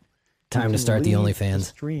 you know. Time You to can start the leave OnlyFans.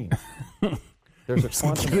 stream. There's a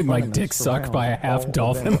quantum getting my fundament dick sucked by a surrounds half all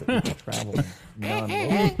dolphin. events that you can travel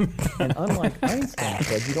non-linear. And unlike Einstein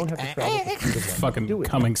said, you don't have to travel at the speed of light to Fucking do it.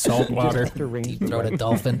 coming salt You just water. have to arrange Deep the throat a right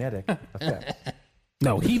dolphin. magnetic effect.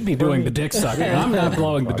 No, he'd be doing the dick sucking. I'm not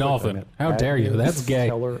blowing the dolphin. How dare you? That's gay.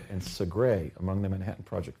 Keller and Segre among the Manhattan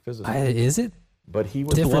Project physicists. Is it? But he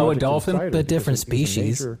was Different- the Blow a project dolphin? insider But different because he was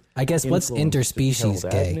a species. major I guess what's influence to interspecies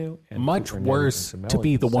Harold gay? Agnew and Much to René worse and to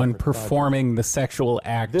be the Gemelli, one separate projects. performing the sexual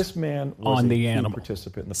act. This man was on a the key animal.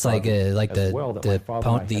 participant in the It's like project the as well, that my father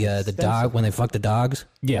and I had the dog extensive- when they fuck the dogs.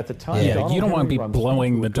 Yeah, At the time, yeah. Donald You don't want to Henry be Rumsfeld,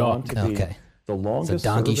 blowing who the had gone dog. to be Okay. The It's a longest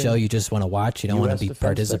donkey show serving you just want to watch. You don't want US to be Defense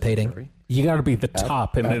participating. Secretary. You got to be the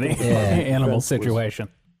top in any after animal defense was situation.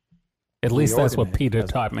 At least that's what reorganized Peter as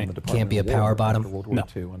taught me. from the Can't be a Department of power War bottom? after World War No.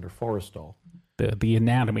 II under Forrestal. The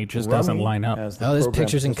anatomy just doesn't Rummy, line up. as the Oh, there's program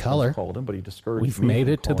pictures in participants color. Called him, but he discouraged We've me made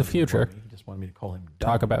from it to the calling him future. Rummy. He just wanted me to call him Don.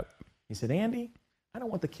 Talk about. He said, Andy, I don't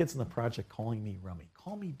want the kids in the project calling me Rummy.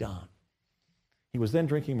 Call me Don. He was then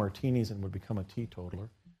drinking martinis and would become a teetotaler.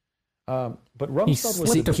 But Rumsfeld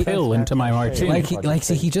was slipped the a pill defense into my attaché martini. on Like Project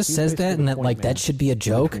see, he Faith. just He's says that, basically and the that like point that man should be a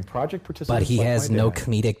joke. between project But participants he like has my no dad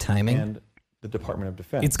comedic timing. and the Department of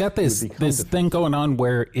Defense. It's got who this would become this defense. thing going on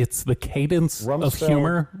where it's the cadence of Rumsfeld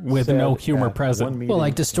humor with said no humor at one present. meeting Well,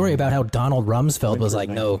 like the story in about how Donald Rumsfeld was like,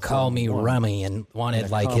 Winter "No, call me 1971, Rummy," and in wanted a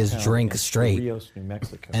like his compound drink in straight, Rios, New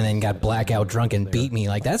Mexico, and then got said, blackout drunk and there. beat me.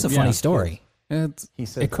 Like that's a Yeah. funny story. He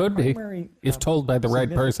said It could the be primary, if told by the right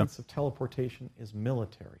person. significance of teleportation is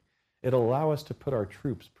military. It'll allow us to put our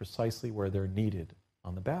troops precisely where they're needed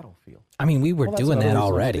on the battlefield. I mean, we were Well, that's doing another that reason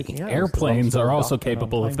I'm already. speaking out, is Airplanes the are Rumsfeld also doctrine on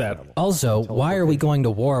capable of time that. travel. Also, why are we going to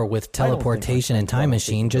war with I don't think teleportation our and time travel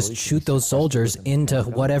machine? Just capability shoot should be those soldiers sequestered within into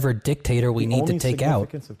the whatever dictator we The need to only take out.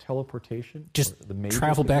 significance of teleportation, Just or the major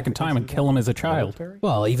travel back in time and significance kill of him as a that, child. military,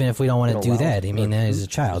 Well, even if we don't want It to do allows that, I our mean, as a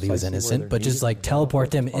troops child, he was precisely where innocent, they're but just needed like on the teleport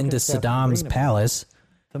them battlefield. into Fucking Captain Saddam's Brain palace,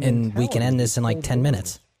 the and we can mentality end this in like told 10 the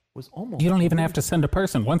minutes. was almost You don't even have amazing. to send a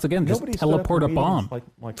person. Once again, just Nobody stood up teleport a in meetings bomb. Like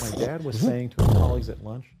my dad was saying to his colleagues at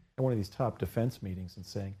lunch at one of these top defense meetings and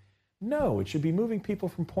saying, no, it should be moving people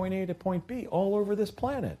from point A to point B all over this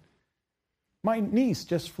planet. My niece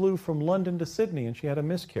just flew from London to Sydney and she had a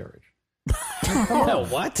miscarriage.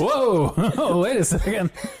 What? Whoa! Oh, wait a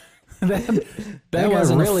second. That got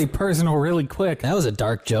wasn't a really personal really quick. That was a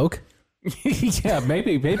dark joke. Yeah,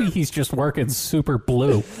 maybe he's just working super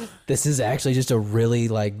blue. This is actually just a really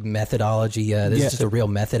like methodology. This Yeah. is just a real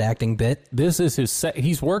method acting bit. This is his set.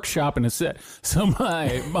 He's workshopping his set. So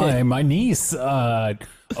my niece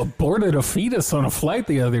aborted a fetus on a flight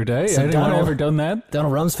the other day. So Anyone Donald- ever done that?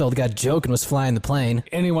 Donald Rumsfeld got joke and was flying the plane.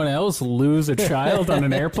 Anyone else lose a child on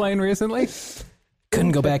an airplane recently?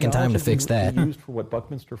 Couldn't go back in time to Technology fix that. Used for what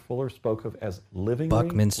Buckminster Fuller spoke of as living.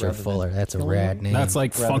 Buckminster Fuller. That's a rad name. That's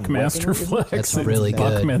like Rather than Funkmaster weaponry, Flex. That's It's really good.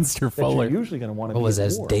 Buckminster That you're Fuller. usually going to want to What be was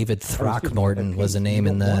at that? war. David Excuse me, Throckmorton at was the peace. name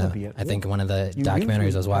You in don't wanna the, be at I think, war. one of the You documentaries I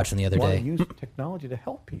was usually watching the other want to day. use technology to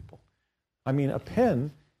help people. I mean, a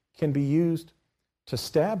pen can be used to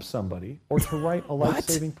stab somebody or to write a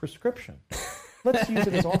life-saving prescription. Let's use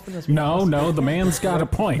it as often as possible. No, the man's got a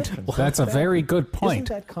point. That's a very good point.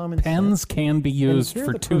 Isn't that common Pens sense? can be And used here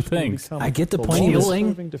for the two person who things. becomes I get the the point he was- Healing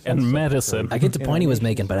longest-serving defense and secretary medicine. I get the in point he our was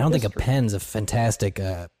making, nation's but I don't think a history. pen's a fantastic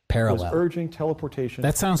Was parallel. urging teleportation.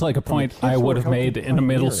 That sounds like a from the point kids I who would were have made helping in a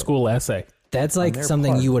middle pioneer it. school essay. That's on like their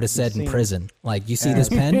something part, you would have be said in seen prison. Like, you see as this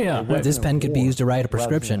pen? Yeah. a This weapon pen of could be war used to write a rather than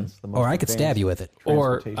prescription, as the most or I could stab advanced you with it.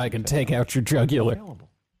 Or transportation I can take technology out your jugular. available.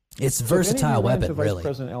 It's So if any of you versatile ran into weapon, Vice really.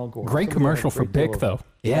 President Al Gore, Great somebody I have a commercial for great deal Bic, of though.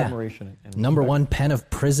 Yeah. admiration and Number respect one pen of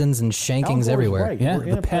prisons and Al shankings Gore's everywhere. right. Yeah, We're in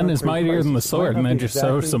the a pen is planetary mightier than the crisis. It might sword, not and then be just shows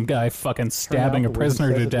exactly some guy fucking turn out stabbing a the way he prisoner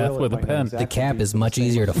says to it death will. with It a might not pen. exactly The cap be is the much same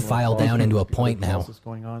easier to as file what down into a the point now. process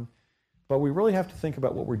going on. But we really have to think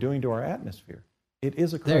about what we're doing to our atmosphere. It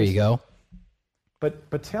is a crisis. There you go.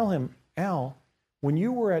 But tell him, Al, when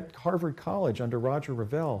you were at Harvard College under Roger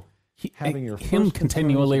Revelle, having your Him first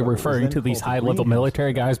continually concerns about what was referring then to these called the high-level greenhouse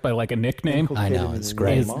military effect guys by like a nickname I know, inculcated it's in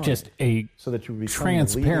great. your is mind just a so that you would become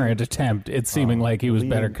transparent the attempt at seeming like he was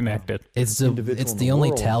better connected. It's individual it's in the the only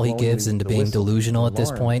world tell he blowing gives the into being whistle delusional at and this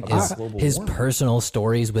alarm point about is global his warming. personal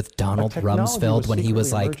stories with Donald Technology Rumsfeld when he was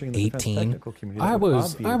secretly like emerging in the defense 18. technical community that I would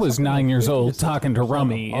was obviate something 9 like years 50 to old talking to 60% of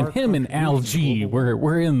Rummy, our and him and Al contribution to G global warming.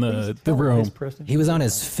 were in Please the tell room. Vice President He was on Clinton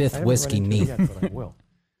his that. fifth I haven't whiskey run into neat. it yet, but I will.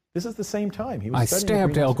 This is the same time. He was I studying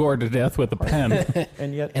stabbed Al greenhouse Gore to death with a pen,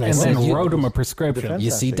 and yet And I and said, then you- wrote him a prescription. Defense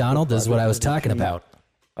You see, Assay Donald, this is what I was project talking would about.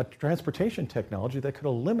 a transportation technology that could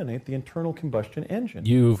eliminate the internal combustion engine.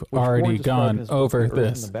 You've which already Gore described gone in his book, over The Earth and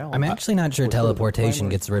this. the Balance, I'm actually not sure was sort of the teleportation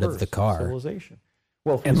primary gets rid of the curse car. civilization.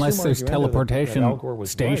 Well, if we Unless assume there's arguendo that teleportation Al Gore was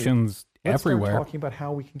stations right, let's start everywhere. talking about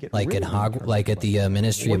how we can get Like rid at of the internal like at the combustion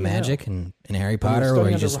Ministry engine. of What do you know? Magic in Harry When we Potter, were where studying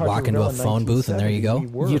you under just Roger walk into a Revelle in phone booth and there you 1970,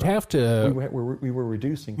 go. we were- You'd have to we were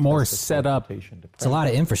reducing more tests of set up- teleportation to It's a lot of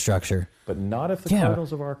practice, infrastructure. but not if the Yeah.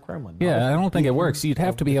 cardinals of our Kremlin. not Yeah, if I don't think it the works. You'd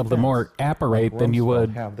have to be defense, able to more like apparate than you Rumsfeld would.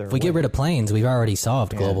 have their If we get way. rid of planes, we've already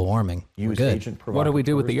solved global And warming. We're use good. agent What do we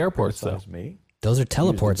do with the provocateurs to airports, though? criticize me, Those are use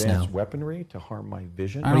teleports now. advanced weaponry to harm my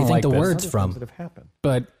vision. I Where do you don't think like the this. word's Other from? things that have happened.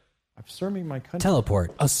 But I'm serving my country.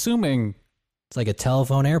 Teleport. assuming, It's like a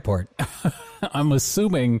telephone airport. I'm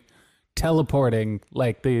assuming teleporting,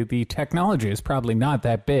 like the technology is probably not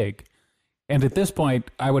that big. And at this point,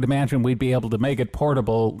 I would imagine we'd be able to make it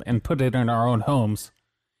portable and put it in our own homes.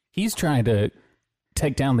 He's trying to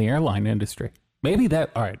take down the airline industry. Maybe that,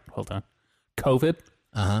 all right, hold on. COVID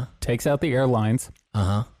Uh-huh. takes out the airlines.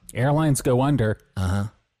 Uh-huh. Airlines go under. Uh-huh.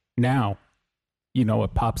 Now, you know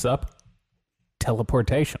what pops up?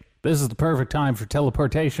 Teleportation. This is the perfect time for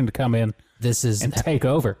teleportation to come in This is and take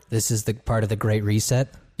over. the part of the Great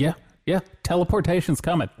Reset. Yeah, yeah. Teleportation's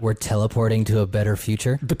coming. We're teleporting to a better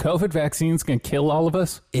future. The COVID vaccine's going to kill all of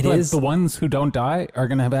us. It but is. the ones who don't die are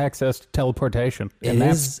going to have access to teleportation. It And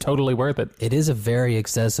that's is. totally worth it. It is a very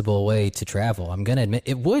accessible way to travel. I'm going to admit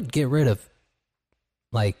it would get rid of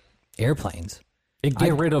like airplanes. It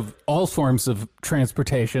get rid of all forms of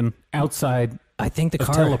transportation outside I think the of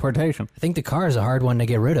car teleportation. I think the car is a hard one to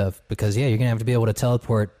get rid of because yeah, you're going to have to be able to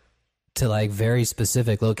teleport to like very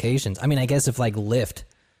specific locations. I mean, I guess if like Lyft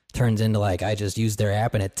turns into like I just use their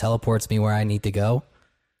app and it teleports me where I need to go.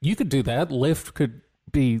 You could do that. Lyft could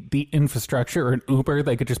be the infrastructure, or an Uber.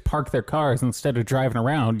 They could just park their cars instead of driving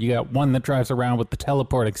around. You got one that drives around with the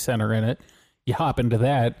teleporting center in it. You hop into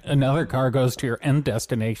that. Another car goes to your end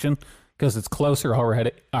destination because it's closer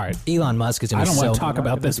already. All right. Elon Musk is going I to be don't so want to talk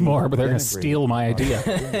about this more, but they're going to denigrating steal my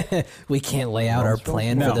idea. we can't lay out our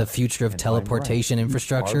plan No. for the future of And I'm teleportation right.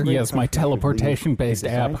 infrastructure. Our Yes, my country should lead teleportation-based a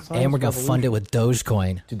design app. science And we're going to fund it revolution with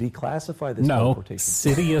Dogecoin. to declassify this No, teleportation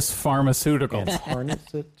Sidious Pharmaceuticals. and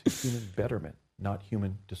harness it to human betterment, not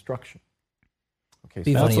human destruction. Okay,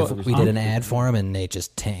 Be so funny that's if what we was- did an ad for him and it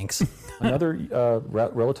just tanks. Another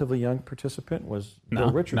relatively young participant was No,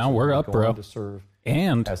 Bill Richardson. now we're who up, would go bro. on to serve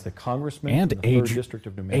And as the congressman and from the 3rd age District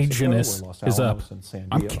of New Mexico, ageness where Los is up. Alamos and Sandia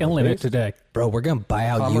I'm are killing it based. today. Bro, we're going to buy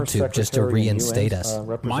out Commerce YouTube just to Secretary and reinstate UN's, us. My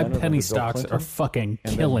representative penny under Bill stocks Clinton, are fucking and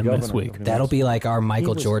then killing governor this of week. New That'll be Mexico. like our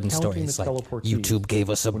Michael was Jordan counting story. the It's like teleportees YouTube gave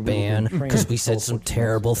us a when we were ban being trained because we to said some teleport to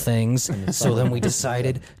terrible Mexico. things. And the So then we scientist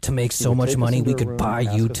decided said, to make he so would much take us money into we a could room, buy ask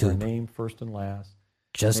us our YouTube name first and last,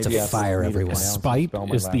 just to maybe ask fire me to everyone. pronounce and Spite spell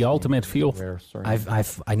my is last the name ultimate with a fuel. rare surname.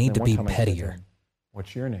 I need And to one be time I said to pettier. him,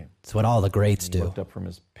 "What's your name?" It's what all the greats And he do. looked up from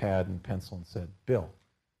his pad and pencil and said, "Bill."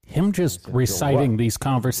 Him just I said, "Bill reciting what?" these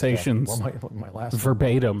conversations Well, my last name.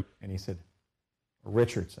 verbatim And he said,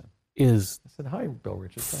 "Richardson." is I said, "Hi, Bill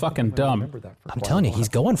Richardson." Fucking I think I might dumb. remember that for I'm quite telling a you, he's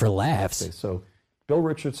while. going for laughs. Okay, so Bill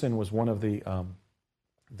Richardson was one of the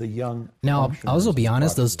young. Now, I'll functionaries also be of the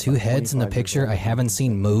honest, those project, two about heads in the 25 years picture old. I haven't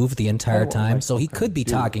seen move the entire what time, Mike so he was could be trying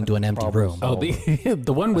to do talking to an empty problem room. oh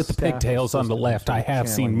the one with the staff pigtails on the assistant left. I sort of have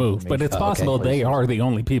seen channeling move, but it's information possible to they places, are the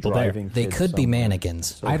only people there. driving They kids could be somewhere.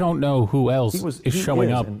 mannequins. So I don't know who else he is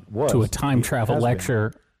showing up and was, to a time he travel has been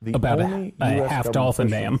lecture the about only a US half government dolphin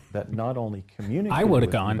official dam. that not only communicated I would've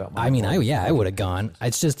with me gone. about my I mean, project, I would have gone.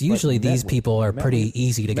 It's just usually met these with- people are met pretty with-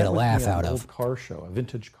 easy to get met a with me laugh at an out old of. car show, a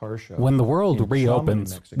vintage car show. When the world in Chamonix,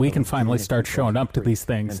 reopens, Mexico, we can finally between start showing up to 1923. these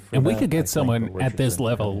things, for and we that, could I get thank someone Bill at this Richardson for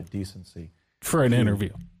level having the decency for an to interview.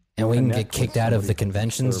 And we can get kicked out of the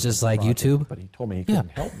conventions just like YouTube? But he told me he couldn't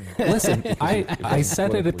help me. Listen, I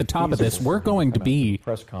said it at the top of this. We're going to be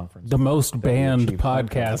the most banned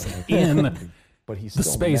podcast in the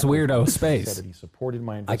Space Weirdo space.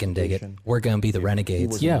 I can dig it. We're going to be the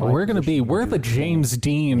renegades. Yeah, we're the James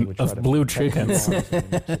Dean of Blue Chickens.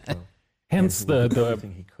 Hence the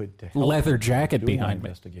leather jacket behind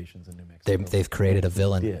me. They've created a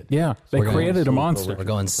villain. Yeah, they created a monster. We're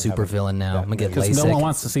going super villain now. I'm going to get Because no one LASIK.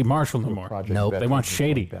 wants to see Marshall no more. Nope. They want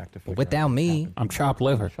Shady. But without me, I'm chopped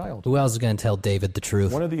liver. who else is going to tell David the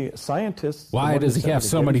truth? One of the scientists. Why does he have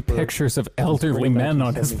so many pictures of elderly men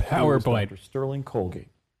on his PowerPoint? Dr. Sterling Colgate.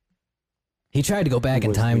 He tried to go back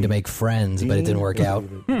in time to make friends, but it didn't work out.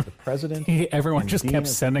 The president. Everyone just kept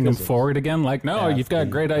sending him forward again. Like, no, you've got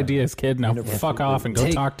great ideas, kid. Now fuck off and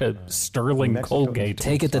go talk to Sterling Colgate.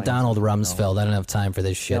 Take it to Donald Rumsfeld. I don't have time for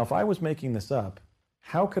this shit. Now, if I was making this up,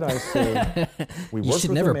 how could I say we You worked should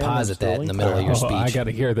with never a man named posit that in Sterling the middle of your Colgate? I speech. got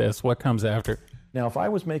to hear this. What comes after? Now, if I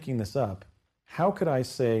was making this up, how could I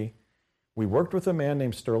say we worked with a man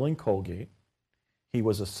named Sterling Colgate? He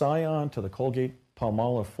was a scion to the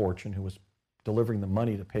Colgate-Palmolive fortune who was delivering the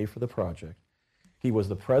money to pay for the project. He was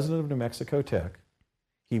the president of New Mexico Tech.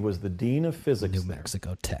 He was the dean of physics New there.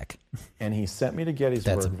 Mexico Tech. And he sent me to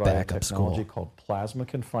Gettysburg That's a via backup technology school. called plasma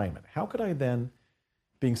confinement. How could I then,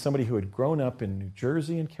 being somebody who had grown up in New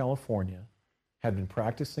Jersey and California, had been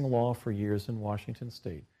practicing law for years in Washington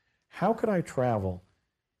State, how could I travel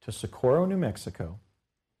to Socorro, New Mexico,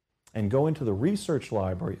 and go into the research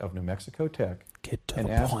library of New Mexico Tech Get to and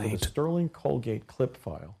the ask for point. the Sterling Colgate clip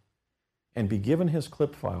file, and be given his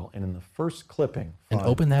clip file, and in the first clipping, And find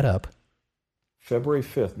open that up. February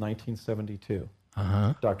 5th, 1972,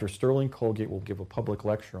 Uh-huh. Dr. Sterling Colgate will give a public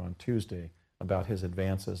lecture on Tuesday about his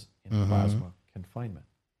advances in Mm-hmm. plasma confinement.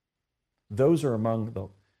 Those are among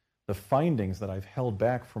the findings that I've held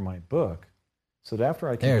back from my book, so that after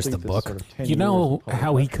I complete There's the this book. sort of 10 You know years of public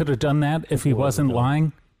how he lecture, could have done that if he people wasn't would have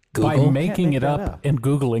lying? By Google? making Can't it make up that up. and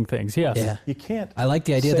Googling things. Yes. Yeah. You can't. I like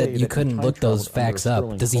the idea say that you couldn't time look those traveled under facts up.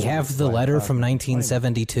 Sterling Does he Colgate have the by letter plasma from confinement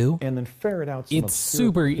 1972? and then ferret out some It's obscure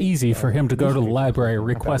super easy for him to go to the newspaper library, about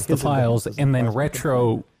request the his files, advances in and then plasma retro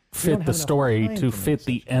confinement. We don't fit have the enough story time to for fit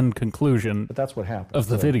the such end conclusion But that's what happened. of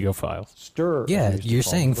the So video files. Stir. Yeah, used to you're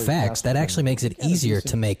call saying him, very facts. That fascinating. actually makes it He had a easier to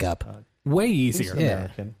decent, make up. Way decent easier. Yeah.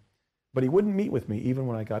 American, but he wouldn't meet with me even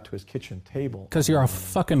when I got to his kitchen table. Because you're a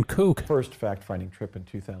fucking kook. First fact-finding trip in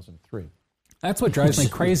 2003. That's what drives me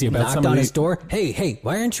crazy about Knocked some of on these. his door. Hey,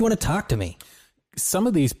 why aren't you want to talk to me? Some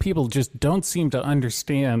of these people just don't seem to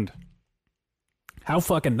understand how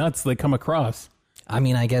fucking nuts they come across. I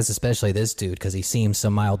mean, I guess especially this dude, because he seems so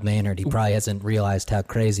mild-mannered. He probably hasn't realized how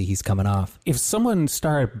crazy he's coming off. If someone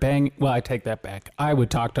started banging, well, I take that back. I would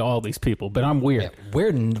talk to all these people, but I'm weird.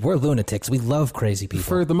 We're lunatics. We love crazy people.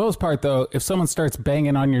 For the most part, though, if someone starts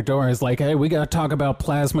banging on your door, is like, "Hey, we got to talk about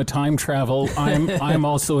plasma time travel. I'm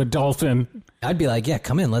also a dolphin." I'd be like, yeah,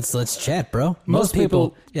 come in. Let's chat, bro. Most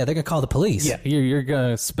people- yeah, they're going to call the police. Yeah, you're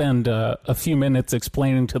gonna spend a few minutes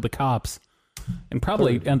explaining to the cops, and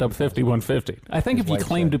probably end up 5150. I think if you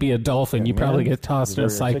claim to be a dolphin, you probably get tossed in a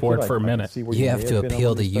psych ward for a minute. You have to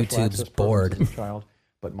appeal to YouTube's board. Child,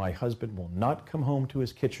 but my husband will not come home to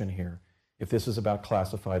his kitchen here if this is about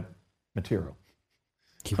classified material.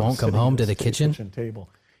 He won't come Sitting home at to the the kitchen? table.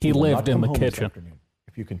 He will lived not in come the home this kitchen. afternoon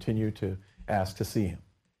if you continue to ask to see him.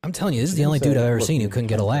 I'm telling you, this is the He only didn't dude I've say, ever "Look, seen who you couldn't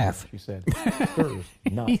get a can't come." laugh. She said, "Sir is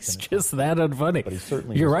not He's gonna just that unfunny. But he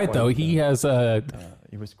certainly You're was right, quite, though. He has a.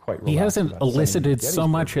 he was quite He relaxed hasn't about saying elicited so Gettysburg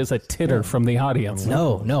much as a titter from the audience.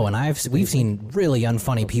 No, and we've seen really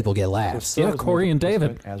unfunny people get laughs. Yeah, Corey and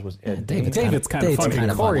David. As was Ed David's Davis. David's kind of David's funny.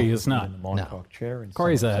 kinda Corey funny. is not. In the Montauk chair in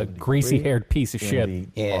Corey's a 1973, greasy-haired piece of in shit.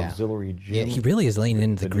 the Yeah. auxiliary gym. Yeah, he really is leaning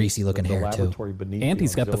into the beneath greasy-looking the hair, too. laboratory beneath And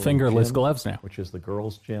he's got the auxiliary fingerless gym, gloves now. which is the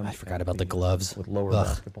girls' gym. I forgot at about the gloves. With lower Ugh.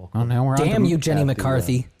 basketball. Oh, now we're on Damn to, you, Jenny at the,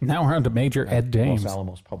 McCarthy. Now we're on to Major Ed Dames. Los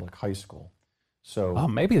Alamos Public High School. So Oh,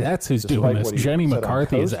 maybe that's who's despite doing this. what he Jenny said on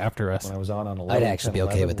McCarthy is Coast, after us. When I was on 11, I'd actually be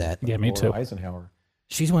okay with 10, that. Yeah, me Laura too. Eisenhower.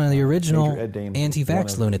 She's one of the original Major Ed Dames was one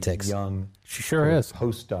anti-vax of the lunatics. Young She sure sort of is.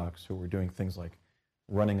 postdocs who were doing things like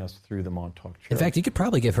running us through the Montauk chair. In fact, you could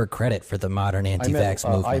probably give her credit for the modern anti-vax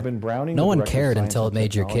movement. Ivan Browning, No the one director of cared science until and it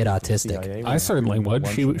made your kid technology for autistic. CIA, I certainly would.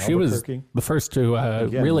 lunch She in she was Albuquerque. the first to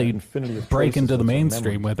Again, really that infinity of break traces into the of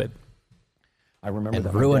mainstream memory. with it. I remember And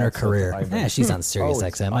that my ruin dad her said to career. Ivan, Yeah, she's on Sirius "Oh,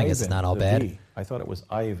 it's XM. I guess it's Ivan, not all the bad." V." I thought it was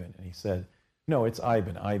Ivan, and he said, "No, it's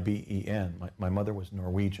Ivan, I-B-E-N." My mother was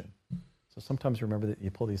Norwegian, So sometimes remember that you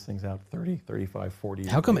pull these things out 30, 35, 40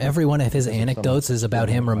 years How come later. every one of his Because of anecdotes some is about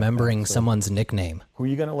him like that. remembering So someone's nickname? who are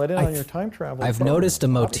you going to let in on your time travel? I've program? noticed a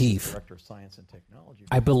Obviously, motif. the Director of Science and Technology.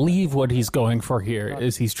 I believe what he's going for here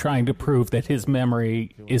is he's trying to prove that his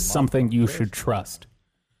memory is something you should trust.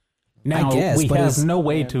 Now, guess, we but have is- no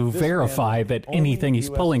way And to this man verify is that only anything he's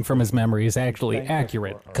US pulling from his memory is citizen actually banker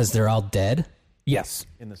accurate. for our Because they're all dead? Yes.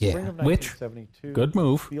 In the Yeah. spring of Which, 1972, good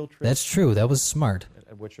move. field trip That's true. That was smart.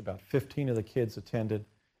 at which about 15 of the kids attended.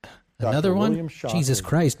 Another Dr. one? William Shockley Jesus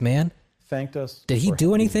Christ, man. Thanked us. Did he for do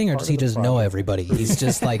being anything, or part does he of the just know project. everybody? He's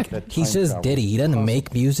just like, That he's time just travel Diddy. He doesn't possible.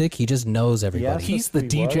 make music. He just knows everybody. Yes. He's the Who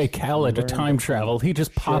he was, DJ Khaled we of learned time that travel. He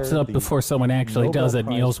just pops shared up the before someone actually Nobel does it and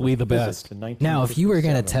Prize yells, for "We the physics best." in Now, if you were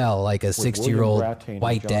going to 1957 tell like a with William 60-year-old Brattain and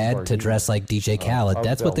white John dad to Bardeen, dress like DJ Khaled, of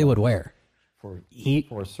that's what they would wear. For, He-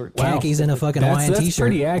 for a certain Khakis and a fucking Hawaiian That's t-shirt.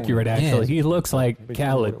 pretty accurate, actually. Yeah. He looks like But you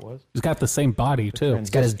know what Khaled. it was? He's got the same body, too.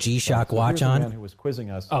 He's got his G-Shock watch here's a on. man who was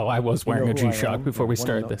quizzing us. Oh, I was You know wearing a who I G-Shock am? before we You won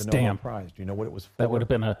started the this. Nobel Damn. Prize. Do you know what it was for? That would have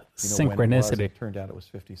been a You know when it was? synchronicity. It turned out it was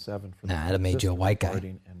 57 for the Nah, that made you a white guy.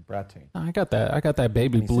 Bardeen and Brattain. I got that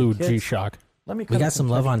baby And he said, blue "Kids, G-Shock. Let me We kind got of some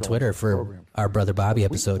love on contextualize Twitter the for program. our Brother Bobby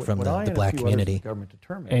episode from What I the and a black few others in the community. government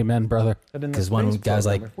determined Amen, brother. that in the Because one space guy's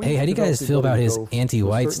like, program, if we hey, how do you develop guys the feel about ability his to go to a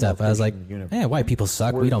anti-white certain stuff? I was like, location in the universe, yeah, white people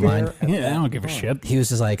suck. we're We don't mind. there at Yeah, I don't that give a time. shit. He was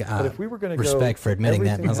just like, But if we were going to respect for admitting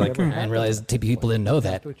that. And I was like, I everything didn't realize happened people didn't know we have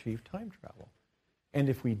that. to achieve time travel. And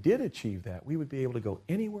if we did achieve that, we would be able to go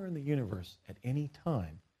anywhere in the universe at any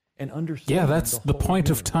time and understand. Yeah, that's the whole point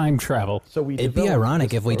of universe. time travel. So we It'd be developed ironic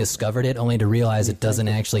this if we program. discovered it only to realize it doesn't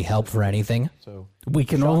actually help for anything. So We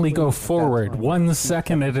can Shockley only go at that forward time 1 was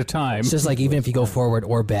second at a time. It's just like even if you go forward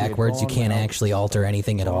or backwards, you gone can't out actually alter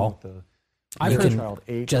anything at all. with the I've You heard- can child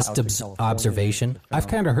age just out to obs- California, observation. I've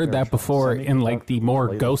kind of heard that before in like the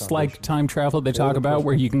more ghost-like time travel they talk about,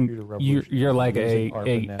 where you can you're like a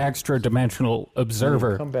extra dimensional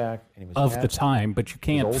observer of the time, but you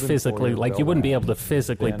can't physically, like you wouldn't be able to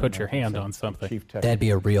physically put your hand on something. That'd be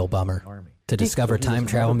a real bummer. To discover time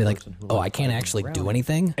travel and be like, oh, I can't actually do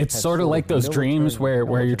anything? It's sort of like those dreams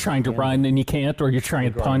where you're trying to run and you can't, or you're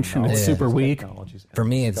trying to punch and it's Yeah. super weak. For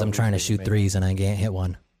me, it's I'm trying to shoot threes and I can't hit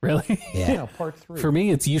one. Really? Yeah. Part 3. For me,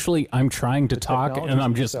 it's usually I'm trying to talk and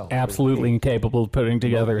I'm just absolutely incapable of putting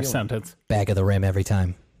together a sentence. Back of the rim every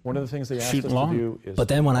time. One of the things they asked Shoot us long. to do is But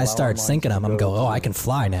then when I allow start our minds sinking them, to I'm go go, oh, to I can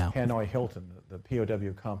fly now. Hanoi Hilton, the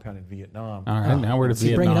POW compound in Vietnam. All right, now we're to Is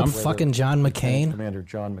he bringing up Vietnam. fucking John McCain? Commander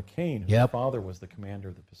John McCain, whose Yep. father was the commander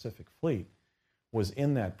of the Pacific Fleet, was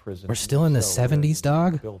in that prison. We're still in the cell 70s,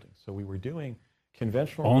 dog? Building. So we were doing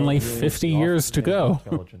conventional. Only remote viewing 50 and years to off-command go.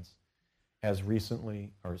 Intelligence as recently,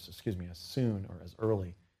 or excuse me, as soon or as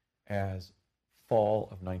early as fall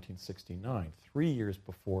of 1969, 3 years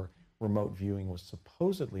before remote viewing was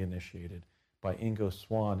supposedly initiated by Ingo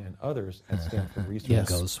Swann and others at Stanford Research Yes.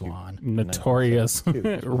 Ingo Institute Swann. in Notorious,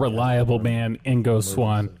 1972. reliable man, Ingo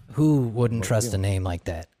Swann. Who wouldn't trust a name like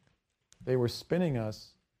that? They were spinning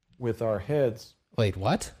us with our heads. Wait,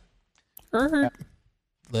 what?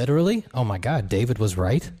 Literally? Oh my God, David was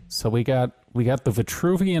right. So we got the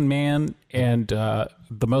Vitruvian Man and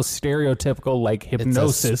the most stereotypical like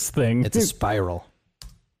hypnosis thing. It's a spiral.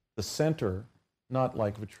 The center, not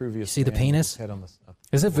like Vitruvius. See the Man with penis? his head on the-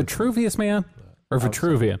 Is it Vitruvius Man or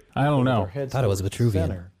Vitruvian? I don't Our know. heads Thought it was at the Vitruvian.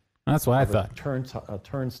 center That's what I of a thought.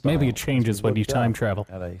 turnstile. Maybe it changes As we when you looked time up travel.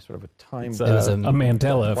 At a sort of a time. It's was a a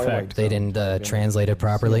Mandela Twilight effect. They didn't translate it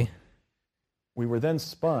properly. We were then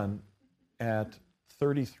spun at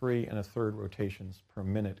 33 1/3 rotations per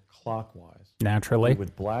minute clockwise. We Naturally.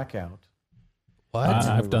 would black out. What?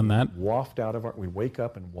 I've done that. We wake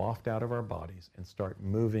up and waft out of our bodies and start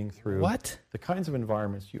moving through What? the kinds of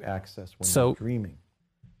environments you access when So- you're dreaming.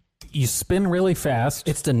 You spin really fast.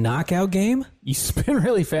 It's the knockout game? You spin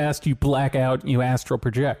really fast, you black out, you astral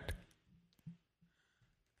project.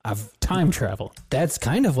 Time travel. That's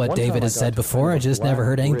kind of what One time David I has got said to before. climb I a just never black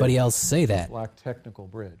heard anybody bridge, else say that. Black technical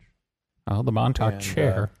bridge. Oh, the Montauk And,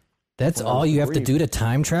 chair. That's when I all was you have to briefed, do to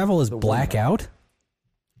time travel is the black window.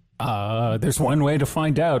 out? There's one way to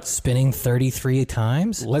find out. Spinning 33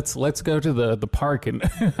 times? Let's go to the park and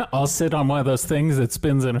I'll sit on one of those things that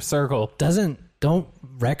spins in a circle. Don't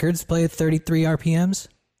records play at 33 RPMs?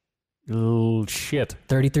 Oh, shit.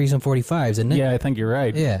 33s and 45s, isn't it? Yeah, I think you're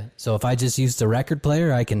right. Yeah. So if I just use the record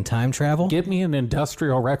player, I can time travel? Get me an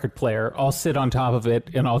industrial record player. I'll sit on top of it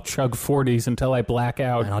and I'll chug 40s until I black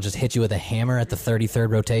out. And I'll just hit you with a hammer at the 33rd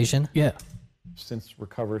rotation? Yeah. Since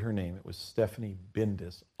recovered her name, it was Stephanie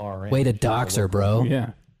Bindis, RN. Way to She was a dox her, local, bro.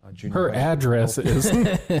 Yeah. junior Her high address school is.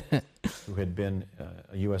 who had been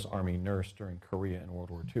a U.S. Army nurse during Korea and World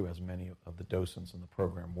War II, as many of the docents in the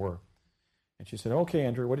program were. And she said, okay,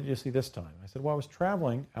 Andrew, what did you see this time? I said, well, I was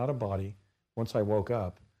traveling out of body once I woke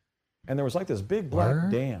up, and there was like this big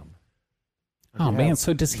black dam. Oh, man.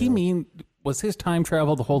 So does he mean, was his time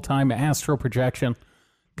travel the whole time astral projection?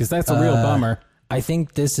 Because that's a real bummer. I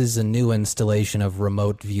think this is a new installation of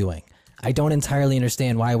remote viewing. I don't entirely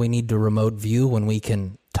understand why we need to remote view when we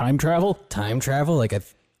can Time travel? time travel. Like, I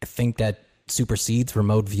think that supersedes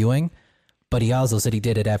remote viewing. But he also said he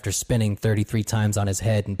did it after spinning 33 times on his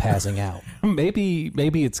head and passing out. Maybe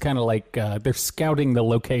it's kind of like they're scouting the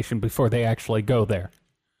location before they actually go there.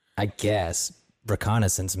 I guess.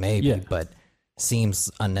 Reconnaissance, maybe, Yeah. but seems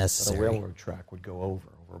A unnecessary. railroad track would go over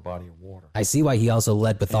a body of water. I see why he also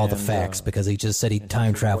led with all the And, facts, because he just said he And she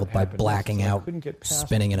time said, traveled "What by happened was blacking I out, couldn't get past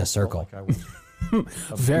spinning it. in a I felt circle. like I was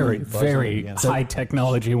a Very, bee buzzing very against high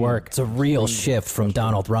technology work. It's a real shift from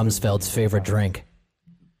Donald Rumsfeld's favorite drink.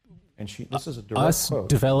 And this is a direct Us quote.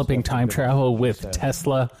 developing Stephanie time Devine. travel She with said,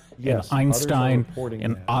 Tesla "Yes, and Einstein others are reporting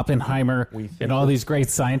and that. Oppenheimer We think and all that these great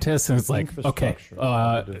scientists, and it's the like, okay, infrastructure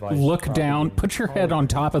of the device look probably down, in put your the head on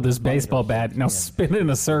top of this hologram baseball might bat, have now been spin in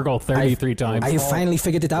a circle 33 times, I finally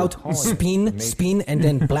figured it out. calling it Spin, the spin, and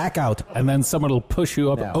then blackout. and then someone will push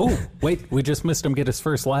you up. Now- Oh, wait, we just missed him get his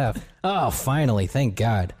first laugh. Oh, finally, thank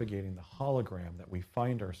God. Propagating the hologram that we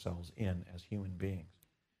find ourselves in as human beings.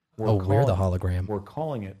 We're the hologram. We're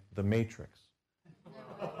calling it the Matrix.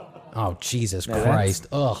 Oh, Jesus Now Christ.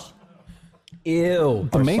 Ugh. Ew.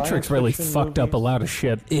 The Our Matrix science really fiction fucked up a movies lot of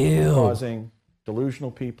shit. Ew. causing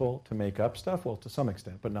delusional people to make up stuff. Well, to some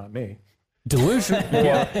extent, but not me. Delusion.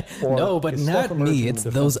 Yeah. Or No, but it's not me. self-emergent It's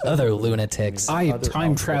defense those other mechanisms lunatics. I, a other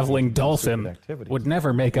time-traveling outside dolphin, stupid activities would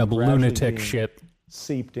never make up gradually lunatic being shit.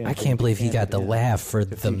 seeped in. I can't believe he got the laugh for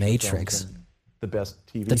The Matrix. The best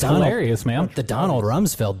TV. The It's Donald- hilarious, man. The Donald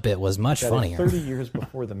Rumsfeld bit was much That is funnier. 30 years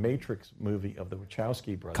before the Matrix movie of the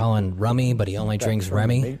Wachowski brothers. Calling Rummy, but he only That drinks term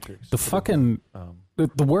Remy. Matrix The should have fucking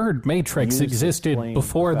the word Matrix used to existed explain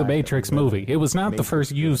before the the fact that Matrix we live movie. in It was not the Matrix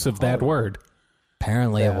first use of that hologram. word.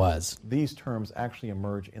 Apparently it that was. These terms actually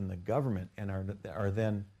emerge in the government and are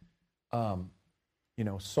then,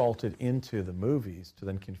 salted into the movies to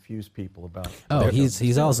then confuse people about. Oh,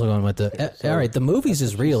 he's also going with the. so all right, the movies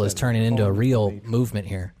that's is what she real is said. turning into a Calling it real the Matrix. movement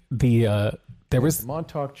here. The there was. The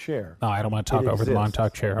Montauk chair. Oh, I don't want to talk It over the exists.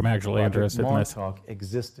 Montauk chair. I'm actually Project interested in this. Montauk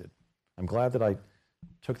existed. I'm glad that I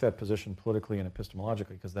took that position politically and epistemologically,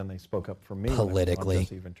 because then they spoke up for me. when I was on Politically.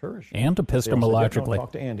 Jesse Ventura's show. And They all said, "Yeah, epistemologically. don't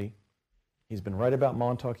talk to Andy. He's been right about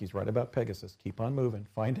Montauk. He's right about Pegasus. Keep on moving.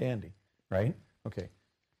 Find Andy." Right? Okay.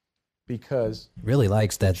 Because Really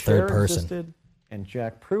likes that chair third person. existed and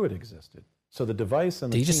Jack Pruitt existed. So the device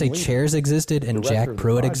and the Did you just say team leader, chairs existed and director Jack of the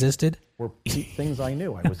Pruitt project, existed? were things I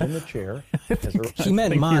knew. I was in the chair. As a, He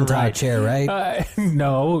meant think you're Montauk right. chair, right?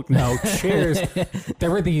 No, chairs.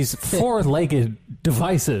 There were these four-legged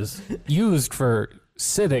devices used for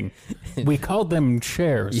sitting. We called them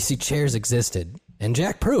chairs. You see, chairs existed, and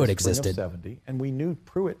Jack Pruitt spring existed. of 70, and we knew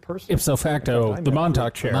Pruitt personally. Ipso facto, In fact, I the met Montauk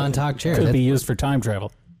Pruitt. chair Montauk chair. could that- be used for time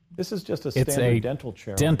travel. This is just a It's standard a dental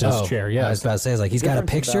chair. dentist chair, I was yes. about to say, he's got a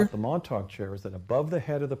Difference picture. about the Montauk chair is that above the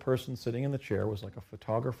head of the person sitting in the chair was like a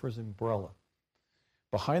photographer's umbrella.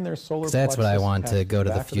 Behind their solar That's what I plexus want to past go to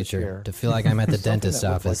the back of future, chair, to feel like I'm at the something dentist's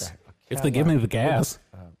that looked like office. a If they give me the Cadillac gas.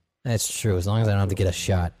 That's true, as long as I don't have to get a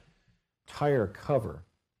shot. tire cover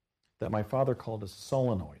that my father called a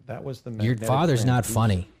solenoid. That was the Your magnetic father's not transducer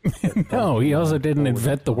funny. that No, he also didn't forward.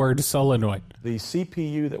 invent the word solenoid. The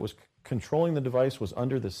CPU that was controlling the device was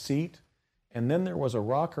under the seat, and then there was a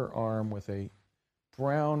rocker arm with a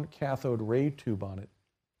brown cathode ray tube on it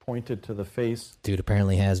pointed to the face Dude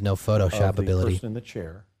apparently has no of Photoshop the ability. person in the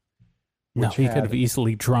chair. No, which he could had have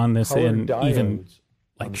easily drawn this colored in diodes even on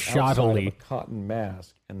like the outside of shoddily. a cotton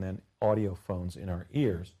mask, and then audio phones in our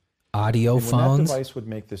ears. Audio And when that phones? device would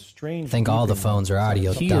make this strange. Think all the beeping phones are noise,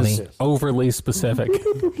 audio, He dummy. is overly specific.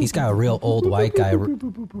 He's got a real old white guy.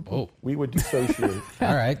 we would dissociate,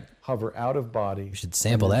 All right. hover out of body. You should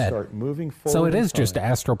sample that. Start moving forward. So it in is just time,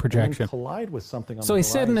 astral and then projection. collide with something on So the he's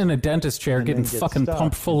sitting in a dentist chair and getting then get fucking stuck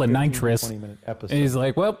pumped full of in 15 to nitrous. 20-minute episodes. And he's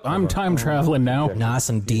like, well, I'm our time own traveling now. projection. NOS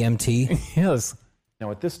and DMT. Yes. Now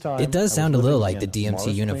at this time, It I does was sound a little living like the in DMT Morris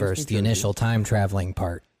Plains, universe, New the Jersey. initial time traveling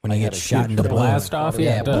part, when I you had get a shot huge into the family. balloon. Blast off, My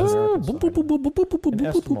yeah, father it was does. American side. An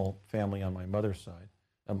Eskimo family on my mother's side.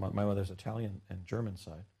 My mother's Italian and German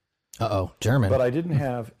side. Uh-oh, German. But I didn't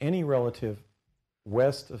have any relative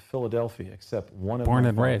west of Philadelphia except one of Born my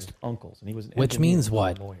and father's raised. uncles, and he was an Which engineer means and a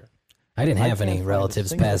what? lawyer. I didn't I have can't any find a relatives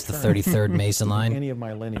single past the term 33rd Mason in line. any of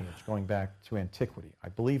my lineage going back to antiquity. I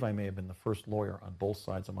believe I may have been the first lawyer on both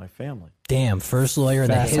sides of my family. Damn, first lawyer in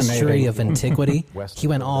the history Fascinating. of antiquity. West He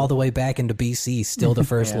went of all the way back into BC, still the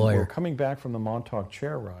first And we're lawyer. coming back from the Montauk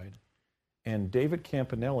chair ride, And David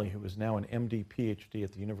Campanelli, who is now an MD, PhD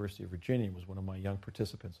at the University of Virginia, was one of my young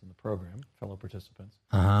participants in the program, fellow participants.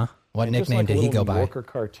 What And nickname did he go by? New Yorker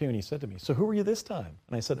cartoon, he said to me, "So who were you this time?"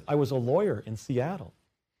 And I said, "I was a lawyer in Seattle."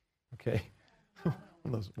 Okay.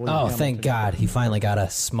 Oh, thank God. He finally got a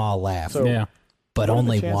small laugh. So, Yeah. But what are the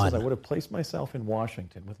only chances one. I would have placed myself in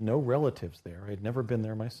Washington with no relatives there. I had never been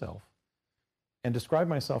there myself. And described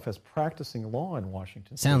myself as practicing law in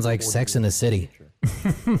Washington. Sounds like Sex in the City.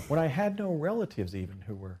 When I had no relatives even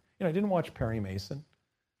who were, I didn't watch Perry Mason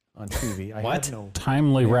on TV. I What? had no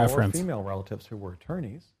Timely male or reference. female relatives who were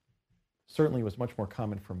attorneys. Certainly it was much more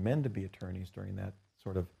common for men to be attorneys during that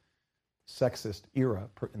sort of sexist era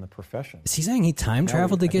in the profession. Is he saying he time Now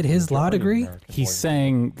traveled to I get think his the law majority of degree? American He's lawyers-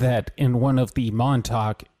 saying that in one of the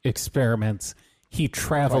Montauk experiments, he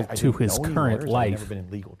traveled I to didn't his know any current lawyers. I'd life. never been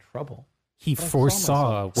in legal trouble. He But I saw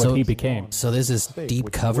foresaw myself what he So- became, So this is Fate, deep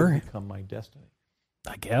which cover? would become my destiny.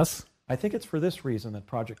 I guess. I think it's for this reason that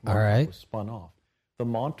Project All Montauk right. was spun off. The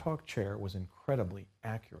Montauk chair was incredibly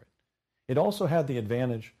accurate. It also had the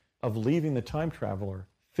advantage of leaving the time traveler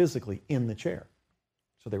physically in the chair.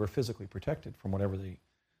 So they were physically protected from whatever the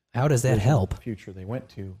How does that vision of help? the future they went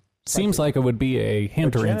to. Seems like it would be a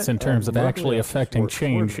hindrance in terms of actually affecting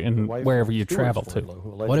change in wherever you travel to.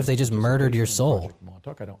 What if they just murdered your soul?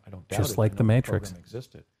 I don't doubt Just it, like even The though Matrix. program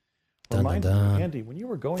existed. Dun, dun, Reminds me, dun. Andy, when you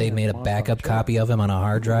were going They on made a Montauk backup chair, copy of him on a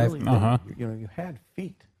hard you drive? really did. You had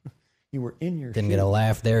feet. You were in your Didn't get a shoes,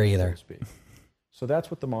 laugh there so either. to speak. So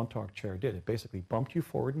that's what the Montauk chair did. It basically bumped you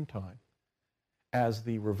forward in time as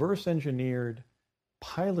the reverse engineered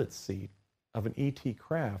pilot seat of an ET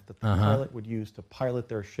craft that the pilot would use to pilot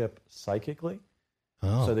their ship psychically.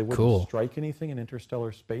 Oh, So they wouldn't cool. strike anything in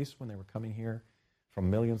interstellar space when they were coming here from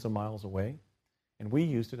millions of miles away. And we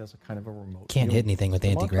used it as a kind of a remote. Can't view. hit anything with The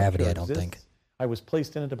Montauk anti-gravity, chair I don't think. exists. I was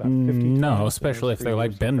placed in it about 50 times. No, especially if they're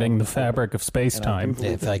like bending the fabric of space-time. Yeah,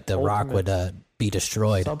 if like the rock would be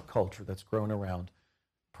destroyed. Subculture that's grown around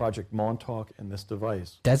Project Montauk and this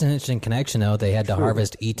device. That's an interesting connection, though. They had to True,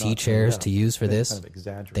 harvest ET not- chairs yeah, to use for they this. kind of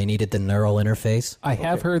exaggerate. They needed the neural interface. I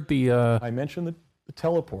have Okay. heard the I mentioned the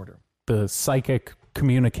teleporter. psychic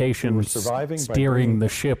communication We were surviving by steering bringing the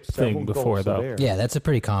ship several thing before, gulps of though. air Yeah, that's a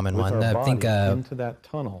pretty common with one. our I think body into that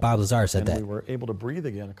tunnel. Bob Lazar said and that. we were able to breathe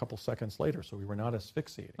again a couple seconds later, so we were not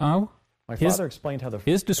asphyxiating. Oh, My his- father explained how the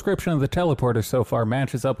his description of the teleporter so far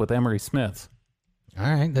matches up with Emery Smith's. All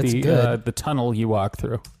right, that's the good. the tunnel you walk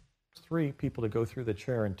through. 3 people to go through the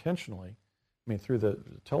chair intentionally, through the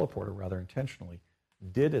teleporter rather intentionally,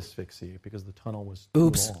 did asphyxiate because the tunnel was too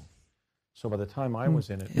Oops. long. So by the time I was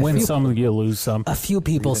in it, Win few- some, you lose some. A few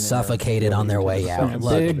people breathing in there, suffocated on their breathing way into the out. second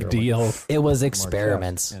Look, sector, Big like, deal. it was from our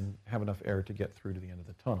experiments. chest and have enough air to get through to the end of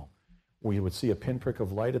the tunnel. We would see a pinprick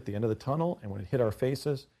of light at the end of the tunnel, and when it hit our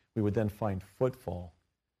faces, we would then find footfall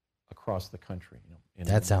across the country. In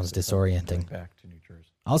That sounds Mississippi, going disorienting. Back to New Jersey.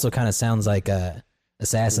 Also, kind of sounds like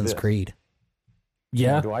Assassin's This. Creed.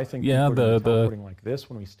 Yeah, Now, do I think yeah. people are gonna be The teleporting like this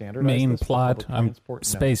when we standardize main this for plot. public I'm transport? No.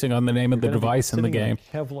 spacing on the name of You're the gonna be device in the sitting game.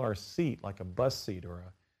 a Kevlar seat, like a bus seat or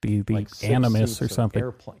a The like 6 Animus seats or of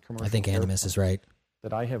something. I think Animus is right.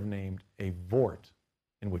 That I have named a VORT,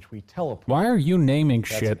 in which we teleport. Why are you naming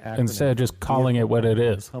That's shit an acronym instead of just for calling it what it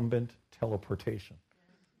Vehicle is? Incumbent teleportation.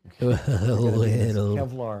 Little.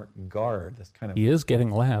 Kevlar guard, this kind of He is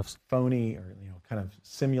getting laughs. phony or kind of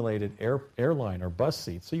simulated airline or bus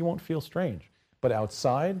seat, so you won't feel strange. But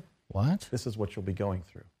outside, What? this is what you'll be going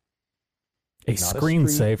through. A Not street,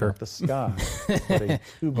 screensaver. not the sky, but a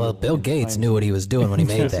tubular Well, Bill in Gates time knew what he was doing when he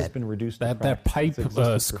made This has that. been reduced to That pipe practice. It's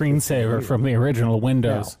existed for 50 screensaver years. from the original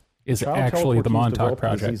Windows is Child actually the teleportees Montauk develop a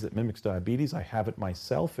project. disease that mimics diabetes. I have it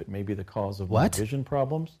myself. It may be the cause of What? my vision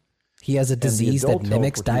problems. He has a And the disease that adult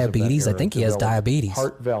mimics teleportees of that diabetes. I era think he has developed diabetes.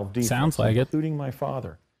 Heart valve defects, Sounds like it. including my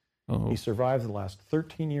father. Oh, He survived the last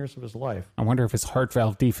 13 years of his life. I wonder if his heart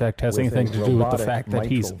valve defect has With anything a to do with the robotic fact that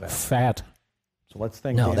he's mitral valve. fat. So let's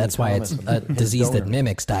thank No, Danny that's why Thomas it's and a his disease that donors,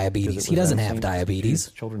 mimics because diabetes. it He was doesn't at have St. diabetes.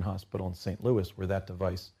 Jude's Children's Hospital in St. Louis where that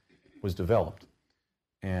device was developed,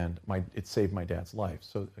 and it saved my dad's life.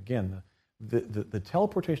 So again, the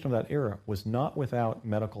teleportation of that era was not without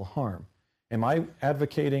medical harm. Am I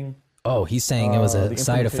advocating? Oh, he's saying it was the a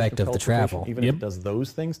side implementation effect of the teleportation, travel. even if it does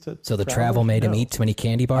those things to So the travel travelers? made him No. eat too many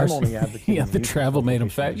candy bars? I'm only advocating Yeah, the use of travel made him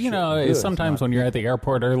teleportation fat. to You ship know, goods, sometimes not when you're at the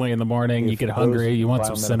airport early in the morning, you if get those hungry, you want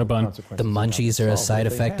some biomedical Cinnabon. consequences The are not munchies are a solved, but side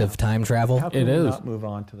they effect have. of time travel? How can It we is. not move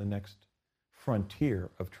on to the next frontier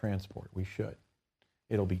of transport? We should.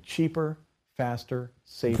 It'll be cheaper, faster,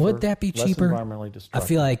 safer. Would that be less cheaper? environmentally I destructive,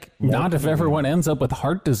 feel like more Not if convenient, everyone ends up with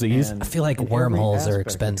heart disease. and I feel like in every wormholes are aspect of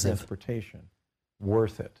expensive. Transportation,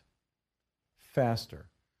 worth it, faster,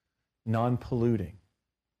 non-polluting,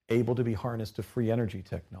 able to be harnessed to free energy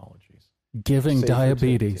technologies. Giving Safer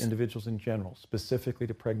diabetes. to individuals in general, specifically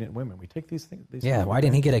to pregnant women. We take these things. Yeah, why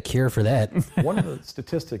didn't he get a cure for that? One of the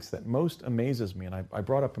statistics that most amazes me, and I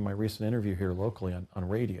brought up in my recent interview here locally on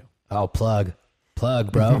radio. Oh, plug, The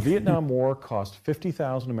bro. Vietnam War cost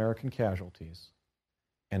 50,000 American casualties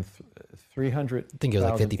and 300,000 I think it was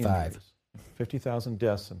like 55. injuries. 50,000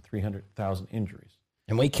 deaths and 300,000 injuries.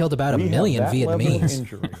 And we killed about a We have million that level of Vietnamese.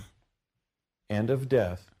 injury and of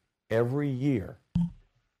death every year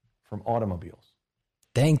from automobiles.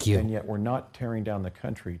 Thank And you. yet we're not tearing down the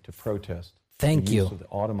country to protest Thank the you. use of the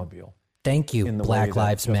automobile Thank you, in the way Black that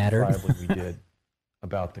Lives Matter. justifiably we did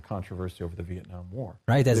about the controversy over the Vietnam War.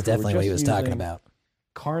 Right, that's If we were definitely what he just was talking using about.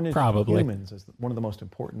 Carnage Probably. of humans is one of the most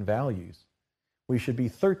important values. We should be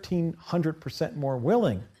 1,300% more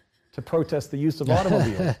willing to protest the use of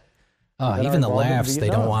automobiles. Oh, than even the our involvement in laughs, they don't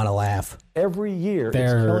Vietnam. want to laugh. Every year, it's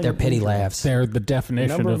They're- killing They're and pity injuring laughs. They're the the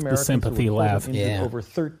definition number of the Americans sympathy who were laugh. injured Yeah. over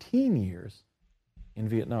 13 years in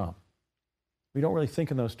Vietnam. We don't really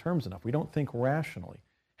think in those terms enough. We don't think rationally.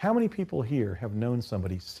 How many people here have known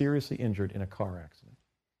somebody seriously injured in a car accident?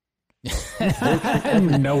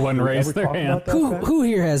 No one Do we raised ever their talk hand. about that Who fact? who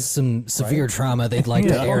here has some severe trauma they'd like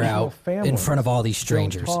to air out in front of all these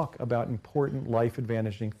strangers? Don't talk about important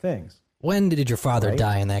life-advantaging things. When did your father Right.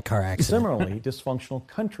 die in that car accident? Similarly, dysfunctional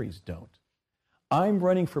countries don't. I'm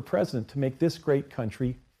running for president to make this great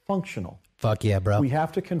country functional. Fuck yeah, bro. We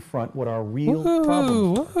have to confront what our real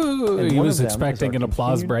problems are. Woohoo. And He one was of them is expecting our an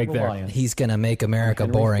applause continued break there. reliance He's going to make America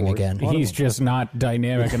Henry boring Ford's again. automobile. He's just not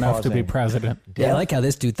dynamic enough to be causing president. Yeah, I death, like how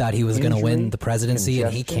this dude thought he was going to win injury, the presidency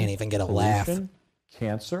and he congestion, can't even get a laugh. pollution,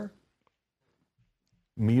 Cancer,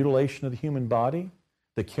 mutilation of the human body,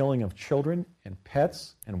 the killing of children and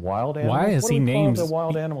pets and wild animals. Why is What do he we call named the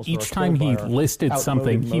wild animals who each are time killed he by our listed outmoded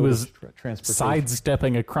something, he mode was of transportation?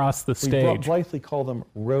 sidestepping across the We stage. blithely call them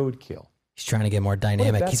roadkill. He's trying to get more What if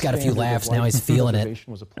dynamic. that He's got a few standard of laughs. Now life he's feeling it.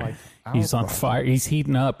 preservation was applied to our He's on problem? fire. He's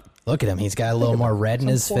heating up. Look at him. He's got a little more red in Some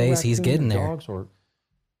his poor face. He's raccoon getting or there. Dogs or,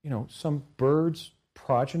 some birds'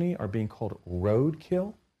 progeny are being called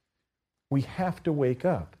roadkill. We have to wake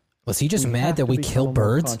up. Was he just We mad have that to we become kill a more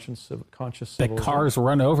birds? conscious That civilization. cars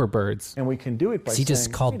run over birds. And we can do it by He just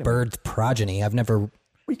saying, called "Wait a minute, birds progeny. I've never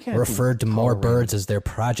we can't be referred to more tolerating birds as their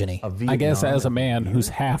progeny. a I guess Vietnam as a and man who's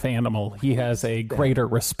half animal, he has a greater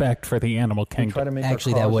respect for the animal we try to kingdom. make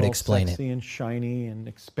Actually, our that cars would all explain it. sexy and shiny and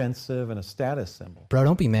expensive and a status symbol. Bro,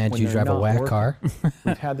 don't be mad When you they're drive a not whack working. car.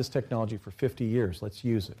 We've had this technology for 50 years. Let's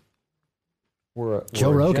use it. Joe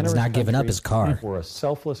we're a Rogan's generous not giving up country. his car. We're a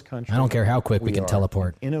selfless country. I don't care how quick we can are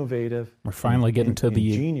teleport. Innovative. We're finally getting to the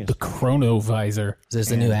ingenious country. chronovisor. Is this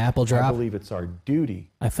the new And Apple I drop? believe it's our duty.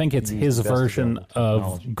 I think it's to use his the best version available of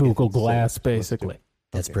technology if Google it's safe. Glass, Let's do it. basically.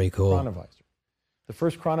 That's pretty cool. Chronovisor. The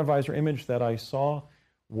first chronovisor image that I saw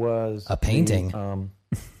was A painting.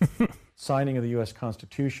 the, signing of the U.S.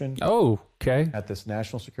 Constitution Oh, okay. at this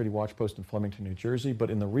National Security Watch Post in Flemington, New Jersey. But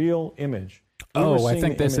in the real image, we were Oh, I seeing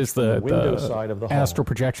think the this image is from the window side of the hall. astral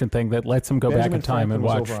projection thing that lets him go back Benjamin in time and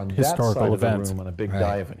Franklin was watch over on that historical side of the events. room on a big Right.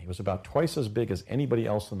 divan. He was about twice as big as anybody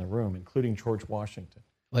else in the room, including George Washington.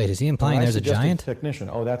 Wait, is he When implying I there's a suggested giant? technician.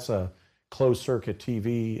 Oh, that's a closed circuit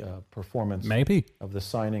TV performance Maybe. of the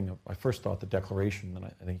signing of. I first thought the Declaration,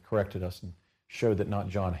 and then he corrected us and showed that not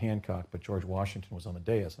John Hancock but George Washington was on the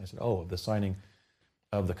dais. And I said, "Oh, the signing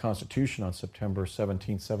of the Constitution on September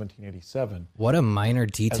 17, 1787." What a minor As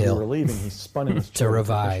we detail. were leaving, he spun in his To chair with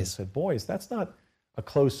the technician and revise. said, "Boys, that's not a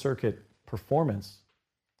closed circuit performance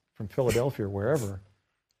from Philadelphia or wherever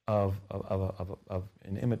of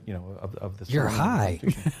an image, of the You're signing of the high.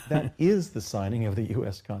 Constitution. That is the signing of the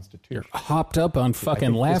U.S. Constitution." You're hopped up on I fucking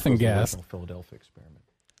think this laughing was the gas. original Philadelphia experiment.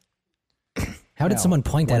 How did Now, someone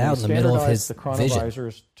point that when out we in the middle of his standardized vision? the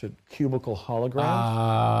chronovisors to cubical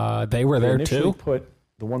holograms. They were They there initially too? put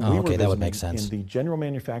the one Oh, we okay, were that would visiting make sense. in the General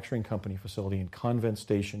Manufacturing Company facility in Convent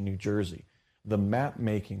Station, New Jersey, the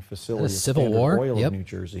map-making facility of Civil Standard War? Oil Yep. of New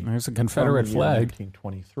Jersey. There's a from Confederate the year flag.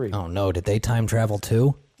 1923. Oh no, did they time travel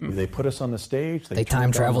too? They put us on the stage. They turned time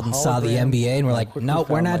on traveled the and saw the hologram, NBA and were I like, quickly nope,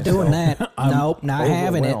 we're found not doing myself that. Nope, not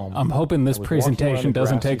having it. overwhelmed. I'm hoping this I was walking around presentation the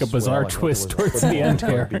doesn't take a grassy bizarre swell. I thought twist there was a towards the football end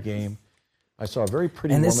here. rugby game. I saw a very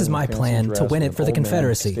pretty And this woman is in a my fancy plan to dress win it with for an the old man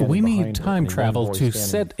Confederacy. standing We need behind her time and one travel boy to standing in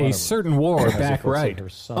set front a of her, certain war as if back it was right. her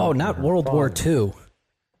son Oh, and not her World War father. II.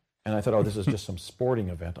 And I thought, oh, this is just some sporting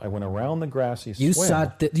event. I went around the grassy You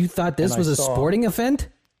swale. you thought this and I was a saw sporting event?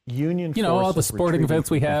 Union You know, all the forces sporting retreating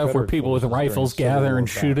events we from have where Confederate people with forces during rifles the Civil gather War and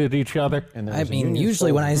battle. shoot at each other. And there I was a mean, Union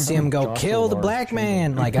usually when I soldier, see him go, Joshua kill the Lawrence black man,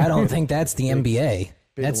 Chamberlain, like, I don't think that's the NBA.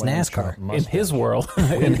 big That's lamb NASCAR. chop In his mustache, world,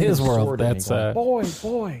 waving in his his world, sword at me that's going,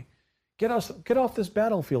 boy, Get off this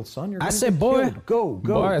battlefield, son. You're I gonna said, get boy. killed.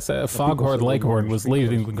 Go. Boy, I said Foghorn Leghorn was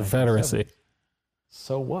leading the Confederacy.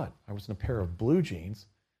 So what? I was in a pair of blue jeans,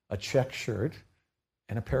 a check shirt,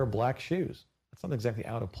 and a pair of black shoes. That's not exactly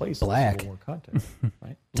out of place Black. in Civil War context,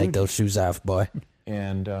 right? Take those shoes off, boy.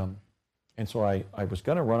 And so I was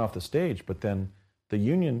going to run off the stage, but then the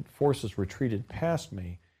Union forces retreated past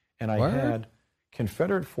me, and I had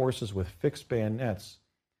Confederate forces with fixed bayonets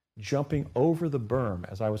jumping over the berm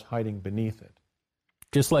as I was hiding beneath it.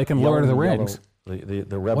 Just like in Lord of the Rings. The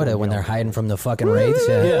rebel What, when they're yelling. hiding from the fucking raids?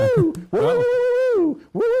 Yeah. Woo!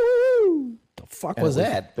 Woo! The fuck And was it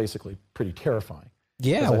that? Basically pretty terrifying.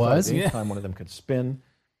 Yeah, Because it I thought was. at any time one of them could spin,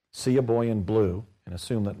 see a boy in blue, and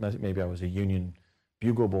assume that maybe I was a Union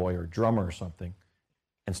bugle boy or drummer or something,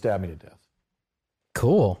 and stab me to death.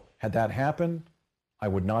 Cool. Had that happened, I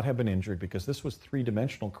would not have been injured because this was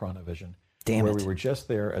three-dimensional chronovision. Damn where it. we were just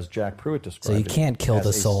there, as Jack Pruitt described So you can't kill as the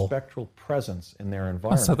a soul. spectral presence in their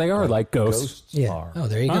environment. so they are like ghosts. Yeah. are Oh,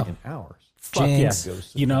 there you go. in ours. Fuck James. yeah.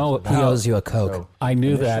 Ghosts You know, of He how- owes you a Coke. So I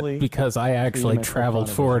knew initially, that because I actually three-dimensional traveled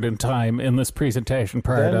chronovision. forward in time in this presentation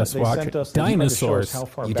prior Then to us they watching sent us, they tried to show us dinosaurs. how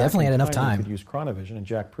far You back definitely in had enough we time. could use chronovision, and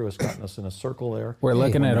Jack Pruitt's gotten us in a circle there. We're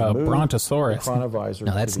looking When at we a moved Brontosaurus the chronovisor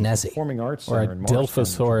No, that's to the Nessie. Performing Arts or a Center in Morristown,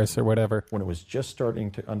 Dilphosaurus or whatever. when it was just starting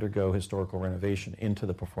to undergo historical renovation into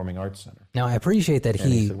the Performing Arts Center. Now, I appreciate that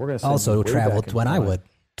And he he said, "We're gonna send also you way back traveled in when I time would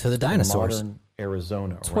to the dinosaurs. Modern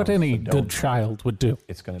Arizona. It's what any good child would do.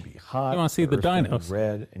 It's going to be hot. You wanna see the Earth's gonna be dinos.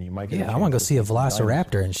 Red, and you might get Yeah, I want to go see a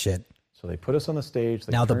velociraptor and shit. So they put us on the stage.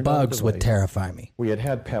 They Now, the turned on bugs would device. terrify me. We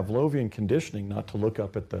had Pavlovian conditioning not to look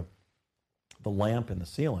up at the lamp in the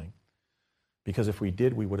ceiling, because if we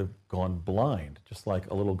did, we would have gone blind, just like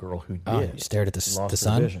a little girl who did. Oh, you stared at the lost her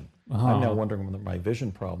sun? Vision. I'm now wondering whether my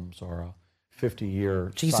vision problems are a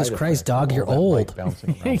 50-year. Jesus side Christ, effect of dog, all you're that light old. bouncing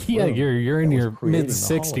around the Yeah, room you're in that was your creating mid the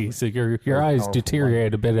 60s, so hologram. your Very eyes powerful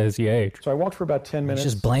deteriorate a bit as you age. So I walked for about 10 minutes.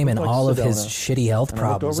 He's just blaming looked like all of his Sedona, shitty health and I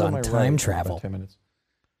looked problems over to on my time right for about travel. 10 minutes,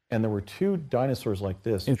 and there were two dinosaurs like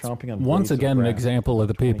this It's chomping on once blades of again an grass, example of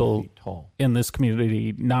the 20 people feet tall. in this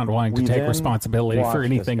community not wanting to We take then responsibility watched for as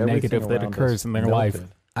anything everything negative that around occurs us in their life.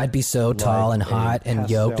 melted I'd be so tall and like a hot and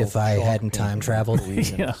yoked if I pastel hadn't chalk time painting traveled.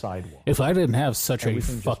 leaving Yeah. the sidewalk. If I didn't have such a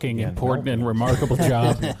Everything just fucking began important and melting. remarkable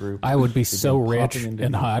job, The group I would be began so rich popping into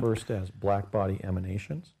and view hot. First as black body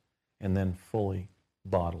emanations, and then fully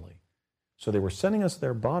bodily. So they were sending us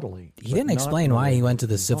there bodily. He but didn't not explain in a why way he that went to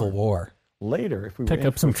the was Civil harmed. War. Later, if we Pick were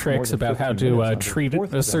up some in for more tricks than about how 15 to minutes under treat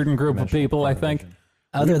fourth a certain group of dimensional people, I think. chronovision,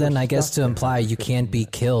 Other we than, were I guess, stuck to there imply for you 15 can't be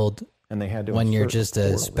minutes. killed And they had to when you're insert just a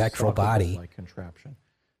portal, spectral socket body. like contraption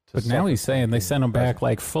to But now he's suffocate saying they the sent him back present.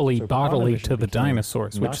 like fully So bodily chronovision to the became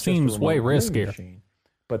dinosaurs, not which just a seems way remote viewing riskier. machine,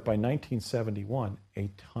 but by 1971, a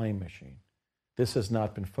time machine. This has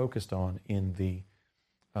not been focused on in the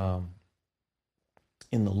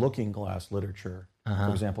Looking Glass literature. For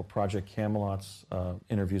example, Project Camelot's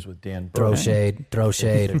interviews with Dan Throw Burton. shade, throw They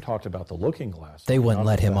shade. talked about the Looking Glass. They wouldn't not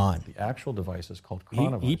let the him fact on. that The actual device is called He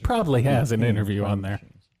chronovisor. probably has an Became interview time on there.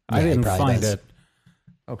 machines. I Yeah, he didn't probably find does. it.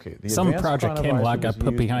 Okay, the Some advanced Project chronovisor Camelot got was put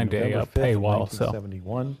used behind on a November 5th, paywall, so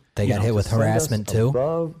 1971, They got hit with to send us harassment, too?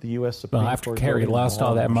 Above the U.S. Supreme Well, after Court Carrie building lost in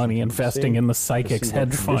all that money Washington, investing D.C., in the to psychics see what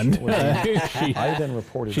hedge condition fund. it was in. She- I then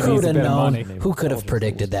reported. She Who needs would a have bit of known? money. Who could have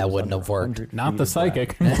predicted that wouldn't have worked? Not the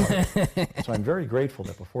psychic. So I'm very grateful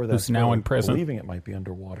that before that, Who's now in prison. believing it might be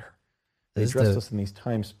underwater, they Is dressed the- us in these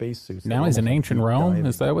time space suits. that Now were he's in almost like ancient deep Rome? diving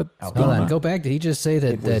Is that what- out Hold Uh-huh. on, go back. Did he just say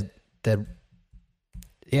It was- that?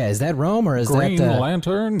 Yeah, is that Rome or is Green that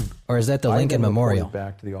Lantern? or is that the I Lincoln then reported Memorial?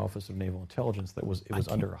 back to the Office of Naval Intelligence that it was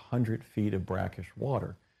under 100 feet of brackish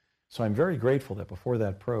water. So I'm very grateful that before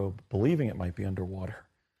that probe, believing it might be underwater,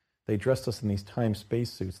 they dressed us in these time space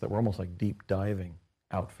suits that were almost like deep diving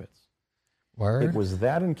outfits. It Word. was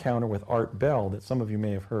that encounter with Art Bell that some of you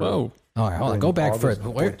may have heard. Whoa. All right, hold on. during Go the back for it.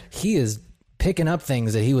 August Where report. he is picking up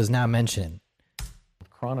things that he was not mentioning.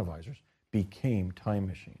 Chronovisors became time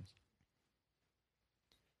machines.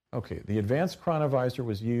 Okay, the advanced chronovisor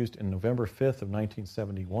was used in November 5th of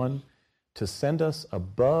 1971 to send us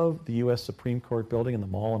above the U.S. Supreme Court building in the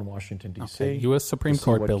mall in Washington, D.C. Okay, U.S. Supreme to see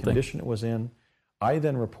Court what building. condition it was in. I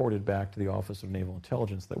then reported back to the Office of Naval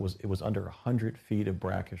Intelligence that it was under 100 feet of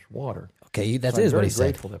brackish water. Okay, that So I'm is what very he said.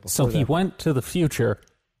 grateful that So before he that- went to the future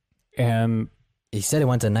and He said it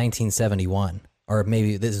went to 1971, or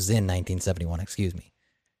maybe this is in 1971. Excuse me.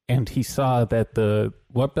 he saw that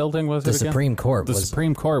what building was The it again? Supreme Court The was.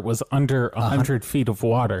 Supreme Court was under 100 feet of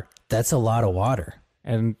water. That's a lot of water.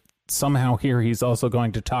 And somehow here he's also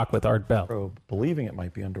going to talk with Art Bell. probe, believing it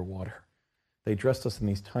might be underwater. They dressed us in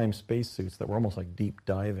these time space suits that were almost like deep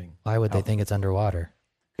diving. Why would they outfits. think it's underwater?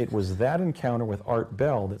 It was that encounter with Art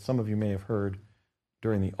Bell that some of you may have heard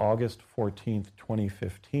during the August 14th,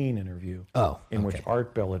 2015 interview, in which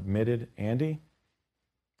Art Bell admitted, Andy,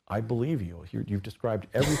 I believe you. You've described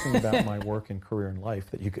everything about my work and career in life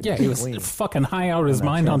that you could Yeah, he was glean fucking high out of his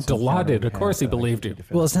mind on Dilaudid. Of course he believed you.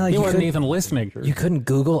 Well, it's not like He you wasn't couldn't- even listening. You couldn't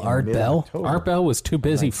Google Art Bell? Art Bell was too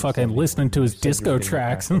busy fucking listening to his disco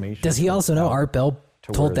tracks. Does he also know Art Bell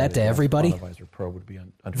told that to everybody?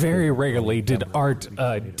 Very rarely did Art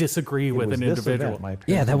disagree with an individual.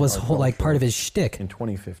 Yeah, that was whole, like part of his shtick. In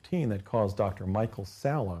 2015 that caused Dr. Michael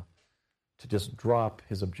Salla to just drop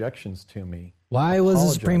his objections to me. Why was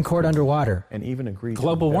the Supreme Court underwater? And even agreed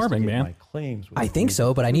Global to warming, man. my claims. I think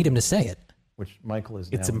so, but I need him to say it. Which Michael is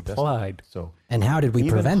It's now implied. So, and how did we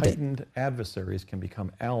prevent it? Heightened adversaries can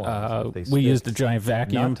become allies. if they We stick used a giant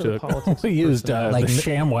vacuum not to the politics we of used personality, the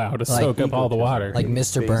ShamWow to soak up all the water. Like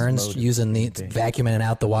Mr. Burns using the vacuuming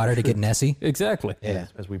out the water to get Nessie? Exactly. Yeah.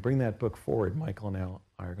 As we bring that book forward, Michael and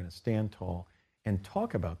I are going to stand tall and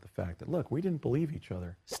talk about the fact that, look, we didn't believe each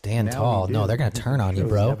other. Stand Now tall. we No, do. they're going to He turn on you, shows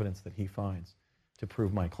bro. the evidence that he finds to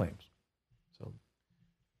prove my claims. So,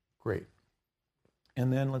 great.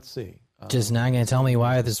 And then let's see. Just not going to tell me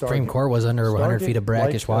why the Supreme Court was under 100 feet of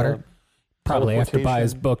brackish water? Probably have to buy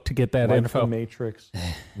his book to get that like info. The Matrix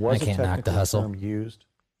was I can't a knock the technical hustle. term used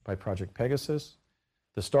by Project Pegasus.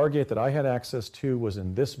 The Stargate that I had access to was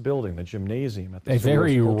in this building, the gymnasium at the A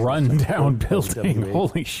very Soros Cultural run-down Center, building. WPA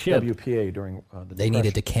Holy shit. WPA during the They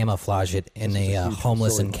needed to Depression. camouflage it in This is a huge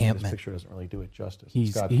homeless facility. encampment. This picture doesn't really do it justice. It's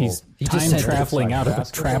He's got he's both He just time said- traveling out of a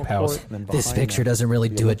basketball trap house. court, and then This behind picture that, doesn't really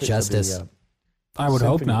the do it Olympics of the, justice. I would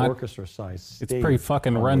hope symphony not. orchestra-sized It's stage pretty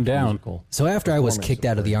fucking on run which down. musical So after I was performance kicked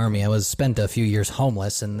out of the occurred. army, I was spent a few years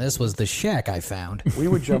homeless, and this was the shack I found. We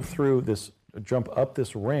would jump up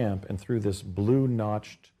this ramp and through this blue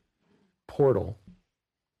notched portal,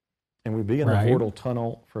 and we'd be in Right. the portal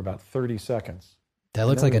tunnel for about 30 seconds. That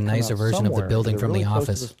looks And like a then we'd come nicer out version of the somewhere, building either from really The close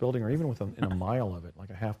to Office. this building, or even in a mile of it, like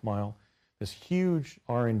a half mile, this huge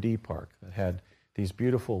R&D park that had these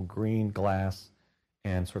beautiful green glass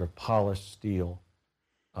and sort of polished steel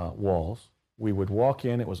walls. We would walk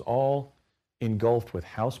in; it was all engulfed with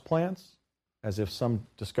houseplants, as if some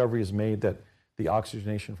discovery is made that the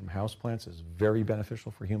oxygenation from houseplants is very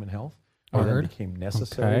beneficial for human health. Or then Word. became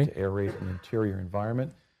necessary Okay. to aerate an interior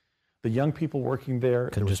environment. The young people working there,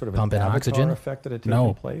 Couldn't there was just sort of pump an in avatar oxygen? effect that had taken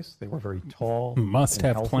No. place. They were very tall, Must and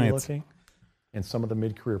have healthy plants. looking. And some of the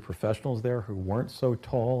mid-career professionals there who weren't so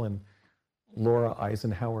tall and Laura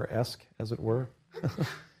Eisenhower-esque, as it were,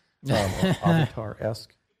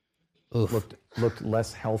 Avatar-esque, Oof. looked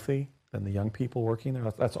less healthy than the young people working there.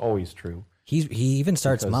 That's always true. He even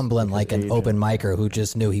starts Because- mumbling like because an age open and micer who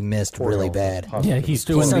just knew he missed really bad. Yeah, he's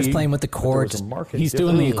He doing starts the playing with the chords. he's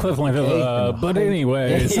doing the equivalent of but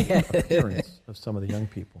anyways. appearance of some of the young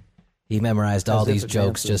people. He memorized all As if these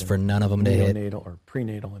jokes advances just in for none of them to hit. Neonatal or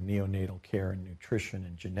prenatal and neonatal care and nutrition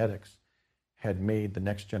and genetics had made the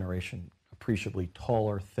next generation appreciably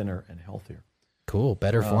taller, thinner, and healthier. Cool,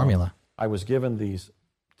 better formula. I was given these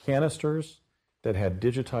canisters that had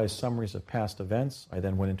digitized summaries of past events. I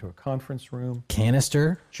then went into a conference room,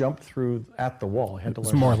 Canister? jumped through at the wall. I had to It's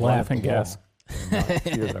learn more to run at the laughing wall gas. and not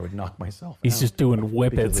fear that I would knock myself He's out. just doing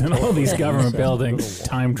whippets Because in the all these total government set buildings, little wall.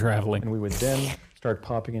 time traveling. And we would then start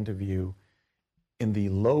popping into view in the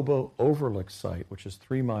Lobo Overlook site, which is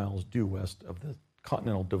 3 miles due west of the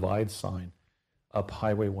Continental Divide sign up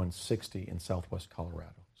Highway 160 in southwest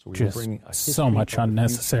Colorado. So we were Just bringing a so history much of the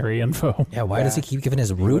unnecessary info. Yeah, why does he back keep giving his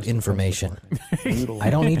to the route US Defense information? Department. I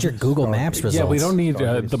don't need your Google Maps Stargate. results. Yeah, we don't need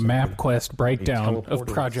Stargate the is MapQuest a breakdown of teleporter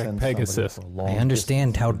that Project sends somebody Pegasus. for a long I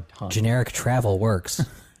understand distance how in time. generic travel works.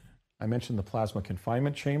 I mentioned the plasma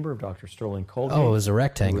confinement chamber of Dr. Sterling Colgate. Oh, it was a We would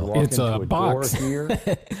rectangle. walk It's into a box. door here.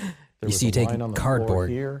 There was see a you take line on the cardboard. floor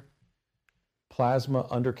here. Plasma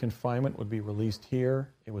under confinement would be released here.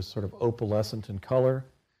 It was sort of opalescent in color,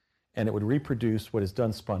 and it would reproduce what is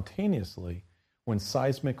done spontaneously when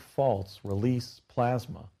seismic faults release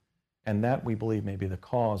plasma. And that, we believe, may be the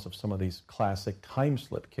cause of some of these classic time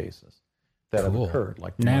slip cases that Cool. have occurred,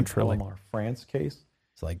 like the Naturally. Montelimar, France case,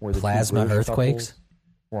 It's like where the two plasma British earthquakes. couples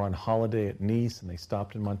were on holiday at Nice and they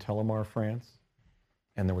stopped in Montelimar, France,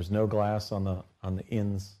 and there was no glass on the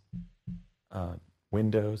inn's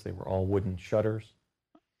windows. They were all wooden shutters.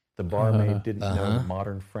 The barmaid didn't know the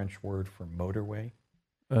modern French word for motorway.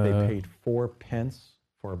 They paid 4 pence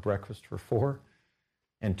for a breakfast for 4,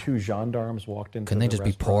 and 2 gendarmes walked into Couldn't they the just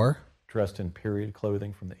be restaurant poor? dressed in period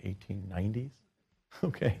clothing from the 1890s.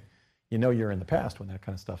 Okay, you know you're in the past when that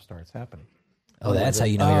kind of stuff starts happening. Oh, that's how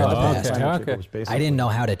you know you're in the Oh, past. okay. I didn't know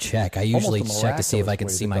how to check. I usually check to see if I can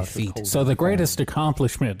see my feet. So the greatest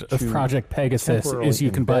accomplishment of Project Pegasus is you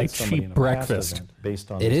can buy cheap breakfast.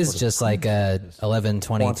 It is just like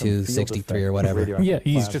 11/22/63 or whatever. Yeah,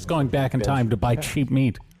 he's just going back in time to buy cheap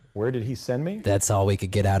meat. Where did he send me? That's all we could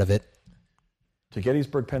get out of it. To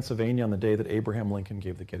Gettysburg, Pennsylvania, on the day that Abraham Lincoln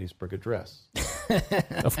gave the Gettysburg Address.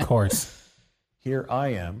 Of course. Here I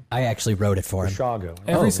am, I actually wrote it for him. Bashago.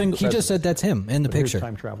 Every single- He just said that's him in the But here's picture.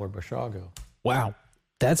 Time Traveler Bashago. Wow.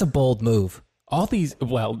 That's a bold move. All these,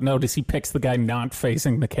 well, notice he picks the guy not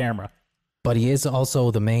facing the camera. But he is also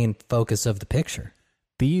the main focus of the picture.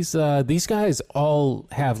 These guys all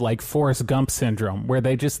have like Forrest Gump syndrome, where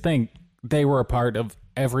they just think they were a part of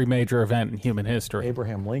every major event in human history.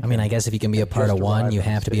 Abraham Lincoln. I mean, I guess if you can be a part just of one, arrived you on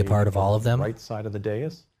have to be a stage part of all of on the them. Right side of the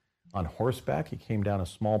dais, on horseback. He came down a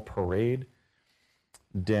small parade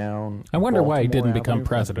down. I wonder why he Baltimore didn't become Avenue from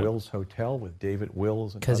president. Wills Hotel with David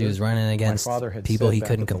Wills. Because he was running against people he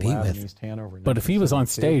couldn't compete with. But if he was on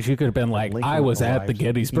stage, you could have been like, I was at the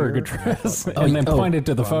Gettysburg Address, and then pointed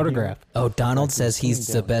to the photograph. Oh, Donald says he's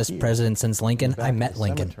the best president since Lincoln. I met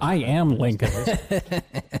Lincoln. I am Lincoln.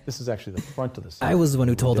 This is actually the front of the. I was the one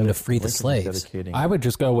who told him to free the Lincoln was slaves. dedicating I would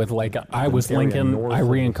just go with like, I was Lincoln, north I of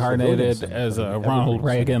the reincarnated civilian as cemetery, Ronald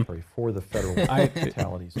Evergreen Reagan. Cemetery for the federal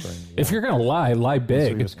fatalities during the war. If you're going to lie So he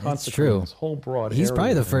big. was It's concentrating true. this whole broad He's area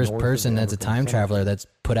probably the to first north of person the that's a Evergreen time traveler Cemetery. that's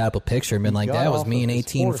put up a picture and been like, Got that was off me in of his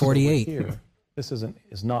horse over 1848. here. This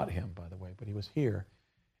is not him, by the way, but he was here.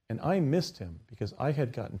 And I missed him because I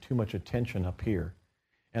had gotten too much attention up here.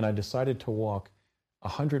 And I decided to walk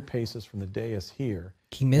 100 paces from the dais here.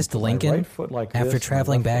 He missed Put my Lincoln right foot like after this and my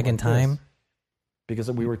traveling left foot back in like time. this,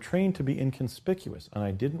 because we were trained to be inconspicuous, and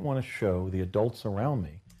I didn't want to show the adults around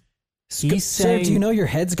me. He's Sir, saying, do you know your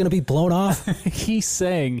head's going to be blown off? he's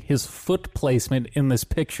saying his foot placement in this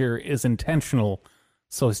picture is intentional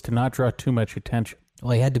so as to not draw too much attention.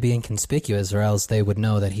 Well, he had to be inconspicuous or else they would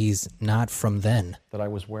know that he's not from then. That I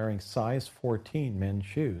was wearing size 14 men's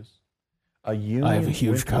shoes, a Union I have a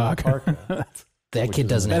huge winter cock. parka, That which kid is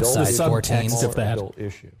doesn't an have That's adult the size issue, 14s. subtext of that. adult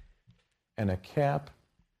issue, and a cap.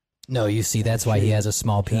 No, you see, that's why he has a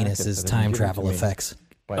small penis, jacket his that had been time given travel to me effects.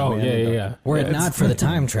 by Oh, man yeah, inducted yeah. Were it Yeah, not for the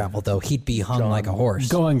time travel, though, he'd be hung like a horse.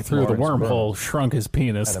 Going through the Lawrence wormhole Burns. shrunk his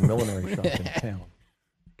penis. at a millinery shop in town.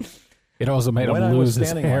 It also made When I him was lose his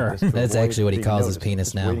standing like hair. this to That's avoid actually what he being calls his noticed, penis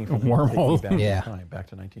just now. waiting for them to Wormhole. take me back in Yeah. time, back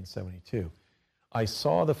to 1972. I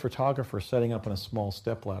saw the photographer setting up on a small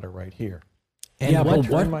stepladder right here. And Yeah, what, but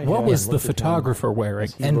what, my what head was and the looked at him photographer wearing?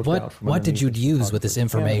 as he and looked out from what did you underneath the use with this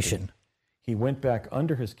photographer's information? canopy. He went back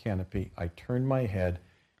under his canopy. I turned my head,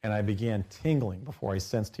 and I began tingling before I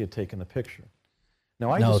sensed he had taken the picture.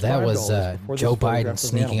 Now, I No, that described was all this before this Joe photograph Biden was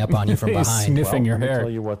sneaking up analyzed. on you from He's behind. sniffing your Let me hair. tell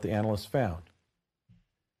you what the analysts found.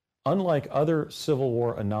 Unlike other Civil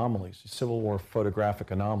War anomalies, Civil War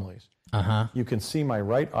photographic anomalies, Uh-huh. you can see my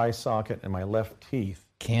right eye socket and my left teeth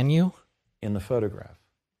Can you? in the photograph.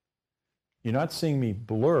 You're not seeing me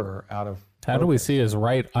blur out of How do we focus. see his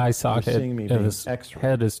right eye socket seeing me and being his X-rayed.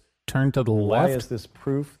 head is turned to the Why left? is this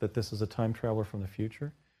proof that this is a time traveler from the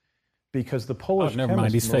future? Because the Polish never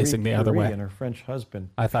mind, chemist he's Marie facing the other Curie way. and her French husband,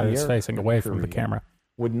 I thought he was Pierre facing away from the Curie, camera.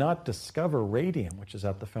 would not discover radium, which is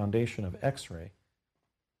at the foundation of X-ray,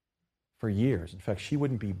 for years. In fact, she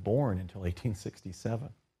wouldn't be born until 1867,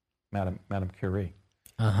 Madame Curie.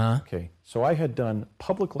 Uh-huh. Okay, so I had done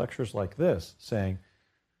public lectures like this, saying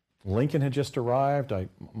Lincoln had just arrived.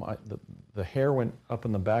 The hair went up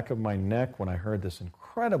in the back of my neck when I heard this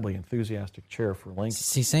incredibly enthusiastic cheer for Lincoln.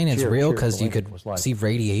 Is he saying it's Cheer, real cheer for because you Lincoln could was like see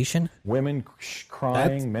radiation? women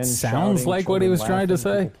crying, men sounds shouting, like what he children was trying to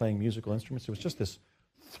laughing, say. people playing musical instruments. It was just this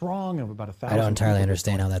throng of about 1,000. I don't entirely people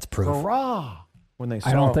understand how that's proof. Hurrah! When they saw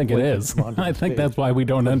I don't think it Lincoln is. come onto the I think stage. that's why we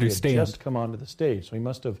don't But he had understand. just come onto the stage, so he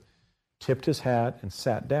must have tipped his hat and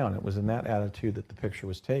sat down. It was in that attitude that the picture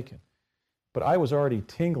was taken. But I was already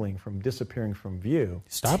tingling from disappearing from view.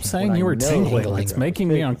 Stop saying when you I were know tingling. the It's photograph making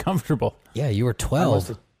was me taken. uncomfortable. Yeah, you were I must 12.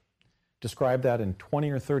 have described that in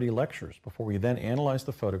 20 or 30 lectures before we then analyzed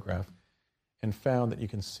the photograph and found that you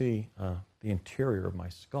can see the interior of my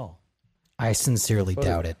skull. I sincerely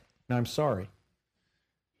Photograph. doubt it. Now, I'm sorry.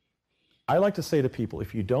 I like to say to people,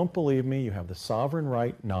 if you don't believe me, you have the sovereign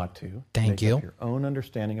right not to. Thank make you. up your own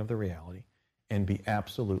understanding of the reality and be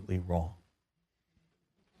absolutely wrong.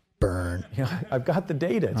 Burn. Yeah, I've got the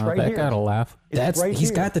data. It's Oh, right that here. got a laugh. It's right He's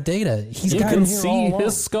here. got the data. He's You got can Here all see along.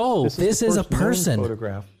 his skull. This the is a first known person.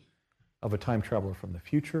 photograph of a time traveler from the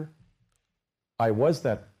future. I was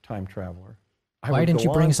that time traveler. I Why would didn't go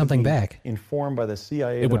you bring on to something be back? Informed by the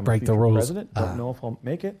CIA It that would I'm a break the future rules. President. Don't know if I'll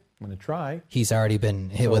make it. I'm going to try. He's already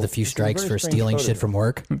been hit with a few this is a strikes very for strange stealing shit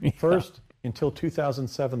photograph. from work. First, until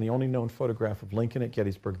 2007, the only known photograph of Lincoln at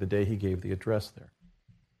Gettysburg the day he gave the address there.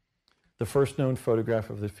 The first known photograph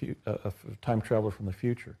of of time traveler from the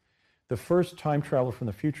future. The first time traveler from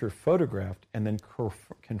the future photographed and then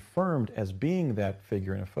confirmed as being that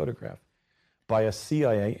figure in a photograph by a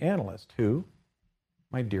CIA analyst who,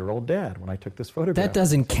 my dear old dad, when I took this photograph. That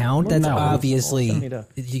doesn't count. That's No. obviously...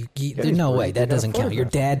 no way. That doesn't count. Your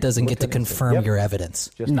dad doesn't get to confirm your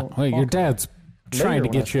evidence. No, well, your dad's trying to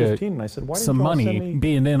get you some money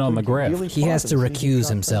being in on the graph. He has to recuse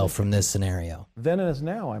himself from this scenario. Then as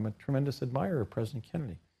now, I'm a tremendous admirer of President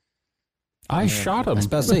Kennedy. I shot him. I was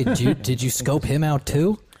about to say, did you scope him out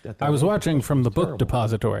too? I was watching from the book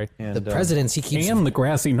depository. And, The presidents he keeps... And the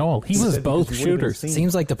grassy knoll. He was both shooters.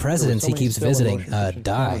 Seems like the presidents he keeps visiting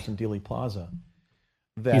die. In Dealey Plaza,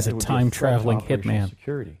 He's a time-traveling hitman.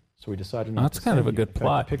 Security. So we decided not That's to kind of send a good you. In fact,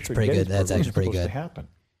 plot. the picture It's pretty of good. That's Gettysburg actually pretty wasn't good. supposed to happen.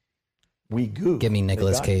 We goofed. Give me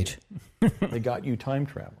Nicolas They got Cage. They got you time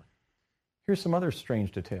traveling. Here's some other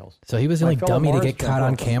strange details. So he was the My only fellow dummy to Mars get caught friend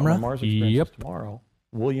on my camera? Mars Experiences Yep. Tomorrow,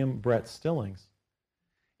 William Brett Stillings,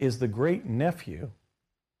 is the great nephew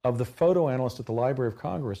of the photo analyst at the Library of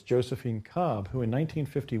Congress, Josephine Cobb, who in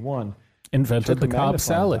 1951 Invented took the a Cobb magnifying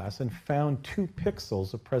salad. glass and found 2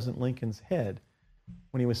 pixels of President Lincoln's head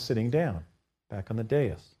when he was sitting down back on the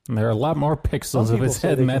dais. And there are a lot more pixels Some of people his say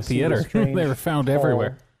head they in can that see the theater. strange, They were found tall,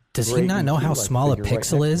 everywhere. Does he great not know how ET-like small a figure right pixel next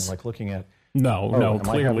to him, is? Like looking at No, am I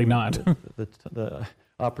clearly having not. The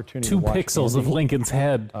opportunity 2 to watch pixels Andy, of Lincoln's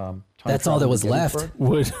head time That's all that travel was to left. Gettysburg,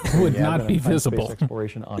 would the not advent be of time, visible. Space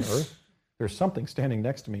exploration on Earth. There's something standing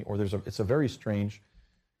next to me, or it's a very strange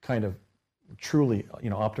kind of truly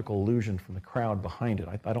optical illusion from the crowd behind it.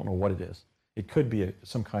 I don't know what it is. It could be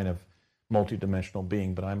some kind of multidimensional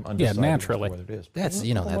being, but I'm undecided naturally. as to what it is. That's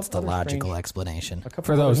that's the logical explanation.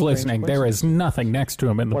 For those listening, there is nothing next to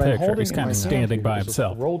him in the What I'm picture. holding He's in kind my of hand standing here by is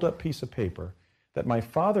himself. a rolled up piece of paper that my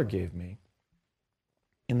father gave me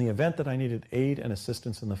in the event that I needed aid and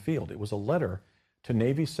assistance in the field. It was a letter to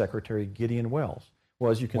Navy Secretary Gideon Wells. Well,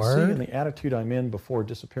 as you can see in the attitude I'm in before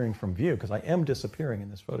disappearing from view, because I am disappearing in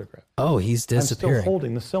this photograph. Oh, he's I'm disappearing. still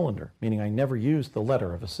holding the cylinder, meaning I never used the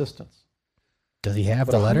letter of assistance. Does he have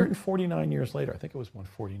But the letter? 149 years later, I think it was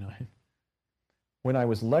 149, when I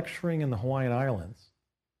was lecturing in the Hawaiian Islands,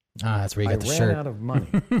 Ah, that's where you I got the ran shirt. out of money.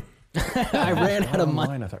 I ran out of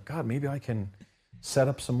money. I thought, God, maybe I can set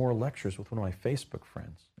up some more lectures with one of my Facebook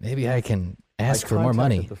friends. Maybe I can ask I for more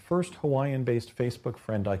money. contacted the first Hawaiian-based Facebook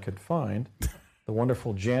friend I could find, the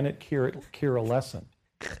wonderful Janet Kira Lesson.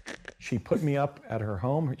 She put me up at her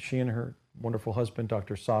home. She and her wonderful husband,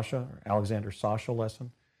 Dr. Sasha, or Alexander Sasha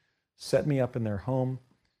Lesson, set me up in their home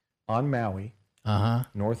on Maui,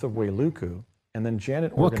 north of Wailuku. And then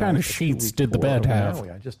Janet What kind of organized a sheets 2-week did the tour bed of have? Maui.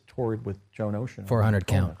 I just toured with Joan Ocean. 400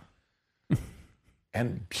 count.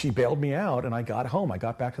 And she bailed me out, and I got home. I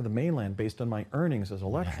got back to the mainland based on my earnings as a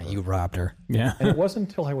lecturer. You robbed her. Yeah. And it wasn't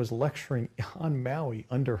until I was lecturing on Maui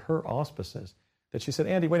under her auspices that she said,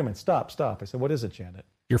 Andy, wait a minute, stop. I said, what is it, Janet?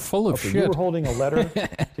 You're full of Okay, you shit. were holding a letter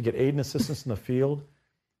to get aid and assistance in the field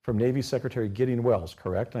from Navy Secretary Gideon Wells,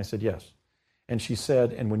 correct? And I said, yes. And she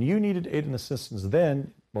said, and when you needed aid and assistance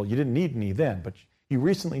then, well, you didn't need any then, but you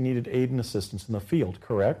recently needed aid and assistance in the field,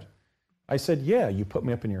 correct? I said, yeah, you put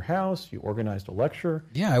me up in your house, you organized a lecture.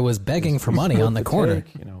 Yeah, I was begging for money on the corner.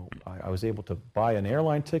 I was able to buy an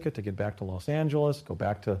airline ticket to get back to Los Angeles, go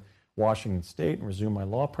back to Washington State and resume my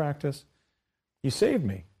law practice. You saved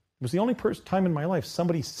me. It was the only time in my life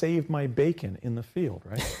somebody saved my bacon in the field,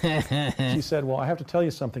 right? She said, well, I have to tell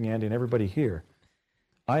you something, Andy, and everybody here.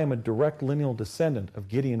 I am a direct lineal descendant of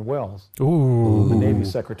Gideon Wells, the Navy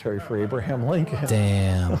Secretary for Abraham Lincoln.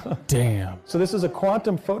 Damn. So this is a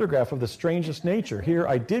quantum photograph of the strangest nature. Here,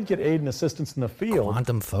 I did get aid and assistance in the field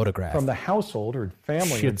Quantum photograph. from the household or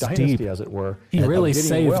family or Shit's dynasty, deep. as it were. He of really Gideon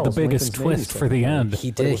saved Wells, the biggest Lincoln's Navy twist for the Secretary. end.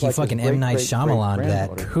 He But it did. was He like his fucking M. Night Shyamalan that.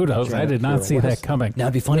 great-great-great-granddaughter, Kudos. I Janet did not Kira see that Wesson. coming. Now,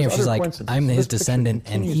 it'd be funny if There's she's other like, coincidences. I'm his This picture descendant,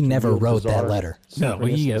 and continues he to never yield wrote that bizarre letter. No,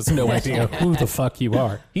 he has no idea who the fuck you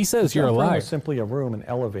are. He says you're Jump room alive. was simply a room, an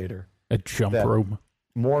elevator, A jump that room.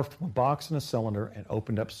 morphed from a box and a cylinder and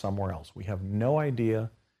opened up somewhere else. We have no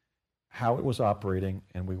idea how it was operating,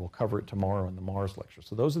 and we will cover it tomorrow in the Mars lecture.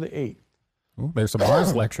 So those are the 8. Ooh, there's a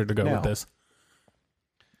Mars lecture to go Now, with this.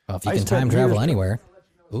 Well, if you I can spent time travel years- anywhere.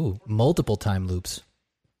 Ooh, multiple time loops.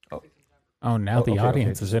 Oh, now the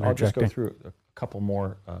audience is I'll just go interjecting. through a couple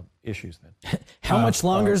more issues then. How much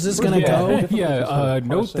longer is this going to yeah, go? difficult yeah. to sort of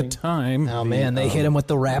Note the parsing time. Oh, man, they hit him with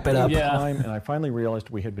the wrap it up. Yeah. Time, and I finally realized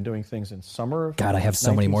we had been doing things in summer of God, I have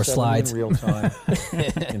so many more 1970 slides. in real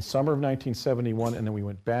time, in summer of 1971, and then we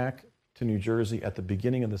went back to New Jersey at the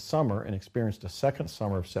beginning of the summer and experienced a second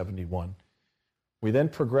summer of 71, We then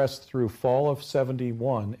progressed through fall of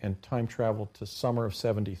 71 and time traveled to summer of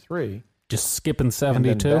 73. Just skipping And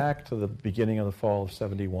 72? then back to the beginning of the fall of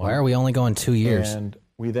 71. Why are we only going 2 years? And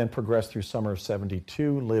we then progressed through summer of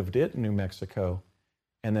 72, lived it in New Mexico,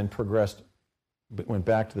 and then went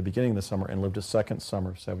back to the beginning of the summer and lived a second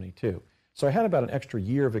summer of 72. So I had about an extra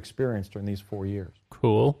year of experience during these 4 years.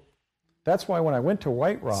 Cool. That's why when I went to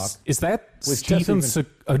White Rock Is that With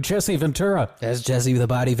Jesse Ventura? That's Jesse the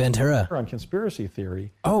Body Ventura. on conspiracy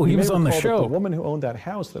theory, Oh, he you was may on the recall that show. The woman who owned that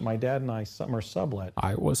house that my dad and I summer sublet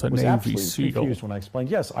I was a was Navy absolutely SEAL. confused when I explained,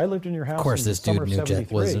 yes, I lived in your house. Of course, in the this summer dude of knew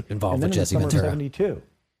was 73, involved and with then Jesse in the summer Ventura. of 72.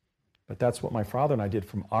 But that's what my father and I did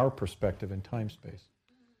from our perspective in time space.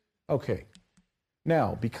 Okay.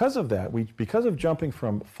 Now, because of that, because of jumping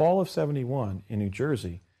from fall of 71 in New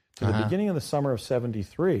Jersey to the beginning of the summer of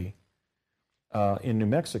 73 in New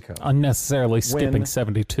Mexico, Unnecessarily skipping When-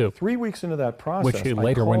 72. 3 weeks into that process, Which he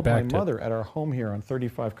later I called went back my to. mother at our home here on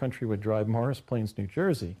 35 Countrywood Drive, Morris Plains, New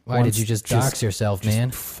Jersey. Why did you just dox yourself, man?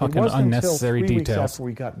 It Fucking wasn't unnecessary until 3 weeks details. after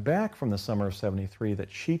we got back from the summer of 73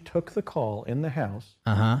 that she took the call in the house.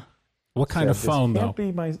 What kind of said, phone, this though? can't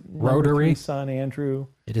be my Rotary? number 3 son, Andrew,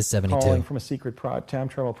 It is calling 72. from a secret time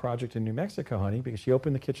travel project in New Mexico, honey, because she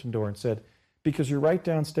opened the kitchen door and said, because you're right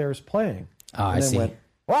downstairs playing. Oh, and I then see. went,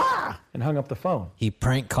 "Wah!" and hung up the phone. He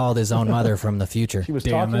prank called his own mother from the future. She was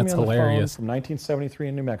Damn, talking to me that's on the hilarious. phone from 1973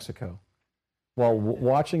 in New Mexico while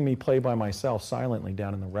watching me play by myself silently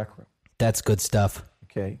down in the rec room. That's good stuff.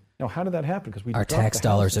 Okay. Now, how did that happen? Because we Our dropped the tax house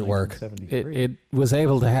dollars in at work. 1973. It was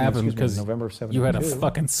able to happen Excuse me, because November of you had a 72.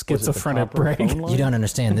 fucking Was it the schizophrenic copper brain. phone line? You don't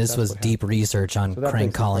understand. This That's was what deep research on So that crank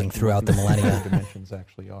begs the calling question, throughout the what millennia. dimensions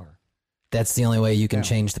actually are. That's the only way you can Now,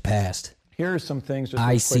 change the past. Here are some things just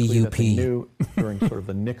real quickly that they ICUP. knew during sort of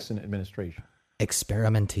the Nixon administration.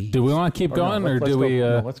 Experimentees. Do we want to keep going, or do we...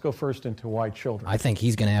 let's go first into why children. I think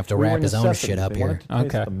he's going to have to We were wrap his own necessities. shit up They here. wanted to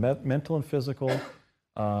taste Okay. the mental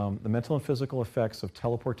and physical effects of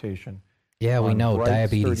teleportation. Yeah, we on know. bright,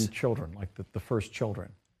 Diabetes. sturdy children, like the first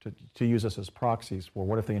children, to use us as proxies for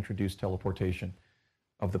what if they introduced teleportation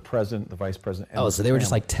of the president, the vice president. And Oh, the so they were just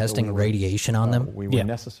family. like testing we were, radiation on them? We were Yeah.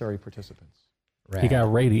 necessary participants. He got We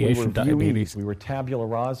were radiation diabetes. VUEs. We were tabula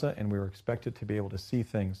rasa, and we were expected to be able to see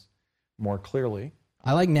things more clearly.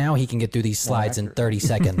 I like now he can get through these slides in accurate. 30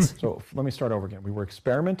 seconds. So let me start over again. We were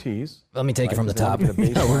experimentees. Let me take it from the Because top. we wanted to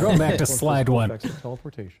get a No, we're going back to baseline slide physical one. effects of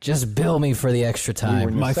teleportation. Just bill me for the extra We were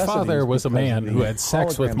time. My father necessities was a because man the who had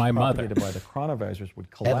sex with holograms my mother. propagated by the chronovisors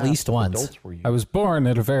would collapse least if once. adults were used. I was born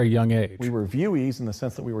at a very young age. We were VUEs in the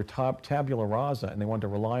sense that we were tabula rasa, and they wanted to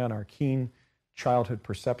rely on our keen childhood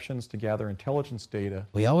perceptions to gather intelligence data.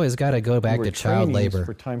 We always got to go back We to were child trainees labor.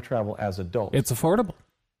 for time travel as adults. It's affordable.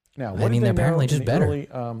 Now, I what mean, did they're they apparently know just in the better. early,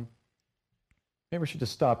 maybe we should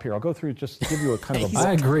just stop here. I'll go through just to give you a kind of a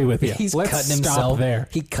I agree with you. He's Let's cutting stop himself. there.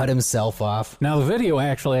 He cut himself off. Now, the video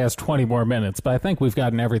actually has 20 more minutes, but I think we've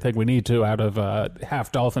gotten everything we need to out of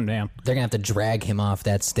Half Dolphin Man. They're going to have to drag him off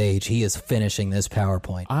that stage. He is finishing this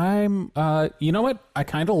PowerPoint. You know what? I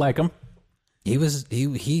kind of like him.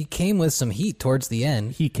 He came with some heat towards the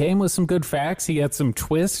end. He came with some good facts. He had some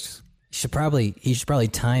twists. He should probably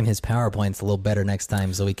time his PowerPoints a little better next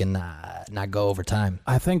time so we can not go over time.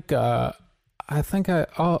 I think I'll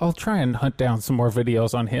try and hunt down some more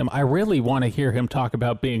videos on him. I really want to hear him talk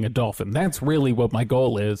about being a dolphin. That's really what my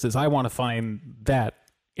goal is I want to find that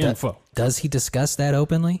info. Does he discuss that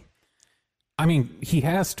openly? I mean, he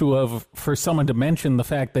has to have, for someone to mention the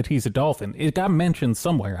fact that he's a dolphin. It got mentioned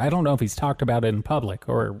somewhere. I don't know if he's talked about it in public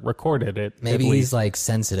or recorded it. Maybe at he's least. like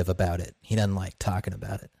sensitive about it. He doesn't like talking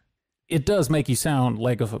about it. It does make you sound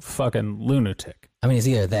like a fucking lunatic. I mean, it's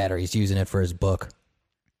either that or he's using it for his book.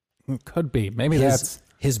 Could be. Maybe that's...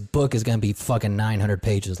 His book is going to be fucking 900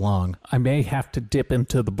 pages long. I may have to dip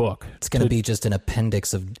into the book. It's going to be just an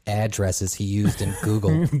appendix of addresses he used in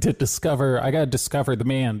Google. to discover... I got to discover the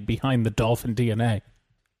man behind the dolphin DNA.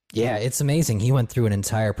 Yeah, it's amazing. He went through an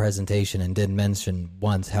entire presentation and didn't mention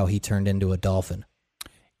once how he turned into a dolphin.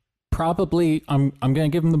 Probably, I'm going to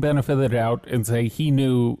give him the benefit of the doubt and say he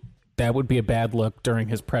knew that would be a bad look during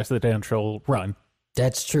his presidential run.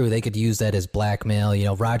 That's true. They could use that as blackmail. You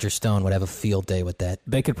know, Roger Stone would have a field day with that.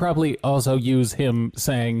 They could probably also use him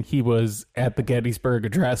saying he was at the Gettysburg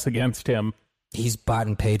Address against him. He's bought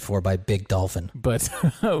and paid for by Big Dolphin. But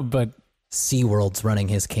SeaWorld's running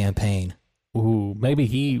his campaign. ooh, maybe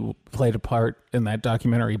he played a part in that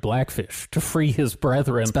documentary Blackfish to free his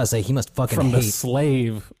brethren I was about to say, he must fucking from the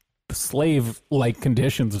hate. slave-like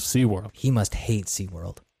conditions of SeaWorld. He must hate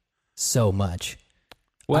SeaWorld so much.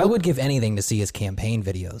 Well, I would give anything to see his campaign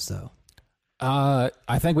videos, though.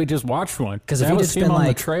 I think we just watched one. Because if that he was just him been on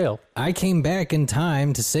like, the trail. I came back in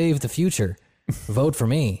time to save the future. Vote for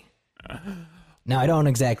me. Now, I don't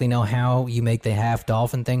exactly know how you make the half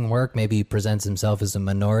dolphin thing work. Maybe he presents himself as a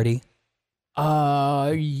minority.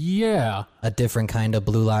 Yeah. A different kind of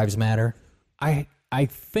Blue Lives Matter. I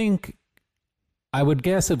think, I would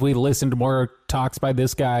guess if we listened to more talks by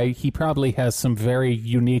this guy, he probably has some very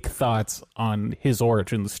unique thoughts on his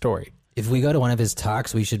origin story. If we go to one of his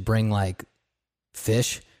talks, we should bring, like,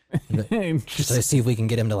 fish. Just to see if we can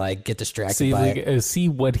get him to, like, get distracted by it. See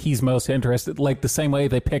what he's most interested. Like the same way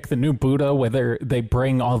they pick the new Buddha, where they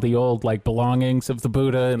bring all the old, like, belongings of the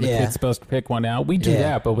Buddha, and the kid's supposed to pick one out. We do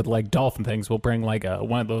that, but with, like, dolphin things, we'll bring, like,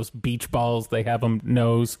 one of those beach balls they have them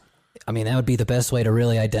nose. I mean, that would be the best way to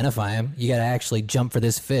really identify him. You got to actually jump for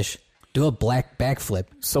this fish. Do a black backflip.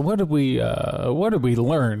 So what did we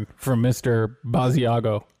learn from Mr.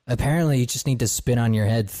 Basiago? Apparently, you just need to spin on your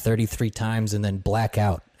head 33 times and then black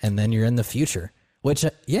out, and then you're in the future. Which,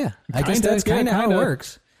 I guess that's kind of how it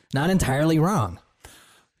works. Not entirely wrong.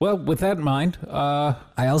 Well, with that in mind... I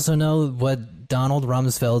also know what Donald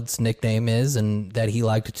Rumsfeld's nickname is, and that he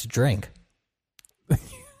liked to drink.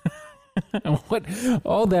 What?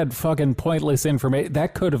 All that fucking pointless information.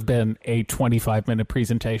 That could have been a 25-minute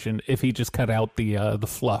presentation if he just cut out the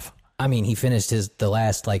fluff. I mean, he finished the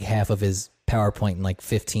last, like, half of his PowerPoint in, like,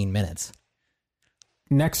 15 minutes.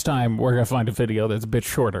 Next time, we're going to find a video that's a bit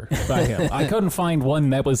shorter by him. I couldn't find one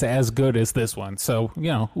that was as good as this one. So,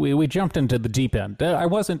 we jumped into the deep end. I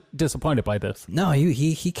wasn't disappointed by this. No,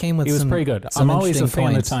 he came with He was pretty good. I'm always a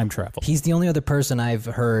fan of time travel. He's the only other person I've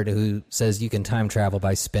heard who says you can time travel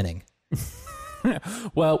by spinning.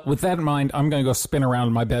 Well, with that in mind, I'm going to go spin around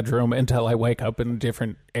in my bedroom until I wake up in a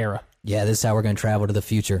different era. Yeah, this is how we're going to travel to the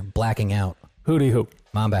future. Blacking out. Hootie hoo.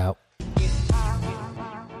 Mamba out.